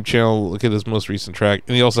his YouTube channel, look at his most recent track,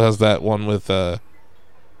 and he also has that one with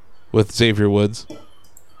Xavier Woods.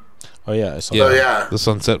 Oh yeah. I saw Yeah. Oh, yeah. The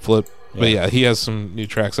Sunset Flip. But yeah, he has some new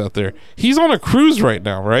tracks out there. He's on a cruise right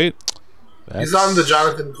now, right? He's on the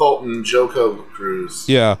Jonathan Colton Joko cruise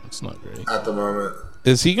Yeah. It's not great. at the moment.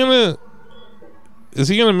 Is he gonna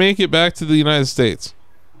make it back to the United States?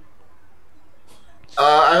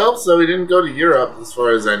 I hope so. He didn't go to Europe, as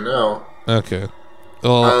far as I know. Okay.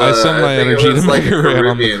 Well, I send my I think it energy to was like Mega Ran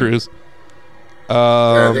on the Caribbean. cruise.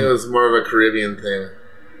 Yeah, I think it was more of a Caribbean thing.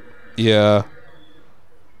 Yeah.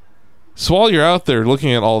 So while you're out there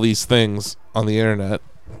looking at all these things on the internet,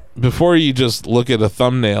 before you just look at a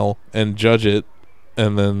thumbnail and judge it,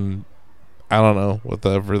 and then, I don't know,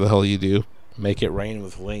 whatever the hell you do. Make it rain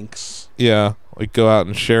with links. Yeah, like go out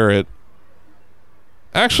and share it.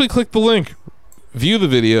 Actually click the link. View the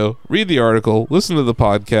video, read the article, listen to the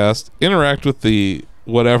podcast, interact with the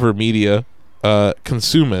whatever media,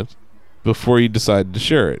 consume it before you decide to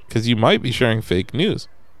share it. Because you might be sharing fake news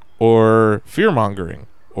or fear-mongering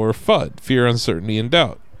or FUD, fear, uncertainty, and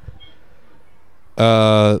doubt.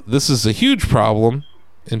 This is a huge problem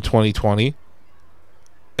in 2020.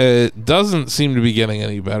 It doesn't seem to be getting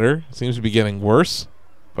any better. It seems to be getting worse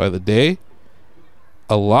by the day.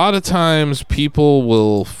 A lot of times people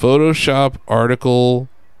will Photoshop article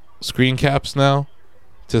screen caps now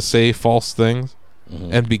to say false things.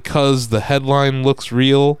 And because the headline looks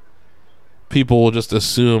real, people will just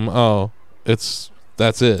assume, oh, that's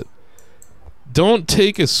it. Don't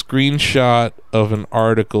take a screenshot of an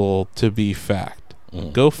article to be fact.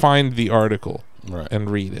 Go find the article and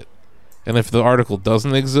read it. And if the article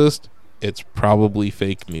doesn't exist, it's probably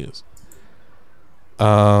fake news.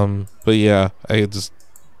 But yeah,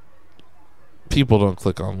 people don't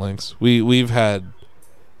click on links. We've had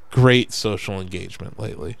great social engagement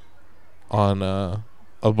lately on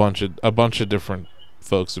a bunch of different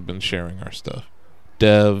folks have been sharing our stuff.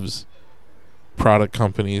 Devs, product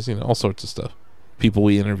companies, all sorts of stuff. People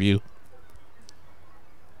we interview.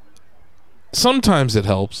 Sometimes it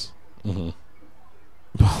helps. But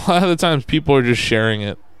a lot of the times people are just sharing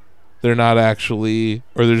it. They're not actually,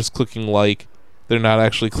 or they're just clicking like. They're not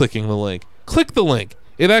actually clicking the link. Click the link.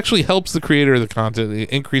 It actually helps the creator of the content. It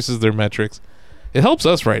increases their metrics. It helps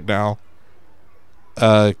us right now.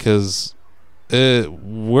 Because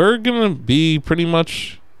we're going to be pretty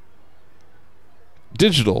much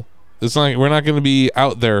digital. It's like we're not going to be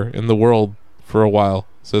out there in the world for a while.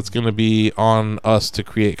 So it's going to be on us to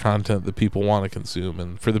create content that people want to consume,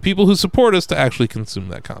 and for the people who support us to actually consume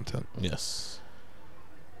that content. Yes.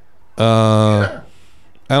 I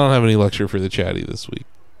don't have any lecture for the chatty this week.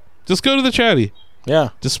 Just go to the chatty. Yeah.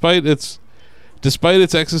 Despite its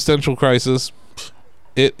existential crisis,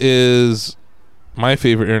 it is my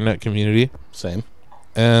favorite internet community. Same.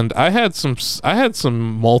 And I had some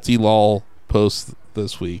multi-lol posts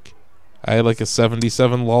this week. I had like a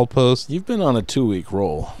 77 lol post. You've been on a 2-week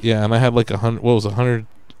roll. Yeah, and I had like 100. What was 100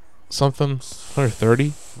 something?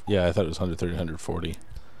 130. Yeah, I thought it was 130, 140.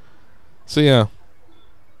 So yeah,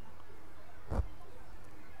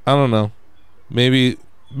 I don't know. Maybe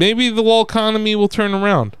the lol economy will turn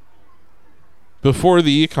around before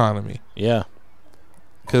the economy. Yeah.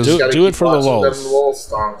 Because Do Gotta it keep for the watching lulz. them lol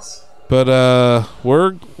stonks. But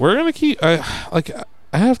we're gonna keep. I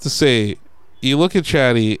have to say, you look at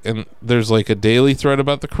Chatty and there's like a daily thread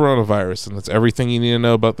about the coronavirus, and that's everything you need to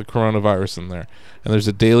know about the coronavirus in there. And there's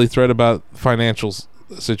a daily thread about financial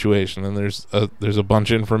situation, and there's a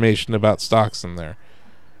bunch of information about stocks in there,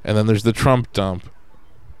 and then there's the Trump dump,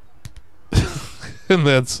 and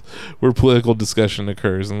that's where political discussion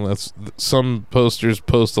occurs. And that's some posters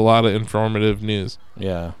post a lot of informative news.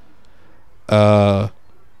 Yeah. But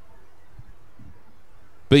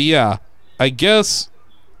yeah, I guess,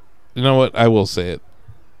 you know what? I will say it.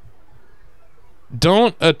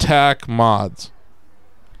 don't attack mods.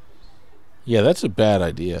 Yeah, that's a bad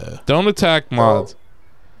idea. Don't attack mods.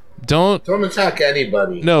 Don't attack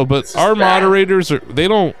anybody. No, but our moderators they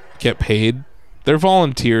don't get paid. They're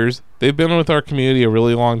volunteers. They've been with our community a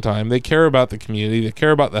really long time. They care about the community. They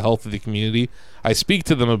care about the health of the community. I speak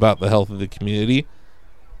to them about the health of the community.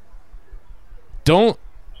 Don't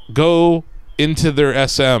go into their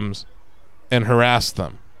SMs and harass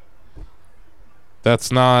them.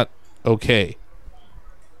 That's not okay.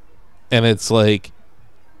 And it's like,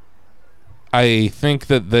 I think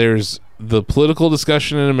that the political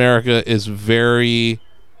discussion in America is very,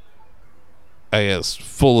 I guess,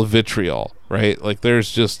 full of vitriol, right? Like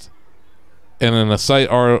there's just, and in a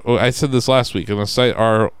site I said this last week, in a site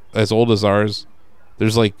as old as ours,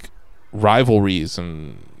 there's like rivalries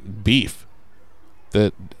and beef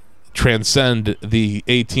that transcend the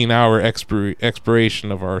 18-hour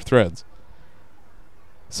expiration of our threads.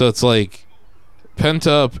 So it's like pent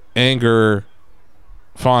up anger,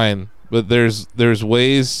 fine, but there's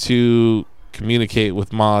ways to communicate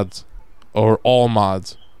with mods or all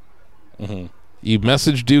mods. Mm-hmm. You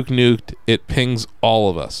message Duke Nuked, it pings all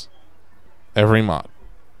of us. Every mod.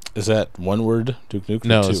 Is that one word, Duke Nuke?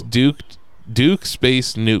 No, it's Duke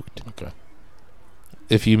space Nuked. Okay.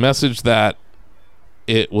 If you message that,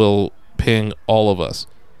 it will ping all of us.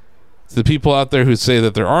 The people out there who say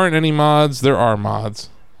that there aren't any mods, there are mods.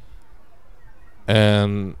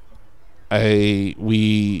 And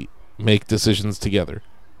we make decisions together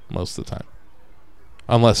most of the time.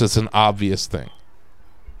 Unless it's an obvious thing.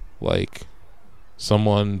 Like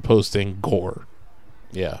someone posting gore.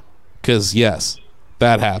 Yeah. Because, yes,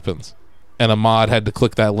 that happens. And a mod had to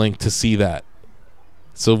click that link to see that.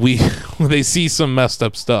 So when they see some messed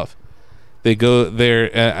up stuff, they go there,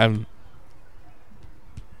 and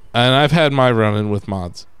I've had my run-in with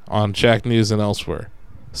mods on Shack News and elsewhere.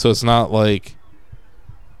 So it's not like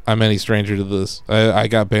I'm any stranger to this. I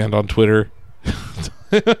got banned on Twitter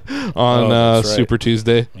on right. Super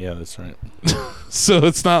Tuesday. Yeah, that's right. So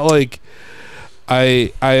it's not like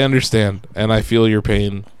I understand and I feel your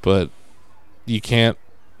pain, but you can't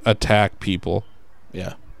attack people.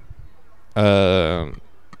 Yeah. It's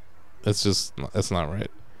not right.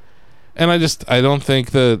 And I don't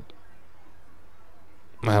think that,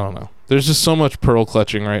 I don't know. There's just so much pearl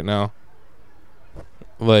clutching right now.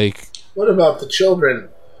 Like, what about the children?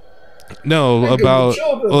 No, Think about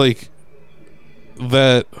like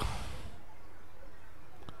that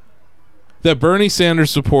Bernie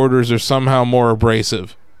Sanders supporters are somehow more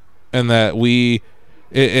abrasive, and that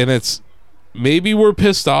it's maybe we're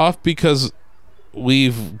pissed off because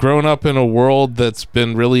we've grown up in a world that's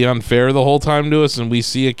been really unfair the whole time to us, and we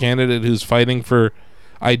see a candidate who's fighting for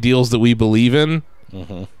ideals that we believe in,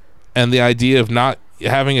 and the idea of not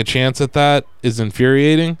having a chance at that is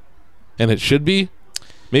infuriating, and it should be.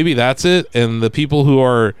 Maybe that's it, and the people who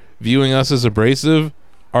are viewing us as abrasive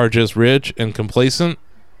are just rich and complacent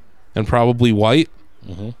and probably white.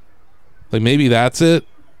 Like, maybe that's it,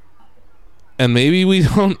 and maybe we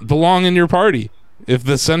don't belong in your party. If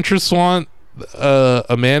the centrists want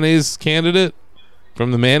a mayonnaise candidate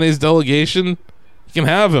from the mayonnaise delegation, you can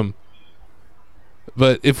have him.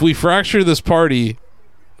 But if we fracture this party,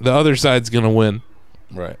 the other side's gonna win.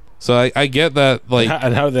 Right. So I get that. Like,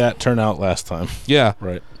 and how did that turn out last time? Yeah.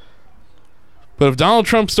 Right. But if Donald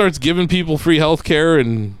Trump starts giving people free health care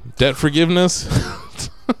and debt forgiveness,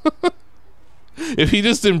 if he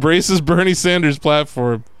just embraces Bernie Sanders'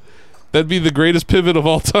 platform, that'd be the greatest pivot of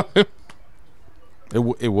all time.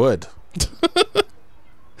 It would.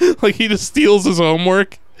 Like, he just steals his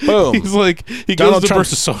homework. Boom. He's like, Donald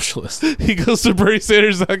Trump's a socialist. He goes to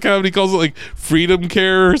BernieSanders.com and he calls it like Freedom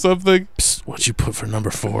Care or something. Psst, what'd you put for number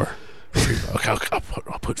 4? Okay,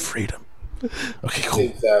 I'll put freedom. Okay,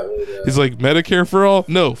 cool. He's like, Medicare for all?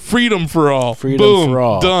 No, freedom for all. Freedom Boom, for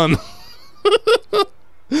all. done.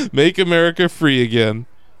 Make America free again.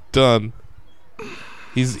 Done.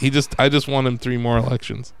 I just want him 3 more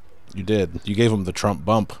elections. You did. You gave him the Trump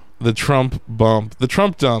bump. The Trump bump. The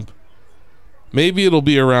Trump dump. Maybe it'll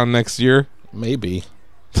be around next year. Maybe.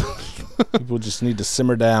 People just need to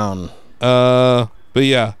simmer down. But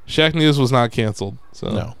yeah, Shack News was not canceled. So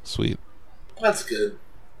No. Sweet. That's good.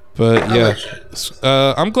 But I yeah, like Shack News.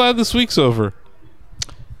 I'm glad this week's over.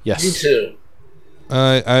 Yes. Me too.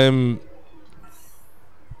 I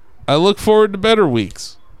look forward to better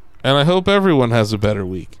weeks, and I hope everyone has a better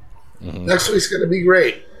week. Next week's gonna be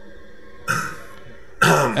great.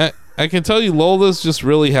 I can tell you, Lola's just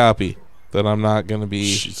really happy that I'm not going to be...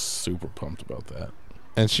 She's super pumped about that.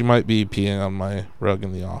 And she might be peeing on my rug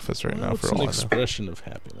in the office right now It's for an all I know. expression of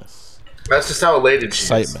happiness. That's just how elated she is.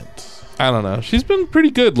 Excitement. I don't know. She's been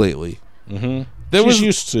pretty good lately.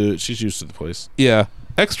 She's used to the place. Yeah.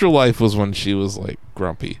 Extra Life was when she was like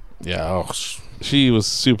grumpy. Yeah. Oh, She was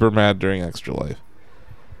super mad during Extra Life.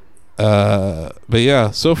 But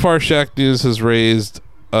yeah, so far Shack News has raised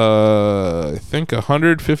I think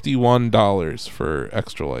 $151 for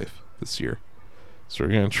Extra Life this year. So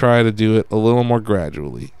we're gonna try to do it a little more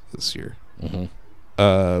gradually this year.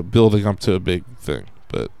 Building up to a big thing.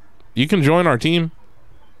 But you can join our team.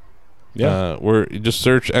 Yeah. You just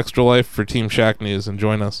search Extra Life for Team Shack News and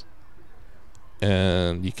join us.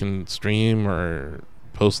 And you can stream or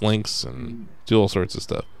post links and do all sorts of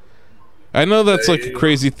stuff. I know that's like a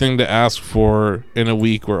crazy thing to ask for in a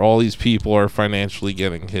week where all these people are financially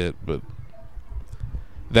getting hit, but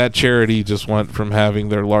that charity just went from having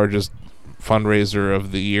their largest fundraiser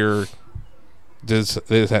of the year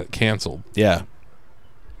they had canceled. Yeah.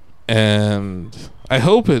 And I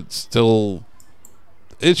hope it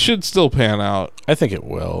should still pan out. I think it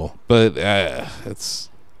will. But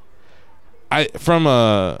from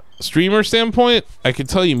a streamer standpoint, I can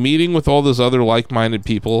tell you meeting with all those other like-minded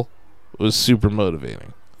people was super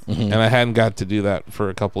motivating. And I hadn't got to do that for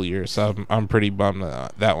a couple years, so I'm pretty bummed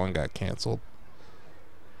that one got canceled.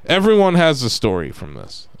 Everyone has a story from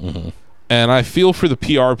this. And I feel for the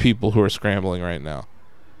PR people who are scrambling right now.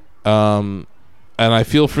 And I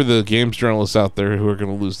feel for the games journalists out there who are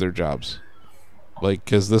going to lose their jobs. Like,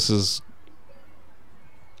 because this is...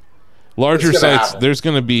 Larger sites, there's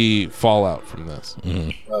going to be fallout from this.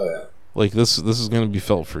 Oh, yeah. Like, this is going to be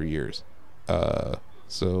felt for years.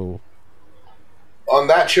 So... On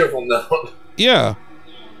that cheerful note... Yeah.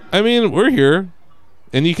 I mean, we're here.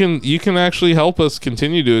 And you can actually help us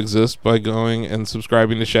continue to exist by going and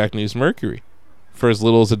subscribing to Shack News Mercury for as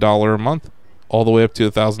little as $1 a month, all the way up to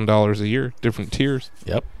 $1,000 a year, different tiers.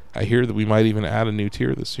 Yep. I hear that we might even add a new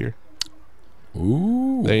tier this year.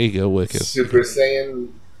 Ooh. There you go, Wicked. Super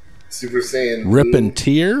Saiyan. Rip and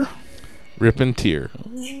Tear. Rip and Tier.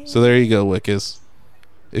 So there you go, Wickus.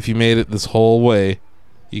 If you made it this whole way,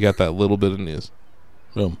 you got that little bit of news.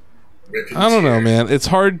 Boom. I don't know, man. It's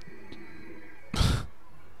hard.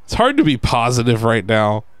 It's hard to be positive right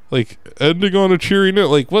now. Like, ending on a cheery note.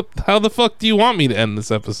 Like, what? How the fuck do you want me to end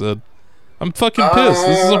this episode? I'm fucking pissed.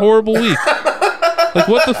 This is a horrible week. Like,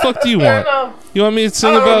 what the fuck do you want? You want me to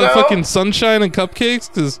sing about fucking sunshine and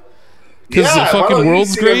cupcakes? Because the fucking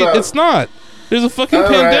world's great? It's not. There's a fucking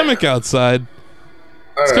pandemic outside.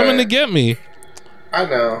 It's coming to get me. I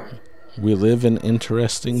know. We live in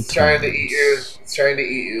interesting times. It's trying to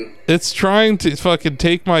eat you. It's trying to fucking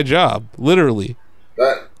take my job, literally.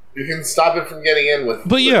 But you can stop it from getting in with.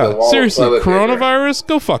 But yeah, seriously, coronavirus,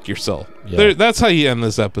 go fuck yourself. Yeah. That's how you end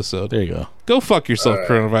this episode. There you go. Go fuck yourself,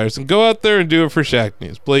 coronavirus, and go out there and do it for Shack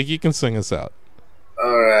News. Blake, you can sing us out.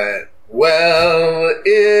 All right. Well,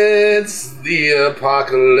 it's the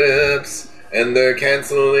apocalypse, and they're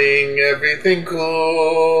canceling everything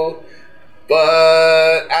cool.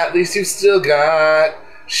 But at least you've still got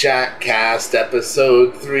Shackcast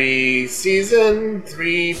Episode 3, Season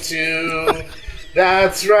 3, 2.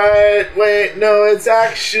 That's right. Wait, no, it's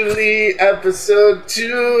actually Episode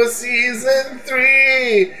 2, Season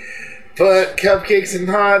 3. But cupcakes and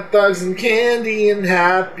hot dogs and candy and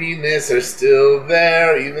happiness are still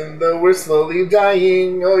there, even though we're slowly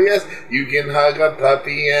dying. Oh yes, you can hug a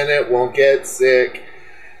puppy and it won't get sick.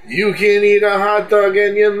 You can eat a hot dog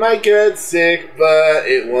and you might get sick, but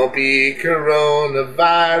it won't be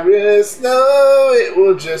coronavirus. No, it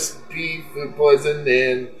will just be food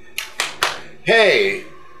poisoning. Hey,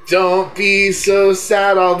 don't be so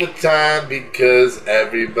sad all the time because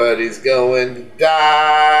everybody's going to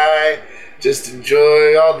die. Just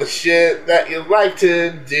enjoy all the shit that you like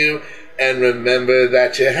to do and remember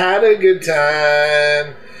that you had a good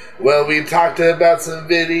time. Well, we talked about some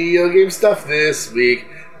video game stuff this week,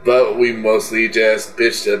 but we mostly just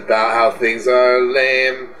bitched about how things are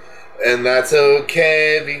lame. And that's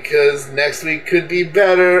okay because next week could be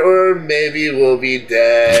better or maybe we'll be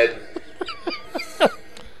dead.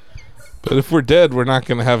 But if we're dead, we're not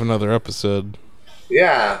going to have another episode.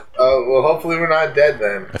 Yeah. Well, hopefully we're not dead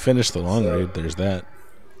then. I finished the long read. There's that.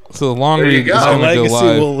 So the long read is go. going to go Legacy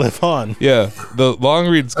live. will live on. Yeah, the long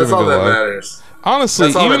read's going That's to all go that live. matters. Honestly,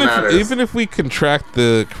 That's all that matters. even if we contract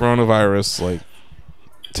the coronavirus like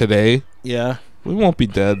today, Yeah. we won't be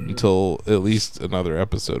dead until at least another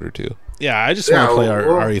episode or two. Yeah, I just want to play our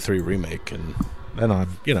well- RE3 remake, and then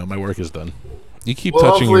my work is done. You keep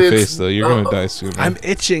Well, touching your hopefully face though. You're going to die soon. I'm Man.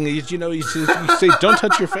 itching. You say don't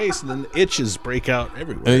touch your face, and then itches break out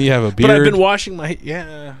everywhere. And then you have a beard. But I've been washing my...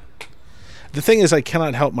 Yeah. The thing is, I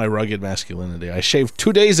cannot help my rugged masculinity. I shaved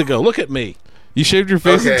 2 days ago. Look at me. You shaved your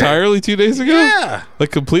face Okay. entirely 2 days ago? Yeah. Like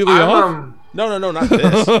completely off? No, not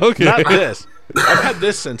this. Okay. Not this. I've had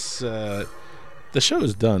this since the show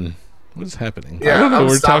is done. What is happening? Yeah, I don't know. I'm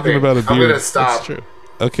We're stopping. talking about a beard. I'm gonna That's stop. true.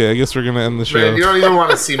 Okay, I guess we're gonna end the show. Man, you don't even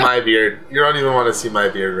want to see my beard. You don't even want to see my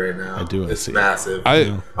beard right now. I do wanna It's see it. massive.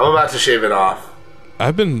 I'm about to shave it off.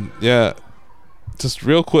 been just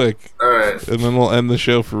real quick, All right. and then we'll end the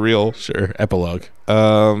show for real. Sure. Epilogue.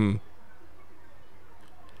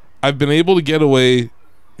 I've been able to get away,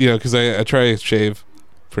 because I try to shave,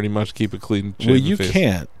 pretty much keep it clean. Well, shave you the face.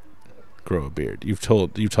 can't grow a beard. You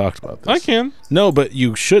talked about this. I can. No, but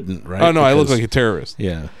you shouldn't, right? Oh no, I look Because- like a terrorist.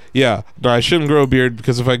 Yeah. Yeah, no, I shouldn't grow a beard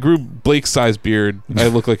because if I grew Blake's size beard, I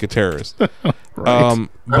look like a terrorist. Right.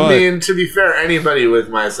 But I mean, to be fair, anybody with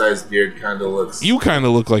my size beard kind of looks. you kind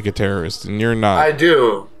of look like a terrorist, and you're I not.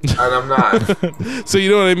 do, and I'm not. So you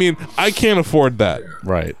know what I mean? I can't afford that.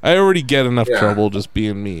 Right. I already get enough Yeah. trouble just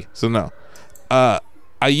being me. So no. I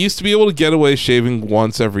used to be able to get away shaving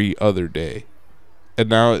once every other day, and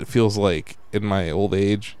now it feels like in my old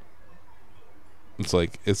age, it's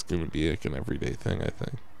like it's going to be like an everyday thing. I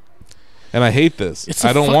think, and I hate this. It's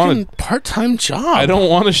I don't want to. part-time job. I don't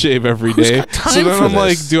want to shave every Who's day. got time So then for I'm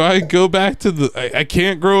like, this? do I go back to the? I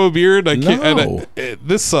can't grow a beard. I can't. No.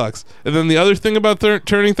 This sucks. And then the other thing about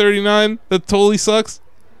turning 39 that totally sucks.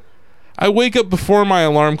 I wake up before my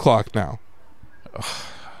alarm clock now.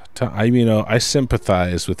 I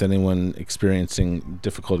sympathize with anyone experiencing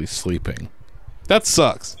difficulty sleeping. That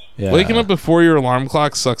sucks. Yeah. Waking up before your alarm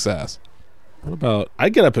clock sucks ass. What about? I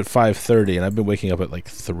get up at 5:30, and I've been waking up at like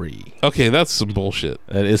 3. Okay, that's some bullshit.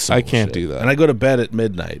 That is. Some I can't bullshit. do that. And I go to bed at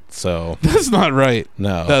midnight. So That's not right.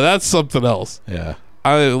 no. No, that's something else. Yeah.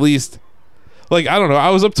 I at least, I don't know.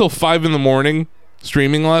 I was up till 5 a.m.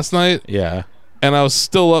 streaming last night, Yeah. and I was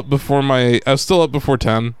still up before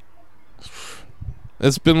 10.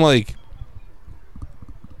 It's been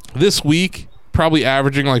this week, probably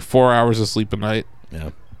averaging 4 hours of sleep a night. Yeah.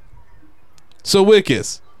 So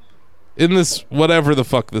Wickus, in this whatever the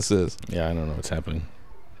fuck this is, Yeah. I don't know what's happening.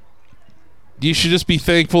 you should just be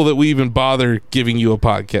thankful that we even bother giving you a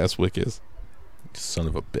podcast, Wickus. Son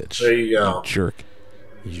of a bitch. There you go. Jerk.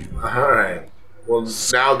 All right. Well,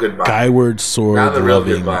 now goodbye. Skyward Sword. Now the real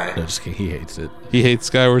loving- goodbye. No, just kidding. He hates it. He hates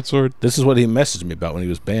Skyward Sword. This is what he messaged me about when he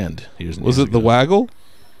was banned. Years and Was years it the ago. Waggle?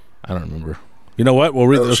 I don't remember. You know what? We'll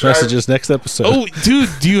read those should I- messages next episode. Oh, dude,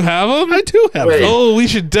 do you have them? I do have Wait. them. Oh, we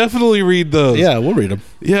should definitely read those. Yeah, we'll read them.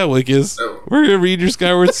 Yeah, Wickus. Oh. We're going to read your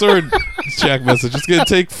Skyward Sword chat message. It's going to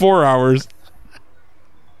take 4 hours.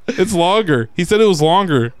 It's longer. He said it was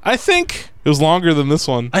longer. I think It was longer than this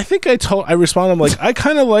one. I responded, I'm like, I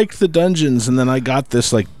kind of liked the dungeons, and then I got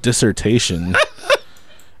this dissertation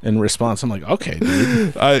in response. I'm like, okay,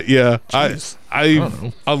 dude. I don't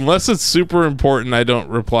know. unless it's super important, I don't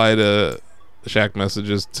reply to Shaq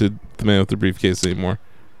messages to the man with the briefcase anymore.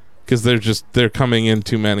 Because they're coming in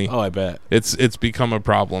too many. Oh, I bet. It's become a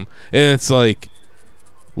problem. And it's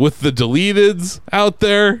with the deleteds out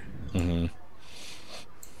there,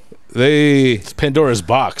 It's Pandora's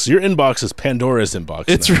box. Your inbox is Pandora's inbox.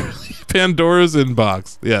 it's now. really Pandora's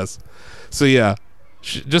inbox. Yes. So yeah,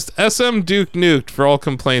 just SM Duke nuked for all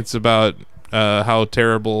complaints about how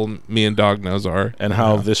terrible me and Dognose are. and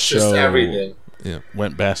how this Just show everything.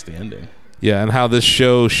 went past the ending. Yeah, and how this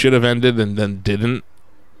show should have ended and then didn't.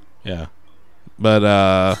 Yeah.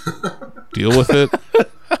 But deal with it.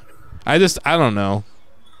 I don't know.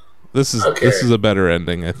 This Okay. is a better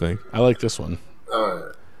ending, I think. I like this one.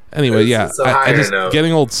 Anyway, yeah, It's a I higher just note.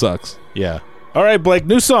 getting old sucks. Yeah. All right, Blake,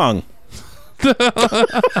 new song.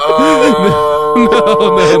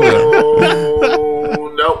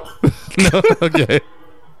 Oh, nope. Okay.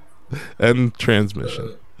 And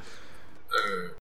transmission.